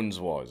Jim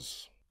Jones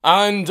was.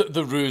 And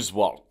the ruse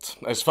worked.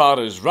 As far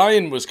as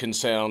Ryan was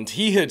concerned,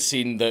 he had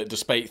seen that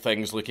despite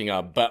things looking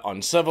a bit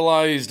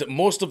uncivilized,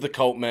 most of the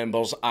cult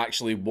members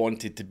actually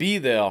wanted to be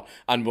there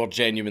and were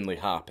genuinely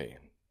happy.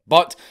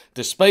 But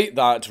despite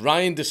that,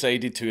 Ryan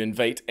decided to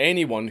invite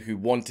anyone who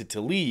wanted to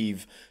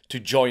leave to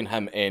join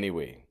him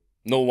anyway.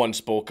 No one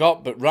spoke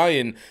up, but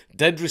Ryan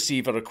did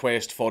receive a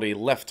request for a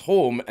lift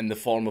home in the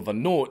form of a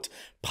note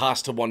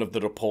passed to one of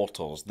the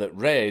reporters that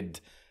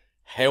read,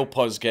 "Help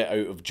us get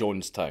out of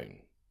Jonestown."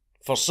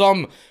 For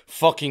some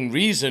fucking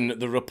reason,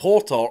 the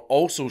reporter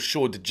also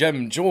showed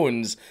Jim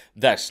Jones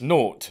this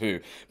note, who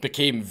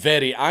became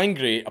very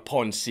angry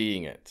upon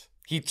seeing it.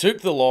 He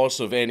took the loss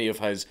of any of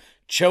his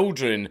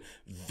children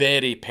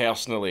very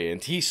personally,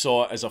 and he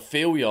saw it as a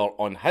failure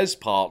on his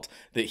part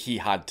that he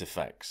had to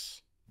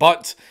fix.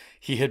 But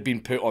he had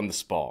been put on the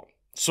spot.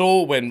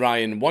 So when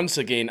Ryan once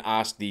again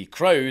asked the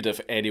crowd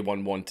if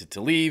anyone wanted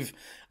to leave,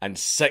 and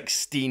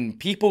 16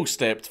 people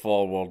stepped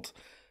forward,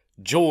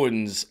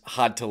 Jones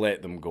had to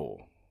let them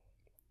go.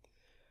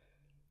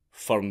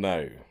 For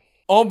now.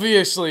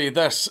 Obviously,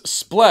 this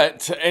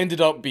split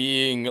ended up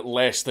being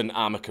less than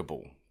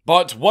amicable.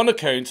 But one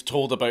account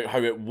told about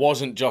how it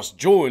wasn't just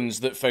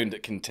Jones that found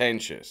it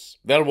contentious.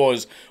 There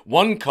was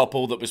one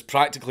couple that was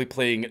practically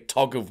playing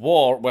tug of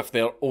war with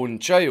their own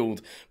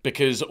child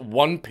because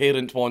one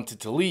parent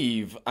wanted to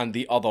leave and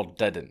the other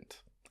didn't.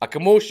 A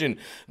commotion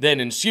then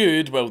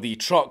ensued while the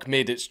truck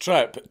made its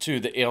trip to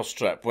the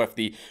airstrip with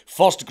the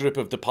first group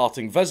of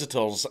departing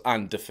visitors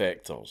and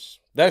defectors.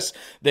 This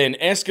then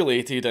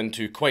escalated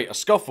into quite a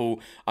scuffle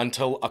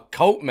until a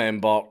cult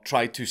member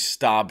tried to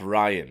stab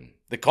Ryan.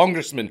 The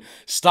congressman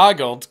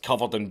staggered,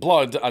 covered in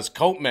blood, as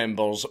cult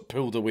members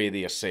pulled away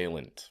the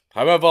assailant.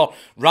 However,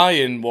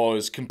 Ryan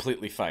was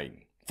completely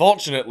fine.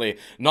 Fortunately,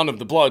 none of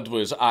the blood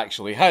was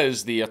actually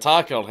his. The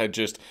attacker had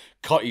just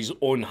cut his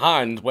own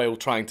hand while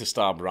trying to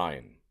stab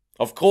Ryan.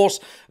 Of course,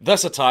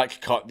 this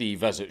attack cut the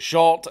visit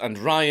short, and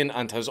Ryan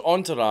and his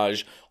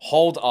entourage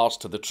hauled arse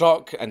to the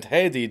truck and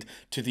headed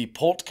to the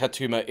Port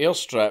Katuma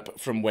airstrip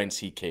from whence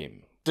he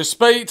came.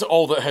 Despite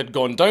all that had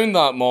gone down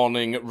that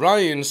morning,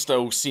 Ryan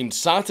still seemed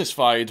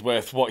satisfied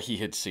with what he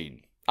had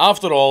seen.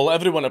 After all,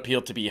 everyone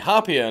appeared to be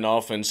happy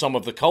enough, and some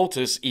of the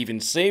cultists even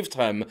saved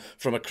him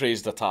from a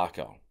crazed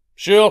attacker.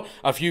 Sure,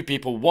 a few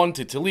people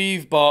wanted to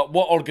leave, but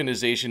what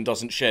organisation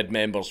doesn't shed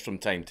members from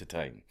time to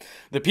time?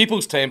 The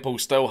People's Temple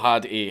still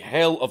had a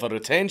hell of a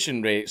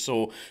retention rate,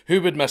 so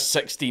who would miss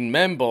 16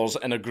 members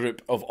in a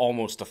group of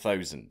almost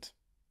 1,000?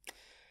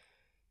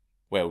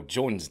 Well,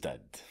 Jones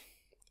did.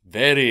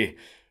 Very,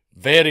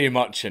 very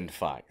much in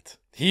fact.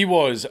 He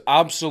was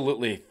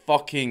absolutely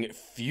fucking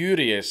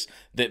furious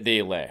that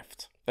they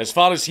left. As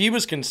far as he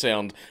was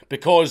concerned,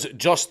 because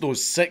just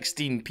those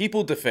 16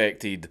 people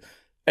defected,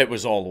 it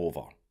was all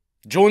over.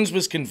 Jones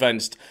was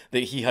convinced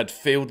that he had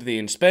failed the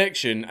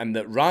inspection and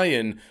that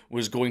Ryan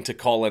was going to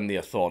call in the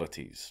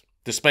authorities,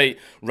 despite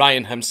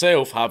Ryan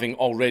himself having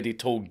already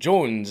told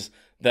Jones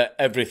that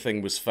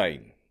everything was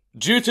fine.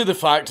 Due to the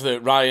fact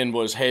that Ryan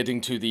was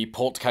heading to the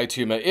Port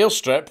Kaituma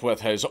airstrip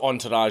with his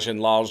entourage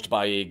enlarged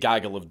by a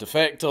gaggle of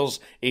defectors,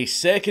 a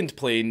second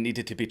plane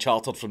needed to be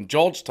chartered from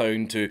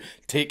Georgetown to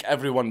take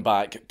everyone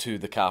back to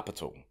the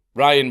capital.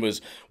 Ryan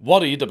was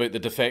worried about the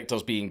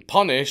defectors being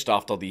punished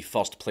after the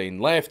first plane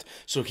left,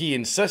 so he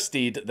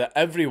insisted that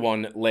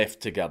everyone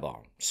left together.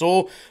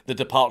 So the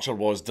departure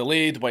was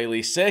delayed while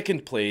a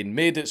second plane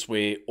made its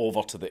way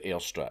over to the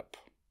airstrip.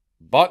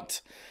 But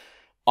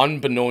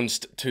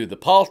unbeknownst to the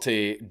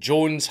party,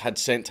 Jones had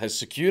sent his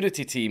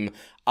security team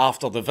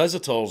after the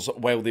visitors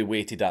while they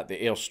waited at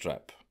the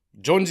airstrip.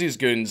 Jones's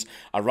goons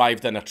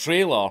arrived in a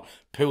trailer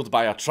pulled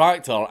by a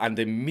tractor and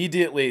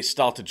immediately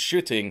started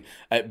shooting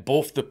at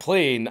both the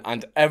plane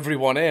and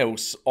everyone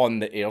else on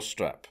the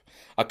airstrip.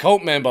 A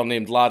cult member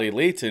named Larry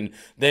Layton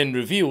then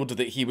revealed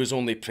that he was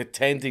only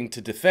pretending to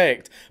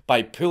defect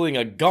by pulling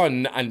a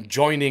gun and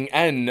joining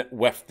in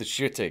with the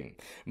shooting,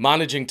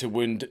 managing to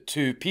wound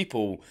 2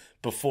 people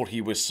before he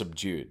was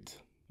subdued.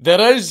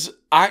 There is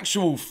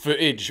actual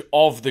footage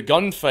of the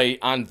gunfight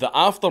and the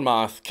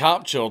aftermath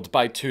captured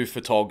by 2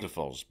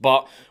 photographers,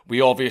 but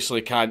we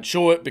obviously can't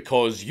show it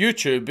because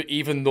YouTube,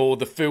 even though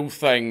the full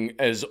thing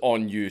is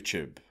on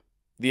YouTube.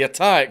 The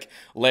attack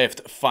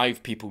left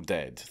 5 people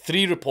dead.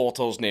 3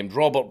 reporters named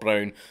Robert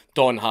Brown,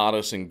 Don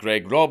Harris and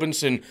Greg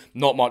Robinson,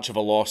 not much of a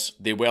loss,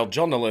 they were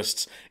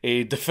journalists,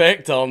 a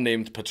defector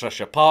named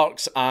Patricia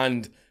Parks,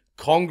 and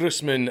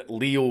Congressman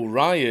Leo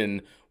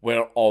Ryan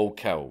were all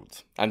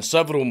killed, and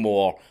several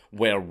more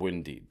were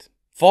wounded.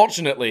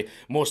 Fortunately,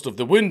 most of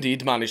the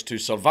wounded managed to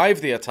survive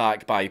the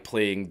attack by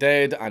playing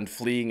dead and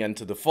fleeing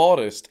into the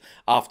forest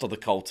after the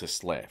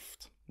cultists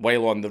left.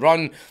 While on the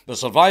run, the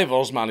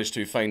survivors managed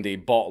to find a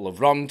bottle of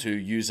rum to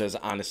use as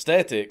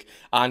anaesthetic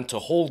and to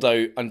hold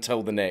out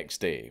until the next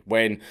day,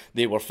 when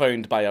they were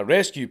found by a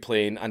rescue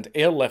plane and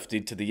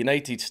airlifted to the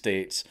United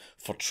States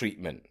for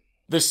treatment.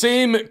 The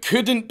same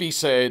couldn't be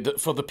said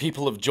for the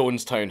people of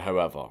Jonestown,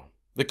 however.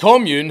 The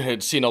commune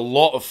had seen a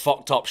lot of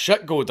fucked up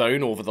shit go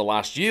down over the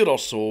last year or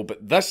so,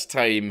 but this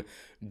time,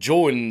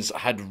 Jones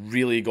had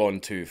really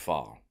gone too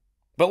far.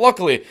 But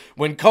luckily,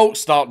 when cults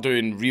start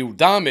doing real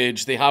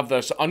damage, they have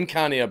this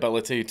uncanny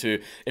ability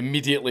to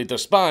immediately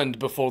disband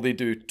before they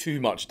do too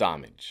much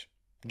damage.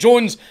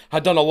 Jones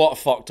had done a lot of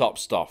fucked up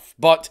stuff,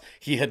 but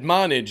he had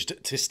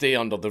managed to stay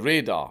under the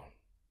radar.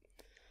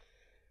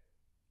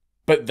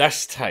 But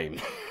this time,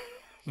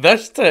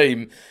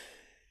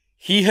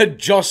 he had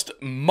just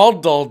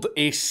murdered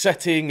a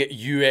sitting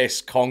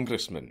US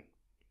congressman.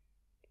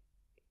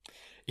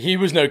 He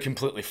was now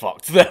completely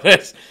fucked.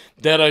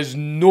 There is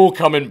no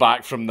coming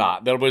back from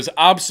that. There was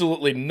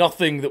absolutely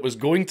nothing that was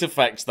going to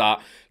fix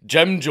that.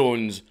 Jim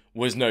Jones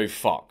was now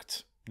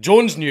fucked.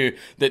 Jones knew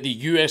that the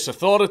US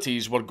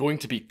authorities were going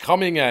to be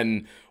coming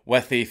in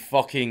with a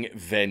fucking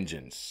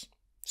vengeance.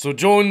 So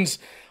Jones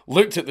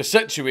looked at the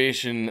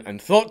situation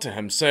and thought to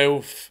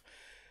himself,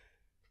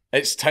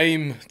 it's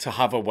time to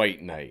have a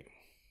white night.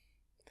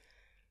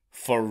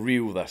 For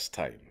real this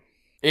time.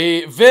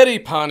 A very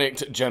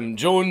panicked Jim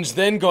Jones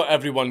then got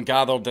everyone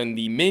gathered in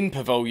the main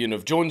pavilion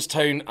of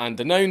Jonestown and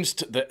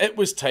announced that it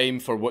was time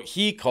for what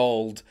he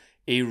called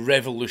a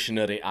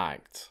revolutionary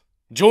act.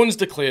 Jones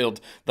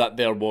declared that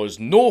there was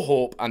no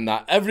hope and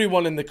that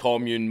everyone in the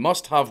commune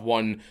must have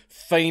one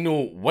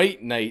final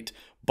white night,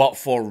 but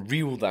for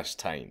real this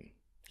time.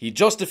 He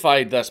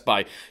justified this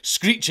by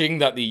screeching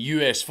that the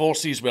US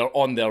forces were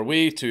on their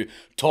way to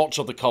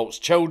torture the cult's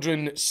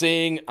children,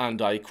 saying,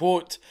 and I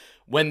quote,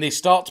 "When they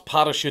start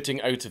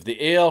parachuting out of the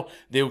air,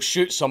 they'll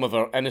shoot some of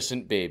our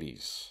innocent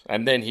babies."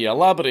 And then he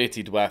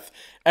elaborated with,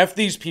 if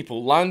these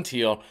people land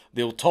here,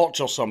 they'll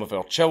torture some of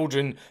our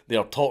children,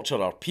 they'll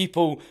torture our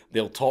people,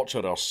 they'll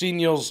torture our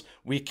seniors.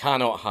 We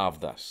cannot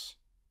have this.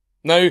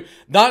 Now,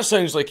 that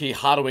sounds like a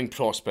harrowing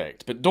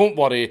prospect, but don't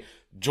worry,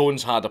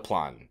 Jones had a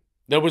plan.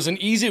 There was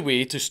an easy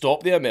way to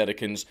stop the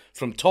Americans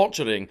from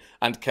torturing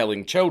and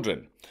killing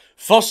children.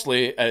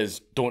 Firstly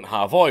is don't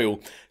have oil.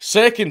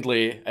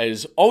 Secondly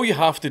is all you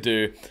have to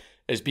do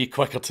is be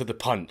quicker to the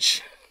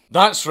punch.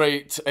 That's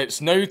right, it's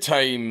now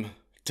time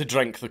to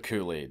drink the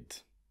Kool-Aid.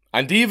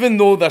 And even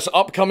though this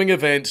upcoming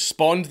event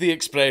spawned the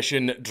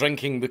expression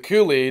drinking the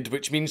Kool-Aid,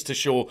 which means to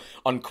show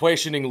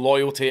unquestioning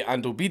loyalty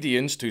and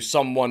obedience to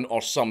someone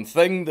or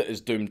something that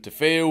is doomed to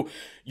fail,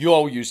 you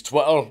all use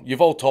Twitter, you've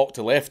all talked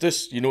to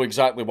leftists, you know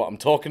exactly what I'm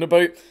talking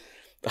about.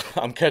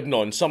 I'm kidding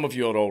on, some of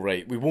you are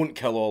alright, we won't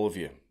kill all of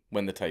you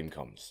when the time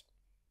comes.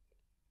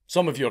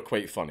 Some of you are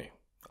quite funny.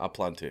 I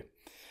plan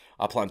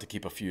to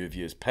keep a few of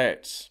you as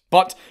pets.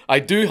 But I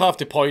do have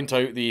to point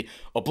out the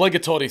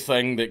obligatory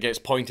thing that gets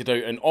pointed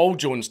out in all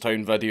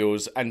Jonestown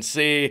videos and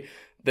say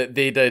that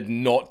they did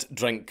not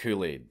drink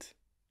Kool-Aid.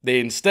 They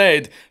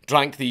instead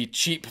drank the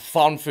cheap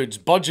Farm Foods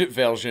budget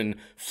version,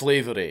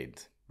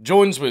 Flavour-Aid.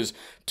 Jones was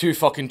too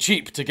fucking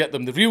cheap to get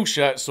them the real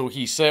shit, so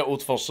he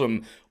settled for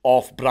some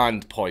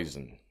off-brand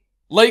poison.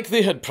 Like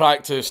they had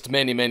practiced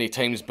many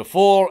times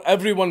before,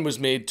 everyone was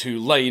made to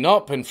line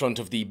up in front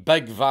of the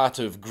big vat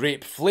of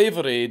grape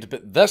Flavour-Aid,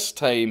 but this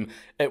time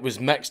it was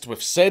mixed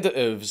with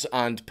sedatives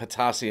and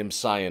potassium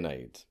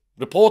cyanide.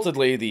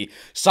 Reportedly, the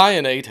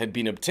cyanide had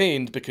been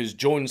obtained because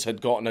Jones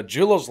had gotten a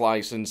jeweller's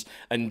license,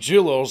 and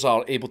jewellers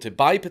are able to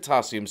buy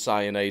potassium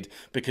cyanide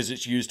because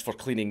it's used for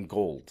cleaning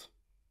gold.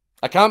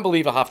 I can't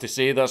believe I have to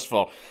say this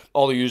for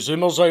all of you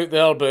Zoomers out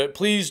there, but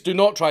please do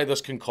not try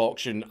this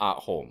concoction at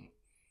home.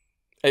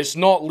 It's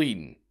not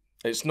lean.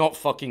 It's not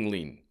fucking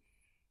lean.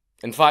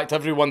 In fact,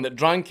 everyone that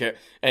drank it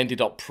ended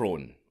up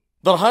prone.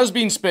 There has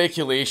been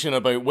speculation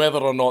about whether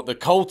or not the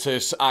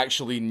cultists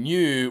actually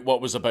knew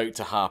what was about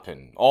to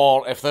happen,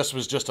 or if this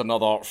was just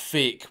another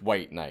fake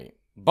white night.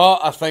 But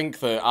I think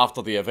that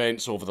after the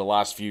events over the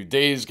last few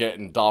days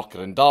getting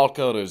darker and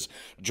darker as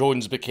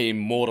Jones became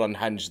more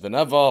unhinged than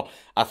ever,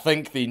 I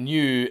think they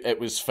knew it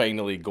was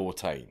finally go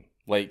time.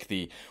 Like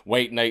the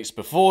white nights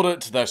before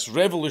it, this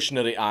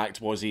revolutionary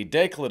act was a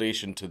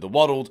declaration to the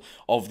world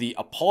of the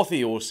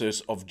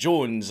apotheosis of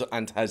Jones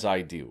and his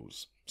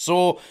ideals.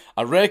 So,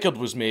 a record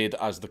was made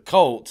as the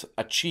cult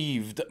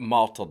achieved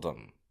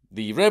martyrdom.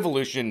 The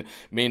revolution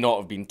may not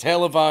have been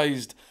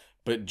televised,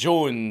 but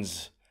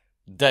Jones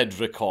did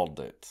record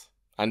it.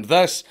 And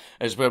this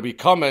is where we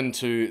come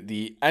into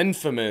the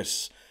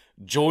infamous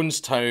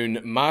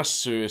Jonestown mass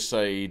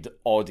suicide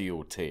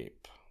audio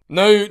tape.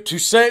 Now, to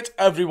set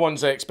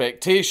everyone's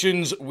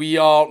expectations, we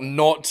are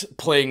not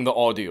playing the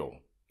audio.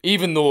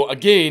 Even though,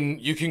 again,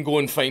 you can go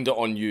and find it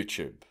on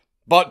YouTube.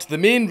 But the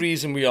main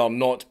reason we are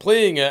not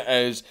playing it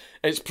is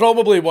it's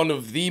probably one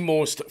of the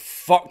most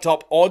fucked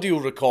up audio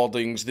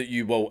recordings that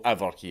you will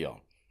ever hear.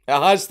 It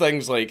has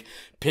things like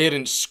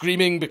parents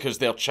screaming because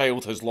their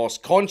child has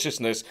lost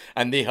consciousness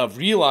and they have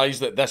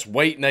realised that this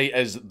white knight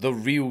is the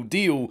real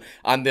deal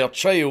and their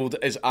child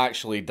is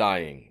actually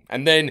dying.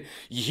 And then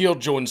you hear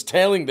Jones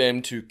telling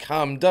them to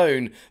calm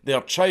down,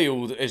 their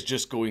child is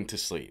just going to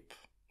sleep.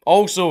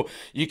 Also,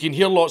 you can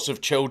hear lots of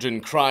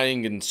children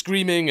crying and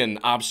screaming in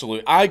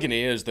absolute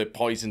agony as the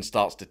poison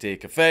starts to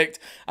take effect,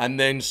 and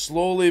then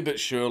slowly but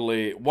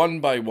surely, one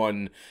by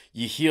one,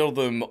 you hear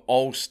them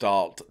all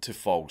start to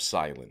fall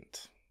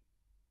silent.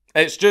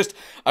 It's just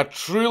a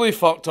truly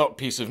fucked up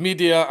piece of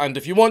media, and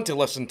if you want to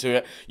listen to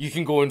it, you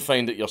can go and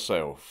find it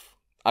yourself.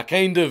 I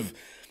kind of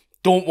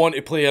don't want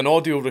to play an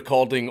audio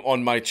recording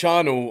on my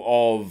channel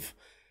of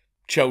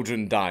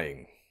children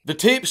dying. The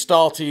tape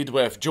started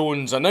with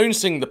Jones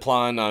announcing the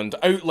plan and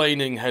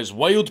outlining his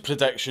wild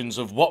predictions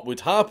of what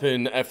would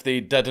happen if they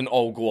didn't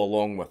all go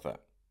along with it.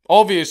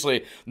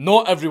 Obviously,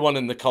 not everyone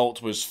in the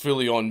cult was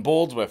fully on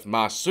board with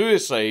mass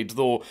suicide,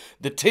 though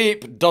the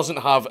tape doesn't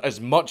have as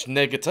much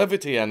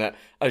negativity in it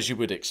as you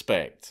would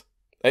expect.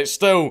 It's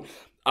still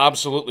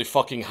absolutely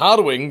fucking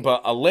harrowing,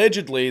 but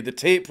allegedly the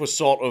tape was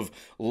sort of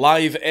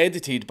live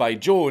edited by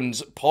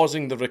Jones,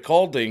 pausing the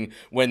recording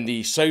when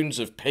the sounds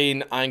of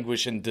pain,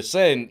 anguish and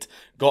dissent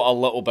got a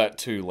little bit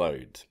too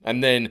loud,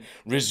 and then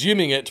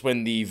resuming it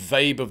when the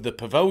vibe of the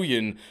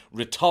pavilion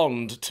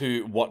returned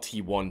to what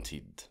he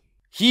wanted.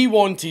 He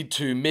wanted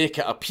to make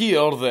it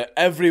appear that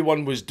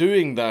everyone was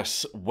doing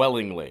this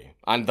willingly,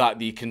 and that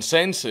the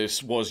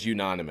consensus was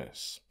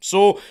unanimous.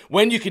 So,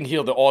 when you can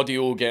hear the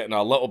audio getting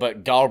a little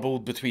bit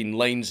garbled between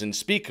lines and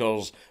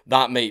speakers,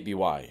 that might be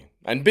why.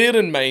 And bear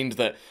in mind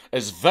that,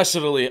 as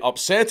viscerally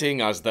upsetting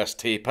as this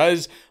tape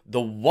is,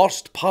 the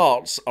worst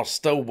parts are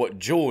still what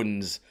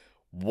Jones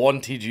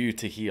wanted you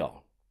to hear.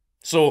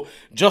 So,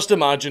 just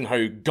imagine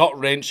how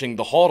gut-wrenching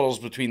the horrors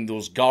between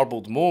those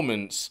garbled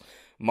moments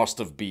must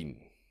have been.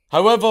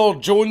 However,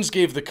 Jones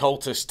gave the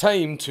cultists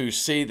time to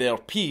say their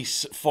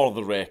piece for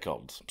the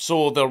record,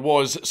 so there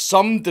was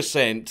some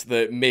dissent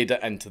that made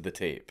it into the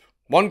tape.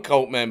 One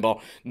cult member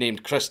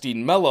named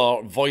Christine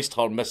Miller voiced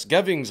her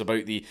misgivings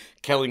about the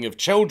killing of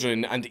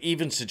children and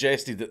even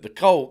suggested that the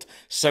cult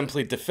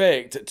simply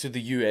defect to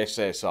the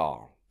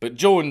USSR. But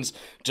Jones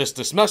just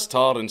dismissed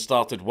her and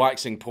started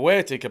waxing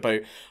poetic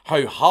about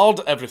how hard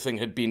everything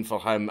had been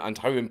for him and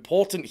how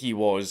important he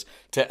was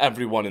to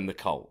everyone in the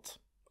cult.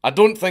 I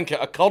don't think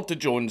it occurred to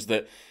Jones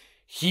that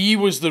he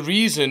was the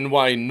reason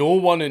why no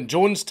one in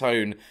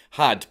Jonestown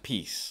had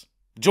peace.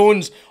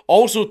 Jones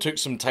also took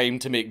some time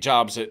to make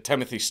jabs at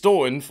Timothy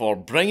Stone for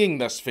bringing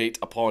this fate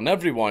upon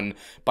everyone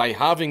by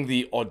having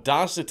the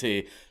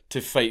audacity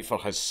to fight for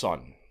his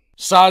son.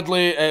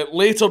 Sadly, it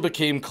later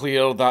became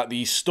clear that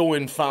the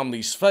Stone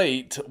family's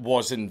fight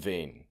was in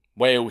vain.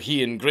 While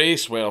he and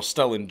Grace were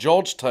still in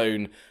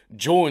Georgetown,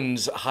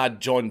 Jones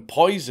had John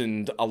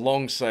poisoned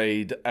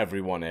alongside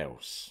everyone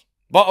else.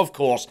 But of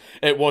course,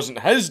 it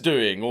wasn't his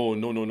doing. Oh,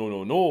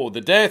 no. The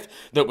death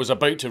that was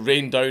about to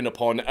rain down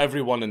upon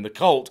everyone in the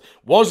cult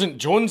wasn't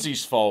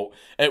Jonesy's fault.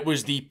 It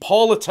was the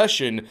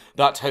politician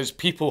that his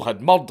people had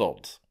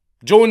murdered.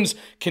 Jones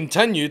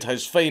continued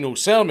his final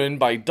sermon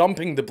by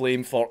dumping the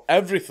blame for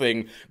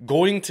everything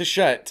going to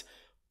shit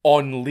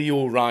on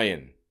Leo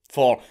Ryan,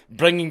 for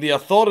bringing the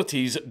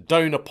authorities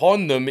down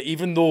upon them,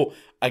 even though,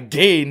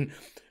 again,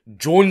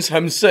 Jones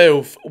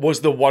himself was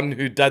the one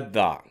who did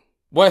that.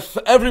 With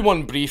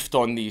everyone briefed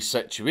on the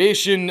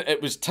situation,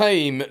 it was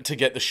time to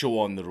get the show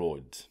on the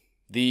road.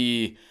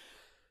 The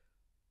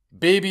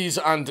babies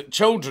and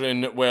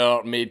children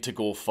were made to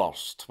go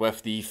first,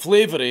 with the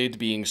flavour aid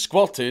being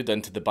squirted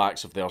into the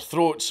backs of their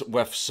throats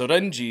with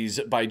syringes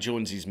by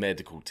Jonesy's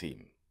medical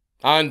team.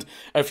 And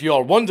if you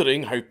are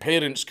wondering how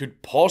parents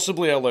could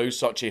possibly allow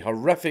such a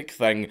horrific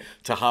thing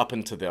to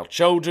happen to their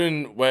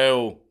children,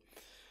 well,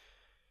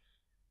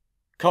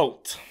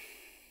 cult.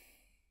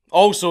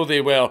 Also,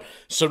 they were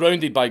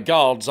surrounded by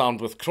guards armed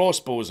with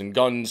crossbows and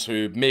guns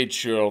who made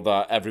sure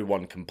that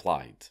everyone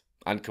complied.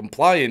 And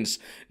compliance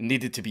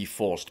needed to be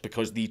forced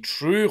because the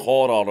true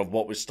horror of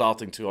what was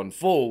starting to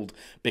unfold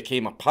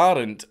became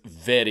apparent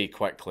very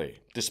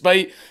quickly.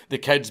 Despite the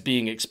kids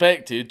being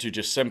expected to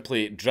just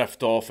simply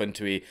drift off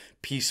into a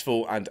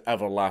peaceful and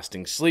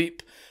everlasting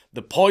sleep,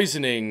 the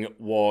poisoning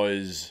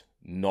was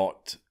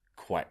not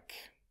quick.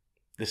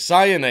 The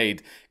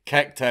cyanide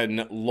kicked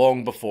in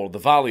long before the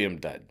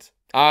Valium did.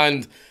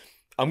 And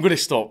I'm going to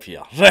stop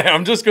here. Right,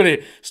 I'm just going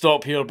to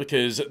stop here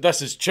because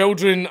this is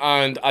children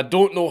and I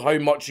don't know how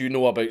much you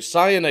know about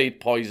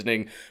cyanide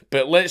poisoning,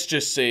 but let's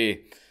just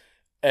say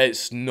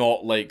it's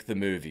not like the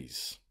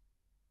movies.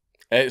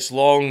 It's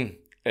long,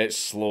 it's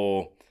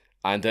slow,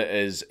 and it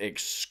is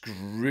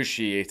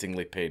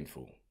excruciatingly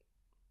painful.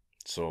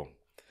 So,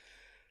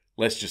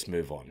 let's just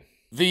move on.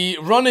 The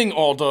running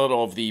order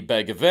of the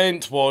big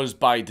event was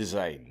by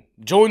design.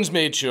 Jones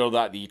made sure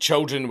that the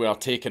children were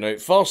taken out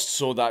first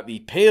so that the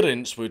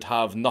parents would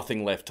have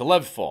nothing left to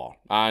live for,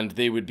 and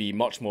they would be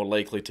much more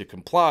likely to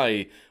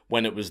comply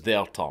when it was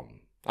their turn.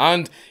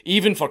 And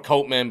even for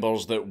cult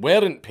members that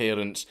weren't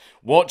parents,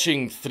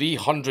 watching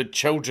 300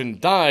 children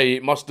die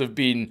must have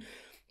been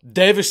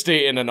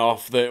devastating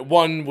enough that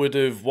one would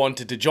have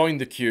wanted to join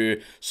the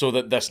queue so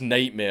that this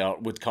nightmare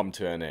would come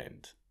to an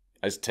end.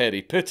 As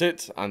Terry put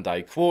it, and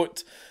I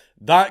quote,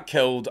 "That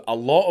killed a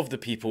lot of the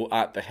people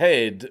at the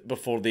head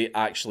before they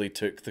actually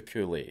took the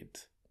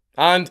Kool-Aid."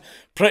 And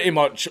pretty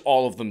much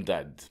all of them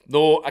did.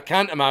 Though I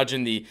can't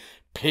imagine the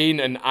pain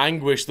and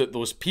anguish that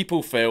those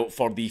people felt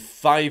for the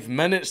 5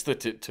 minutes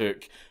that it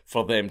took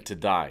for them to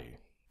die.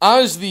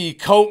 As the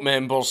cult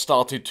members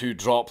started to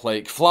drop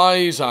like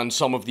flies and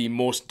some of the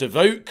most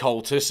devout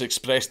cultists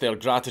expressed their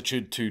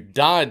gratitude to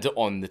Dad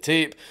on the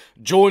tape,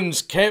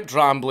 Jones kept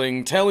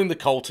rambling, telling the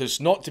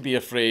cultists not to be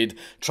afraid,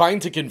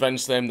 trying to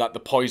convince them that the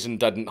poison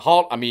didn't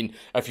hurt. I mean,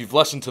 if you've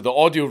listened to the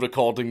audio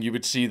recording, you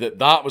would see that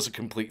that was a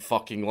complete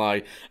fucking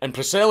lie, and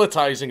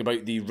proselytizing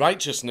about the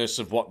righteousness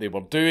of what they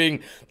were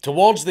doing.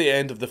 Towards the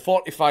end of the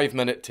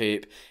 45-minute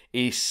tape,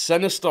 a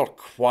sinister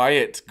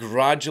quiet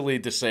gradually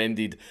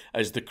descended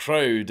as the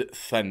crowd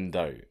thinned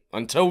out,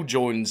 until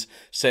Jones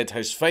said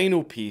his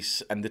final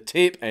piece and the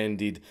tape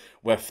ended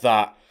with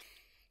that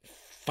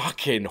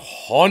fucking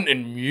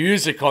haunting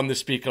music on the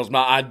speakers,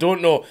 man. I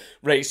don't know.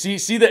 Right,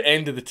 see the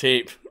end of the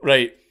tape,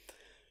 right?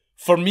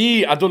 For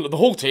me, I don't know, the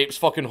whole tape's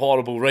fucking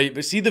horrible, right?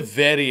 But see the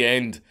very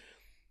end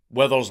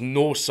where there's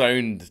no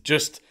sound,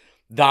 just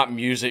that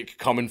music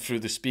coming through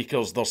the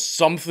speakers. There's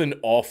something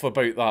off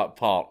about that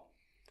part.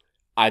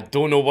 I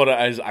don't know what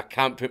it is. I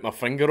can't put my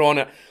finger on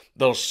it.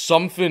 There's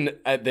something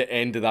at the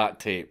end of that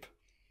tape.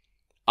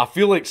 I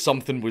feel like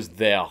something was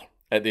there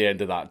at the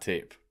end of that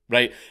tape,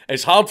 right?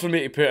 It's hard for me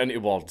to put into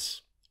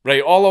words,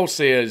 right? All I'll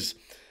say is,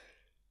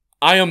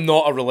 I am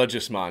not a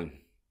religious man,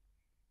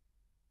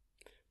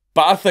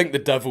 but I think the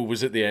devil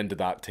was at the end of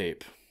that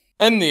tape.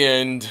 In the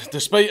end,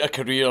 despite a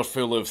career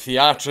full of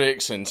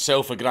theatrics and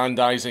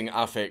self-aggrandizing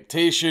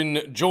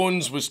affectation,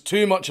 Jones was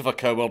too much of a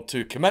coward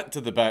to commit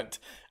to the bit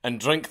and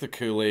drink the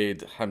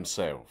Kool-Aid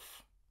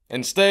himself.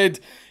 Instead,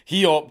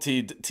 he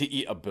opted to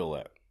eat a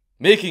bullet,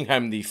 making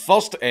him the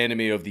first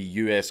enemy of the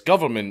US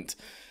government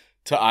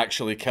to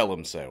actually kill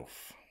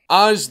himself.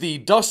 As the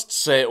dust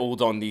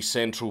settled on the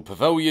central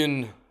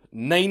pavilion,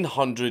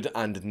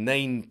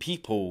 909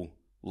 people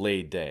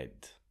lay dead.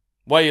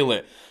 While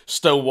it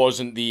still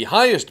wasn't the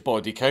highest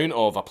body count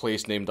of a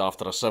place named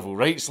after a civil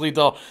rights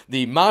leader,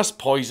 the mass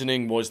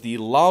poisoning was the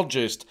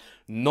largest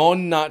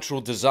non-natural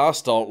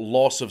disaster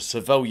loss of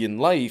civilian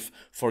life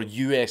for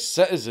US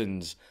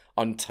citizens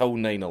until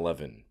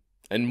 9/11.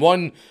 In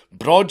one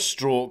broad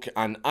stroke,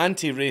 an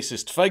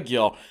anti-racist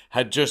figure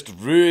had just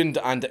ruined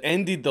and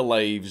ended the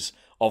lives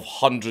of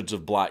hundreds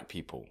of black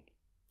people,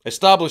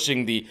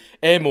 establishing the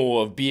MO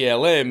of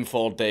BLM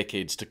for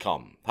decades to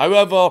come.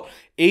 However,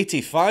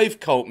 85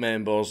 cult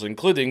members,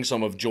 including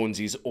some of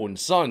Jonesy's own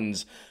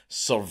sons,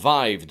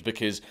 survived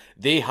because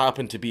they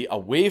happened to be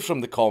away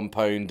from the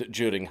compound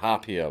during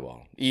happy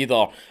hour,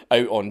 either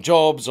out on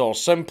jobs or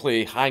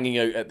simply hanging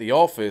out at the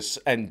office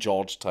in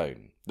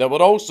Georgetown. There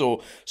were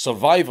also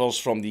survivors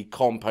from the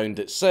compound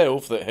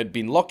itself that had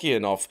been lucky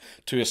enough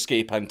to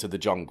escape into the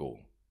jungle.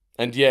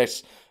 And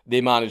yes, they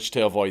managed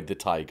to avoid the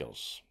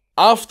tigers.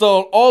 After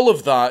all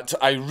of that,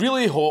 I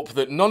really hope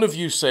that none of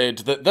you said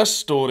that this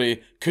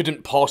story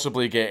couldn't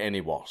possibly get any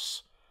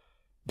worse.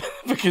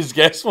 Because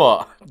guess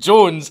what?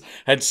 Jones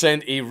had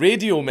sent a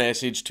radio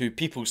message to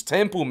People's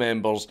Temple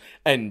members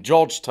in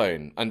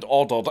Georgetown and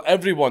ordered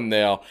everyone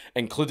there,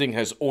 including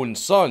his own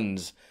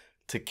sons,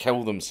 to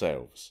kill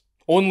themselves.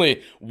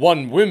 Only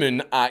one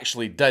woman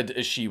actually did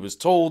as she was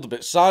told,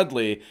 but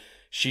sadly,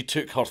 she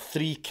took her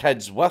 3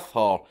 kids with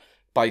her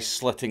by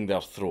slitting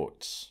their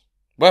throats.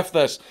 With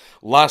this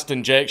last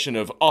injection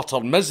of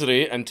utter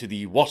misery into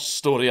the worst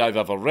story I've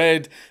ever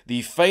read,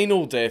 the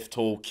final death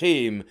toll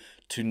came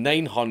to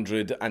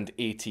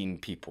 918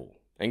 people,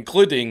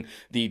 including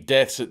the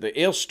deaths at the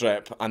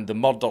airstrip and the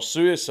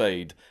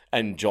murder-suicide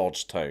in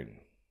Georgetown.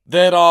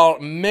 There are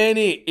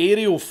many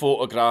aerial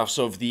photographs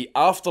of the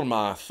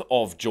aftermath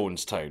of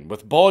Jonestown,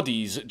 with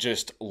bodies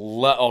just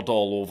littered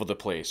all over the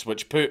place,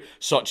 which put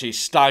such a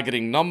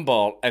staggering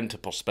number into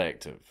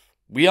perspective.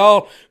 We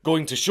are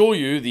going to show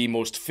you the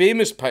most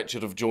famous picture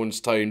of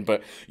Jonestown,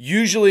 but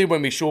usually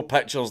when we show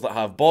pictures that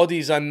have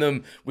bodies in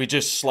them, we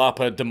just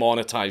slap a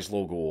demonetized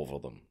logo over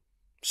them.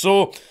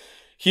 So,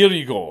 here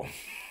you go.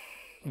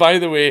 By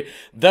the way,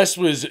 this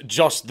was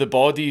just the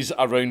bodies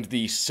around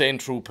the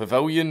central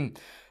pavilion.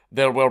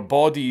 There were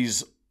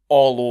bodies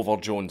all over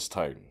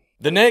Jonestown.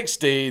 The next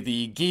day,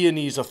 the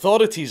Guyanese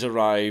authorities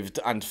arrived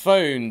and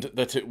found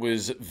that it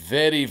was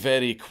very,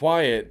 very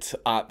quiet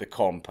at the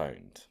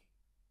compound.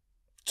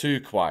 Too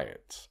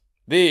quiet.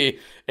 They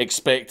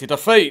expected a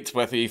fight,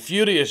 with a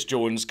furious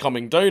Jones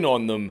coming down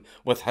on them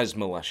with his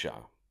militia.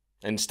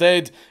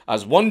 Instead,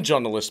 as one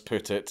journalist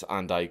put it,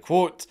 and I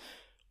quote,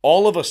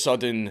 all of a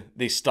sudden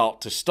they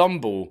start to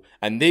stumble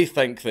and they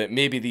think that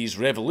maybe these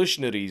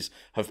revolutionaries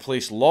have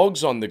placed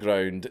logs on the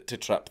ground to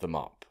trip them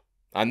up.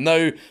 And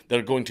now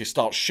they're going to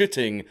start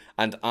shooting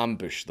and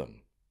ambush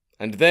them.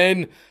 And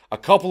then a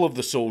couple of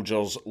the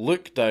soldiers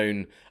look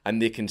down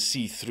and they can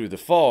see through the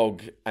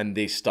fog and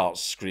they start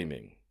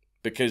screaming.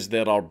 Because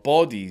there are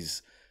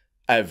bodies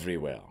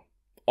everywhere.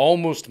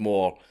 Almost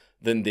more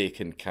than they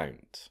can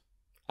count.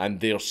 And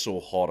they're so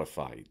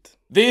horrified.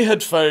 They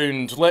had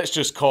found, let's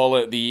just call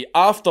it, the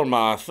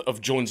aftermath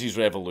of Jonesy's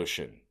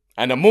revolution.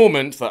 In a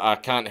moment that I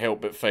can't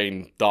help but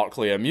find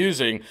darkly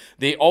amusing,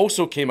 they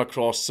also came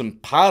across some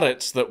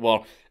parrots that were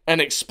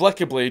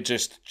inexplicably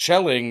just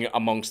chilling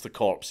amongst the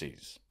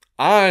corpses.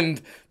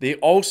 And they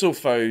also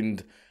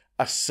found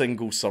a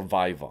single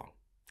survivor.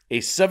 A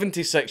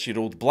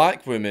 76-year-old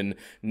black woman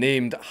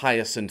named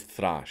Hyacinth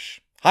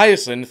Thrash.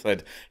 Hyacinth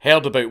had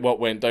heard about what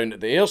went down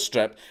at the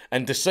airstrip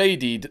and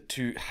decided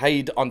to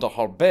hide under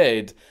her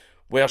bed,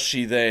 where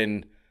she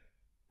then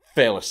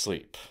fell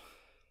asleep.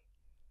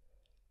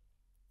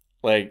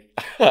 Like,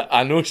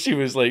 I know she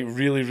was like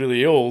really,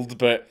 really old,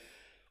 but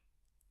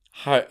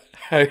how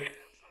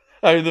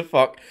the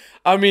fuck?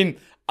 I mean,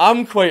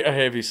 I'm quite a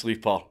heavy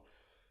sleeper,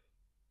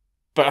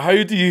 but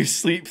how do you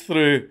sleep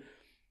through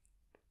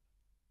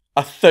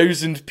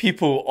 1,000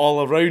 people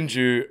all around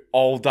you,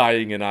 all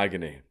dying in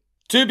agony?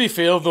 To be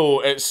fair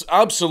though, it's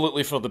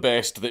absolutely for the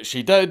best that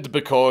she did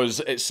because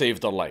it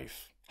saved her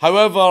life.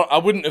 However, I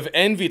wouldn't have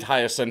envied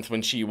Hyacinth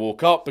when she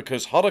woke up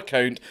because her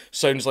account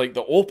sounds like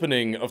the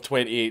opening of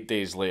 28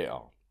 Days Later.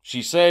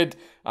 She said,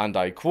 and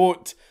I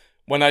quote,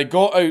 "When I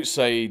got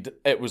outside,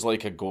 it was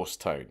like a ghost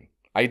town.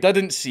 I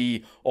didn't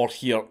see or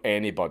hear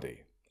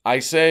anybody. I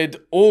said,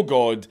 oh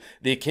God,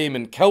 they came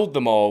and killed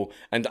them all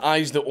and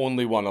I's the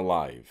only one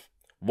alive.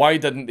 Why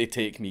didn't they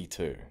take me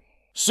too?"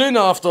 Soon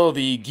after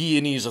the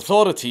Guyanese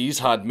authorities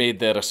had made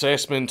their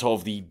assessment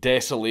of the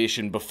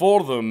desolation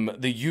before them,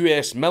 the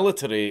US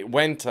military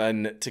went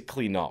in to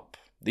clean up.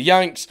 The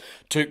Yanks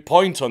took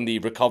point on the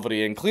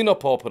recovery and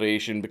cleanup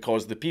operation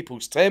because the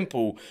People's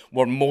Temple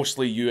were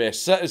mostly US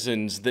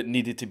citizens that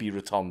needed to be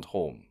returned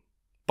home.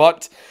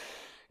 But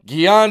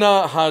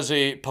Guyana has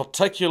a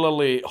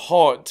particularly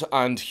hot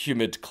and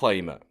humid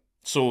climate,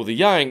 so the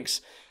Yanks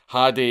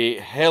had a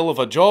hell of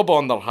a job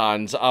on their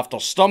hands after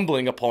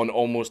stumbling upon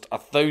almost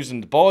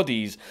 1,000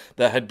 bodies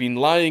that had been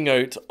lying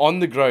out on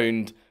the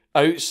ground,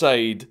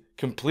 outside,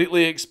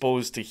 completely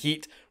exposed to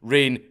heat,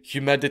 rain,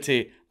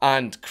 humidity,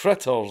 and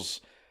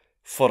critters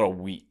for a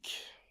week.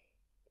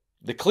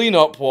 The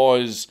cleanup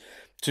was,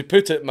 to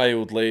put it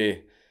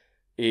mildly,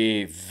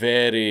 a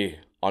very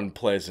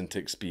unpleasant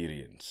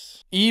experience.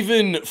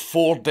 Even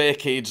 4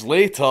 decades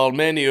later,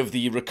 many of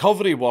the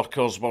recovery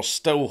workers were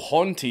still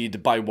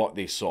haunted by what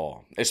they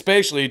saw,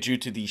 especially due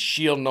to the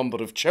sheer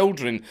number of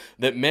children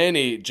that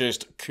many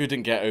just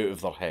couldn't get out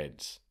of their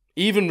heads.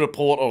 Even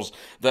reporters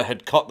that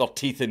had cut their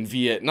teeth in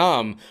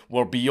Vietnam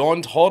were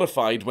beyond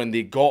horrified when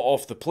they got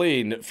off the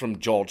plane from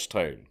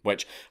Georgetown,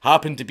 which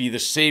happened to be the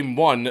same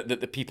one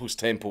that the People's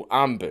Temple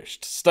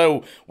ambushed,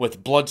 still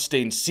with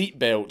blood-stained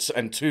seatbelts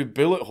and 2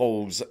 bullet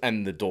holes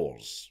in the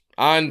doors.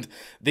 And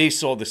they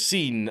saw the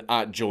scene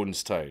at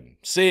Jonestown,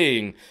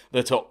 saying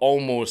that it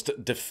almost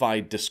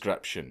defied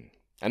description.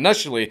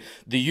 Initially,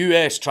 the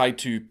US tried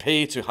to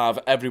pay to have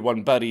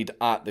everyone buried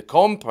at the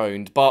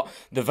compound, but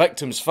the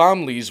victims'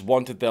 families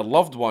wanted their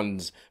loved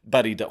ones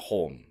buried at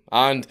home.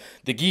 And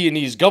the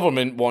Guyanese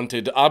government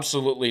wanted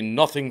absolutely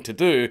nothing to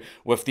do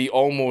with the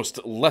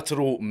almost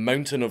literal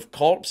mountain of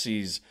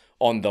corpses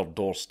on their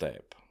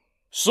doorstep.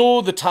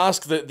 So the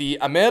task that the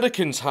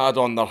Americans had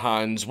on their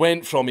hands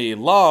went from a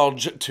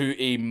large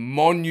to a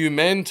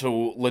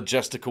monumental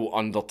logistical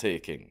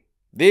undertaking.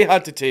 They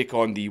had to take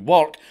on the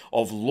work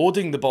of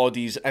loading the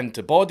bodies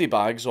into body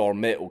bags or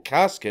metal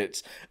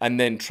caskets and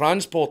then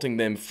transporting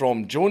them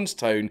from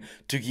Jonestown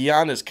to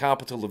Guyana's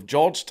capital of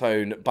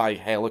Georgetown by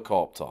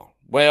helicopter,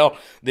 where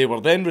they were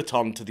then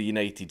returned to the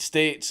United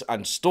States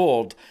and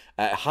stored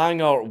at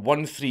Hangar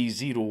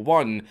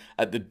 1301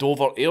 at the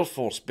Dover Air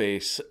Force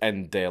Base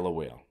in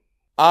Delaware.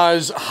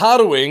 As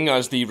harrowing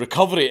as the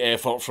recovery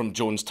effort from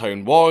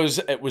Jonestown was,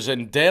 it was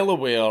in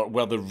Delaware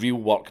where the real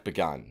work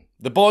began.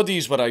 The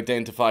bodies were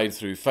identified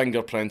through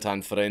fingerprint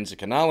and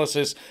forensic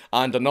analysis,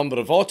 and a number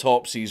of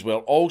autopsies were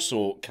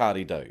also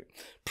carried out.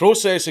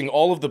 Processing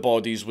all of the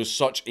bodies was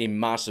such a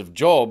massive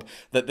job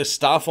that the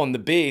staff on the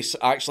base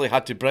actually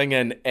had to bring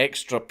in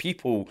extra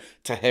people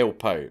to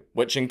help out,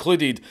 which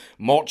included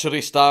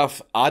mortuary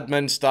staff,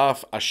 admin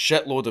staff, a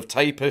shitload of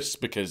typists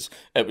because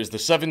it was the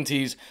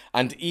 70s,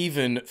 and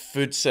even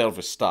food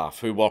service staff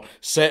who were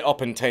set up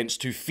in tents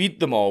to feed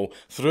them all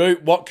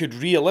throughout what could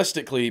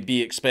realistically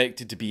be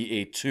expected to be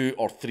a 2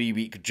 or 3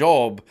 week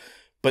job,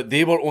 but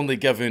they were only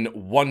given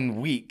 1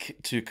 week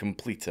to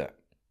complete it.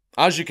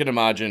 As you can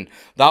imagine,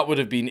 that would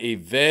have been a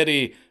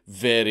very,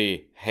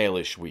 very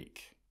hellish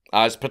week.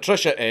 As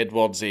Patricia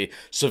Edwards, a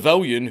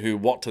civilian who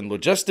worked in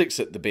logistics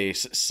at the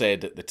base,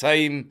 said at the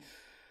time,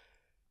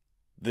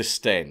 "The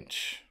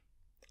stench.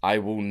 I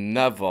will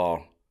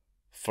never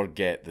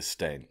forget the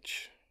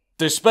stench."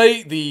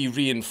 Despite the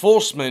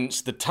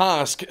reinforcements, the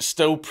task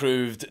still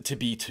proved to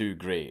be too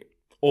great.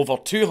 Over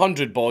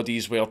 200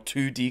 bodies were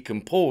too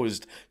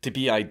decomposed to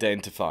be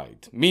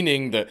identified,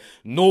 meaning that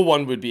no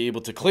one would be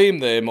able to claim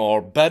them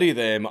or bury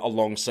them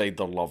alongside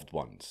their loved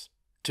ones.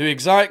 To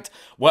exact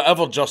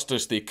whatever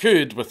justice they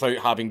could without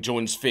having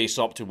Jones face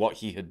up to what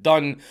he had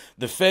done,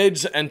 the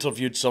feds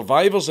interviewed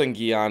survivors in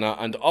Guyana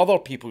and other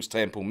People's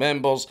Temple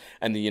members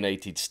in the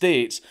United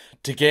States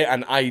to get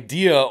an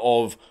idea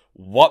of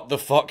what the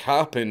fuck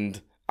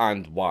happened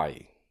and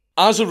why.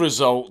 As a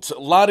result,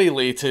 Larry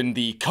Layton,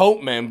 the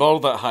cult member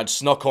that had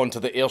snuck onto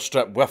the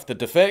airstrip with the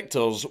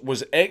defectors,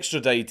 was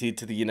extradited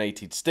to the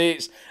United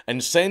States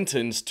and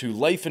sentenced to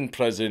life in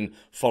prison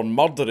for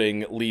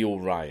murdering Leo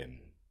Ryan.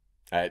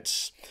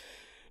 It's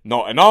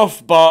not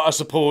enough, but I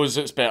suppose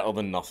it's better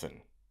than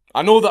nothing.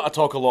 I know that I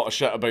talk a lot of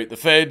shit about the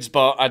feds,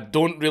 but I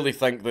don't really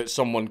think that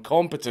someone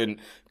competent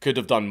could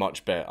have done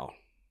much better.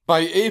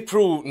 By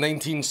April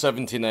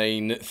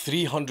 1979,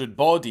 300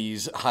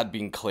 bodies had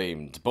been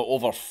claimed, but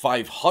over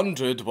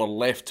 500 were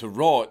left to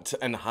rot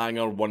in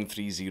Hangar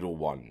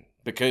 1301,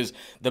 because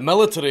the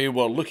military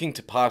were looking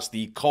to pass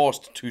the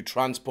cost to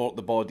transport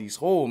the bodies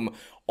home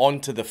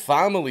onto the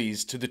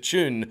families to the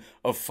tune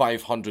of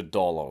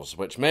 $500,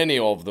 which many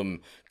of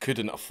them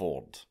couldn't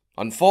afford.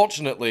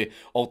 Unfortunately,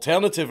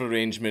 alternative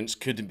arrangements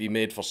couldn't be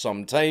made for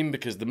some time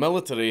because the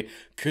military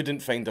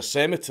couldn't find a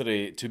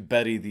cemetery to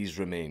bury these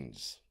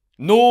remains.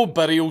 No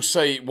burial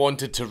site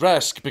wanted to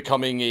risk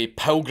becoming a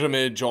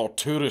pilgrimage or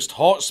tourist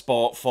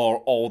hotspot for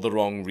all the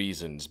wrong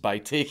reasons by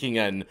taking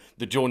in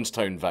the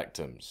Jonestown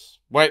victims,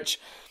 which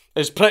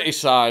is pretty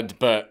sad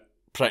but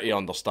pretty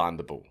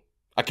understandable.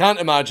 I can't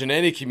imagine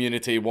any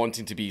community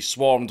wanting to be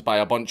swarmed by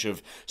a bunch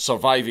of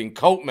surviving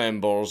cult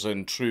members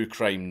and true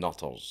crime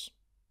nutters.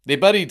 They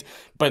buried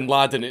Bin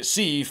Laden at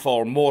sea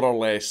for more or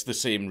less the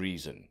same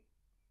reason.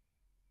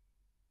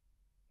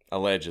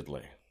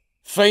 Allegedly.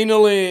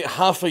 Finally,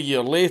 half a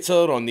year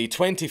later, on the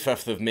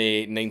 25th of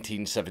May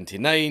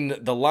 1979,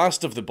 the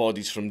last of the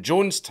bodies from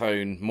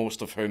Jonestown,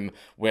 most of whom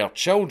were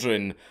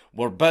children,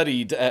 were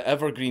buried at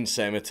Evergreen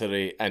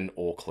Cemetery in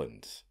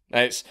Auckland.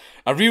 It's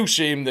a real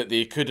shame that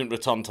they couldn't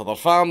return to their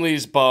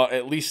families, but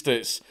at least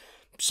it's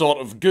sort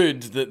of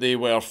good that they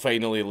were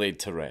finally laid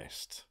to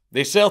rest.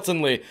 They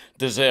certainly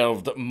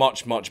deserved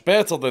much, much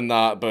better than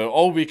that, but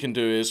all we can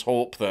do is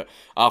hope that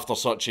after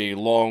such a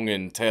long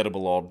and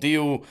terrible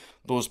ordeal,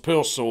 those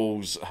poor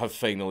souls have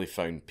finally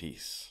found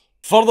peace.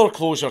 Further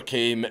closure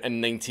came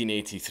in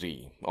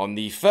 1983. On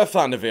the 5th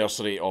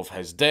anniversary of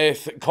his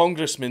death,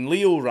 Congressman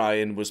Leo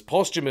Ryan was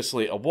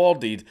posthumously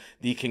awarded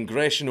the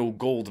Congressional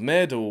Gold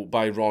Medal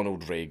by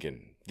Ronald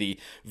Reagan. The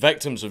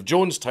victims of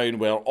Jonestown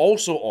were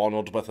also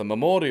honoured with a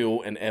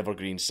memorial in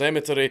Evergreen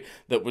Cemetery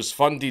that was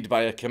funded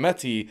by a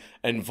committee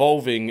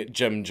involving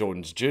Jim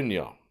Jones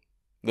Jr.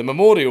 The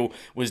memorial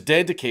was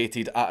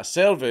dedicated at a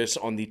service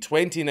on the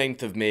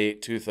 29th of May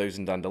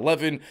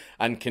 2011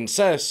 and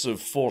consists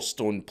of 4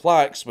 stone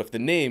plaques with the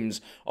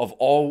names of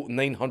all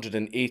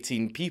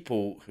 918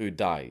 people who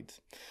died.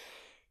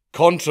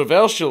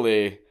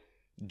 Controversially,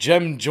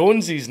 Jim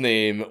Jones's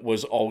name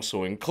was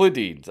also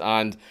included,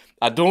 and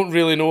I don't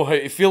really know how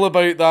to feel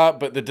about that,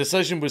 but the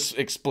decision was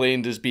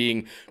explained as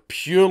being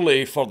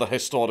purely for the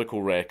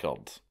historical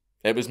record.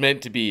 It was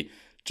meant to be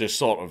just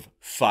sort of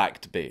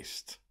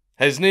fact-based.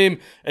 His name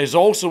is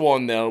also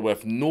on there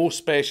with no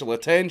special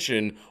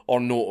attention or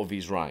note of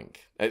his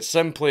rank. It's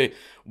simply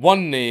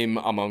one name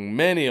among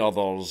many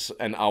others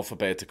in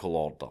alphabetical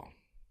order.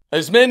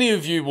 As many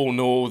of you will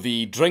know,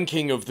 the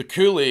drinking of the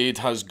Kool-Aid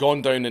has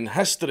gone down in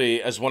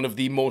history as one of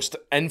the most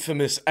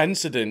infamous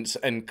incidents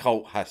in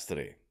cult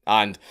history.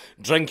 And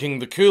drinking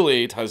the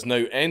Kool-Aid has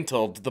now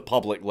entered the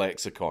public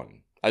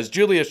lexicon. As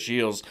Julia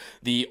Shears,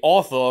 the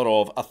author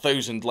of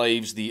 1,000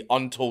 Lives, The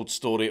Untold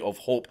Story of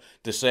Hope,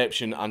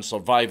 Deception and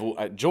Survival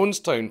at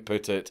Jonestown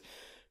put it,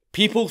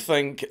 people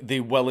think they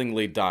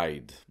willingly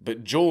died,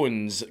 but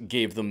Jones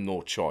gave them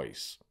no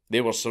choice. They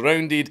were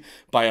surrounded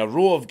by a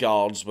row of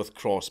guards with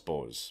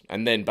crossbows,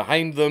 and then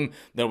behind them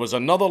there was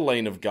another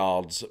line of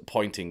guards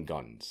pointing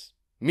guns.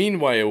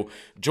 Meanwhile,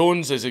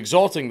 Jones is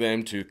exhorting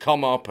them to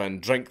come up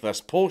and drink this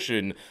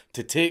potion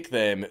to take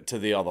them to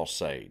the other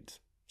side.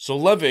 So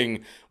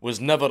living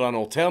was never an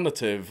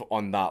alternative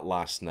on that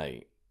last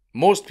night.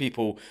 Most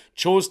people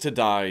chose to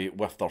die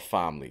with their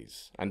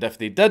families, and if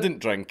they didn't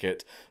drink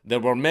it, there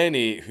were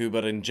many who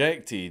were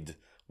injected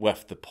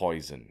with the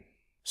poison.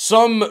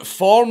 Some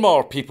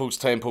former People's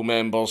Temple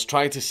members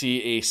try to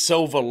see a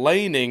silver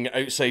lining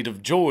outside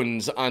of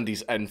Jones and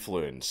his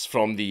influence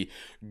from the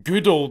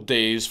good old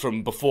days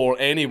from before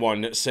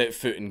anyone set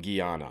foot in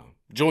Guyana.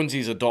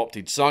 Jones's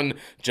adopted son,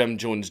 Jim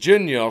Jones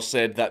Jr.,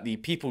 said that the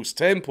People's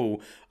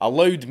Temple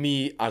allowed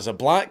me, as a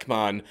black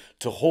man,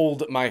 to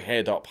hold my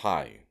head up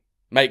high.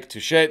 Mike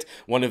Touchette,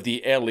 one of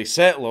the early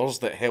settlers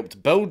that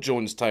helped build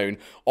Jonestown,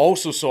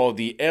 also saw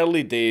the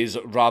early days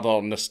rather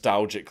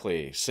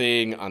nostalgically,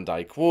 saying, and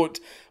I quote,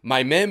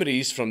 "My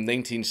memories from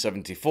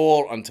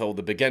 1974 until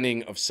the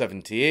beginning of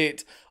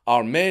 78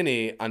 are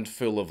many and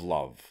full of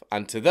love,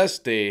 and to this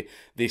day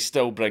they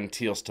still bring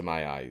tears to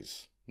my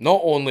eyes.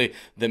 Not only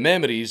the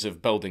memories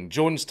of building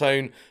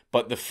Jonestown,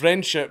 but the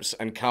friendships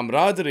and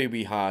camaraderie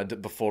we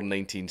had before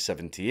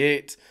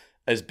 1978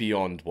 is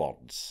beyond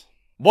words.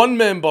 One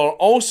member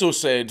also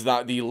said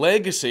that the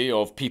legacy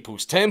of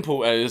People's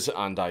Temple is,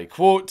 and I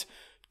quote,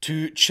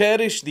 "to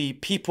cherish the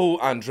people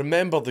and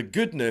remember the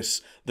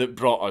goodness that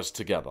brought us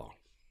together."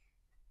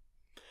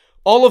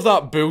 All of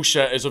that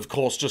bullshit is of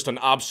course just an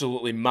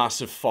absolutely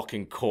massive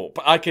fucking cope.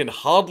 I can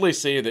hardly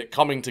say that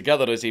coming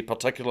together is a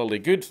particularly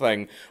good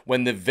thing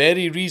when the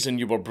very reason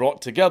you were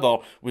brought together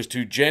was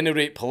to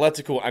generate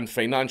political and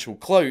financial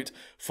clout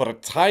for a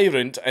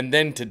tyrant and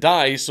then to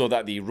die so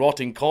that the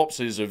rotting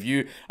corpses of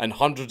you and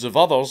hundreds of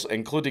others,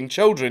 including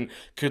children,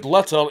 could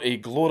litter a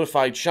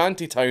glorified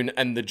shantytown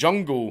in the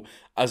jungle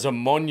as a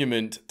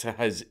monument to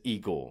his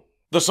ego.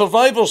 The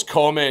survivors'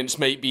 comments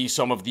might be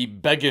some of the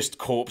biggest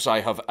copes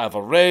I have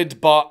ever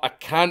read, but I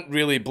can't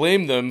really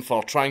blame them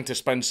for trying to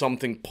spin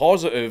something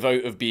positive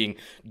out of being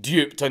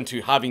duped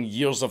into having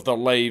years of their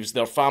lives,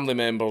 their family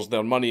members,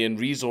 their money and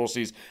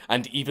resources,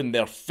 and even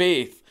their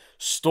faith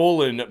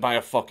stolen by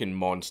a fucking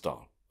monster.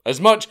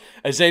 As much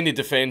as any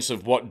defence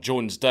of what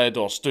Jones did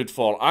or stood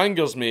for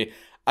angers me,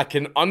 I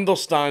can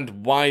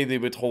understand why they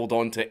would hold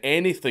on to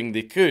anything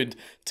they could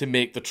to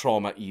make the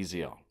trauma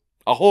easier.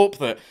 I hope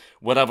that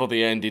wherever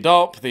they ended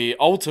up, they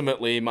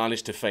ultimately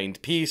managed to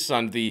find peace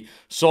and the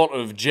sort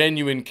of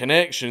genuine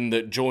connection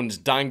that Jones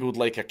dangled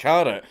like a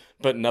carrot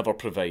but never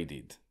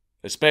provided.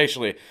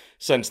 Especially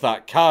since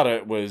that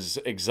carrot was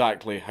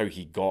exactly how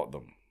he got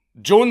them.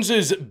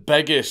 Jones's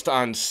biggest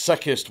and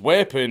sickest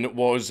weapon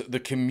was the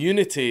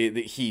community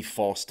that he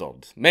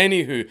fostered.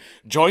 Many who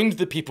joined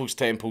the People's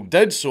Temple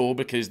did so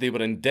because they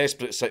were in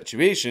desperate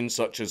situations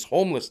such as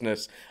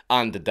homelessness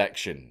and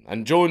addiction,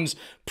 and Jones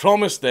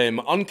promised them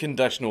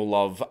unconditional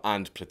love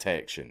and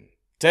protection.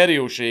 Terry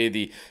O'Shea,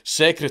 the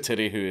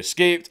secretary who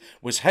escaped,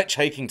 was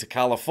hitchhiking to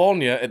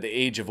California at the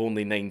age of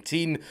only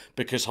 19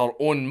 because her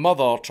own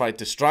mother tried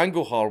to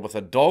strangle her with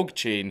a dog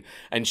chain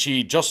and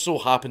she just so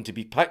happened to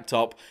be picked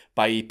up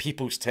by a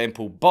People's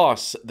Temple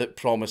bus that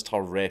promised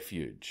her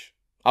refuge.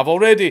 I've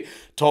already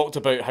talked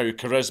about how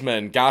charisma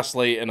and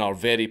gaslighting are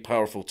very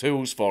powerful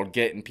tools for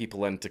getting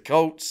people into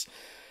cults,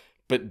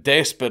 but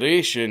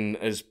desperation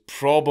is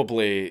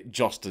probably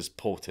just as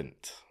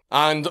potent.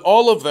 And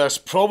all of this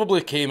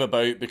probably came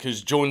about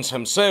because Jones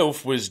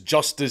himself was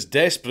just as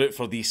desperate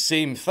for these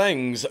same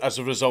things as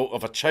a result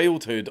of a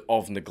childhood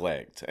of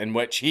neglect, in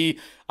which he,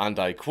 and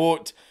I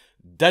quote,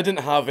 "didn't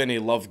have any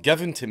love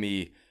given to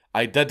me,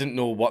 I didn't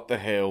know what the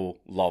hell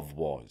love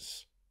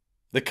was."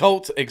 The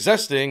cult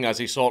existing as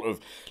a sort of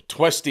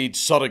twisted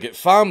surrogate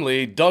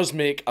family does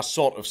make a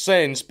sort of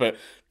sense, but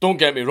don't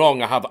get me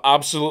wrong, I have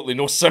absolutely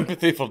no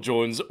sympathy for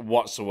Jones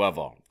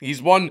whatsoever.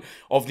 He's one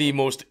of the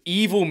most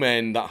evil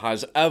men that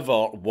has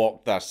ever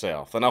walked this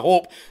earth, and I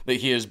hope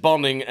that he is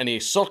burning in a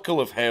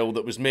circle of hell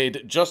that was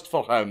made just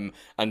for him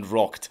and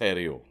Rock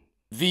Terrio.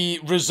 The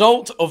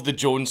result of the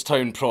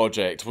Jonestown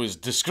project was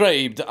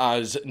described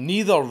as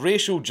neither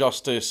racial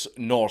justice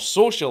nor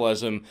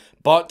socialism,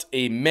 but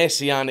a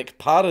messianic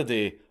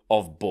parody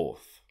of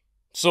both.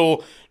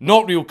 So,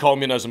 not real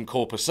communism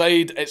cope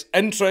aside, it's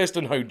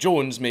interesting how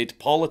Jones made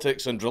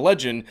politics and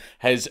religion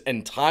his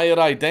entire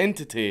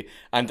identity,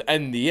 and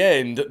in the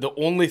end, the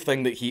only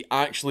thing that he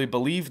actually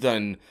believed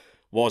in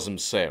was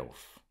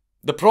himself.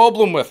 The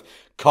problem with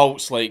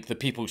cults like the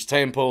People's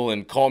Temple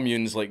and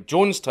communes like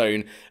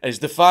Jonestown is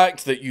the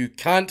fact that you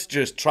can't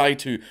just try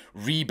to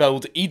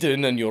rebuild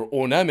Eden in your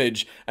own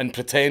image and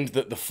pretend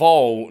that the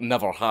fall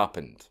never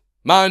happened.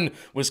 Man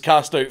was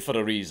cast out for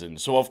a reason,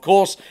 so of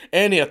course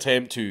any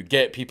attempt to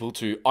get people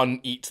to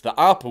uneat the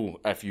apple,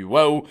 if you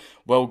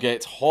will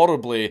get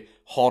horribly,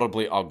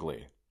 horribly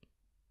ugly.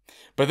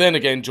 But then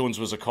again, Jones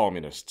was a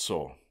communist,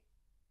 so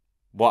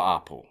what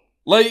apple?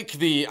 Like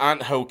the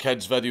Anthill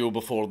Kids video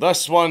before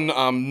this one,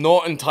 I'm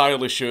not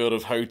entirely sure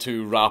of how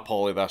to wrap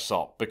all of this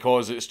up,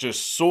 because it's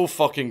just so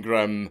fucking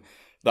grim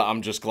that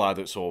I'm just glad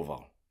it's over.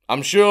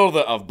 I'm sure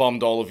that I've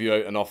bummed all of you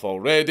out enough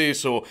already,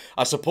 so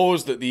I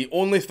suppose that the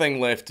only thing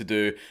left to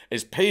do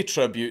is pay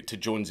tribute to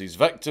Jonesy's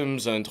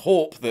victims and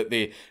hope that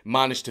they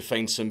manage to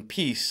find some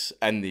peace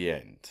in the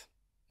end.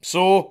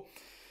 So,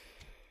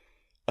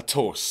 a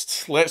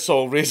toast. Let's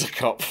all raise a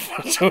cup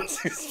for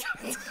Jonesy's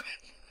victims.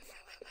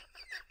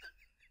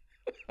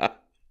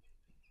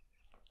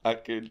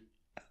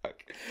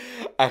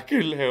 I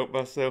couldn't help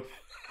myself.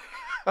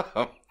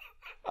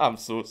 I'm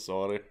so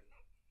sorry.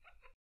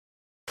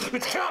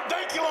 It's Count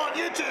Dankula on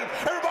YouTube.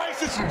 Everybody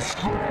just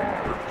subscribe.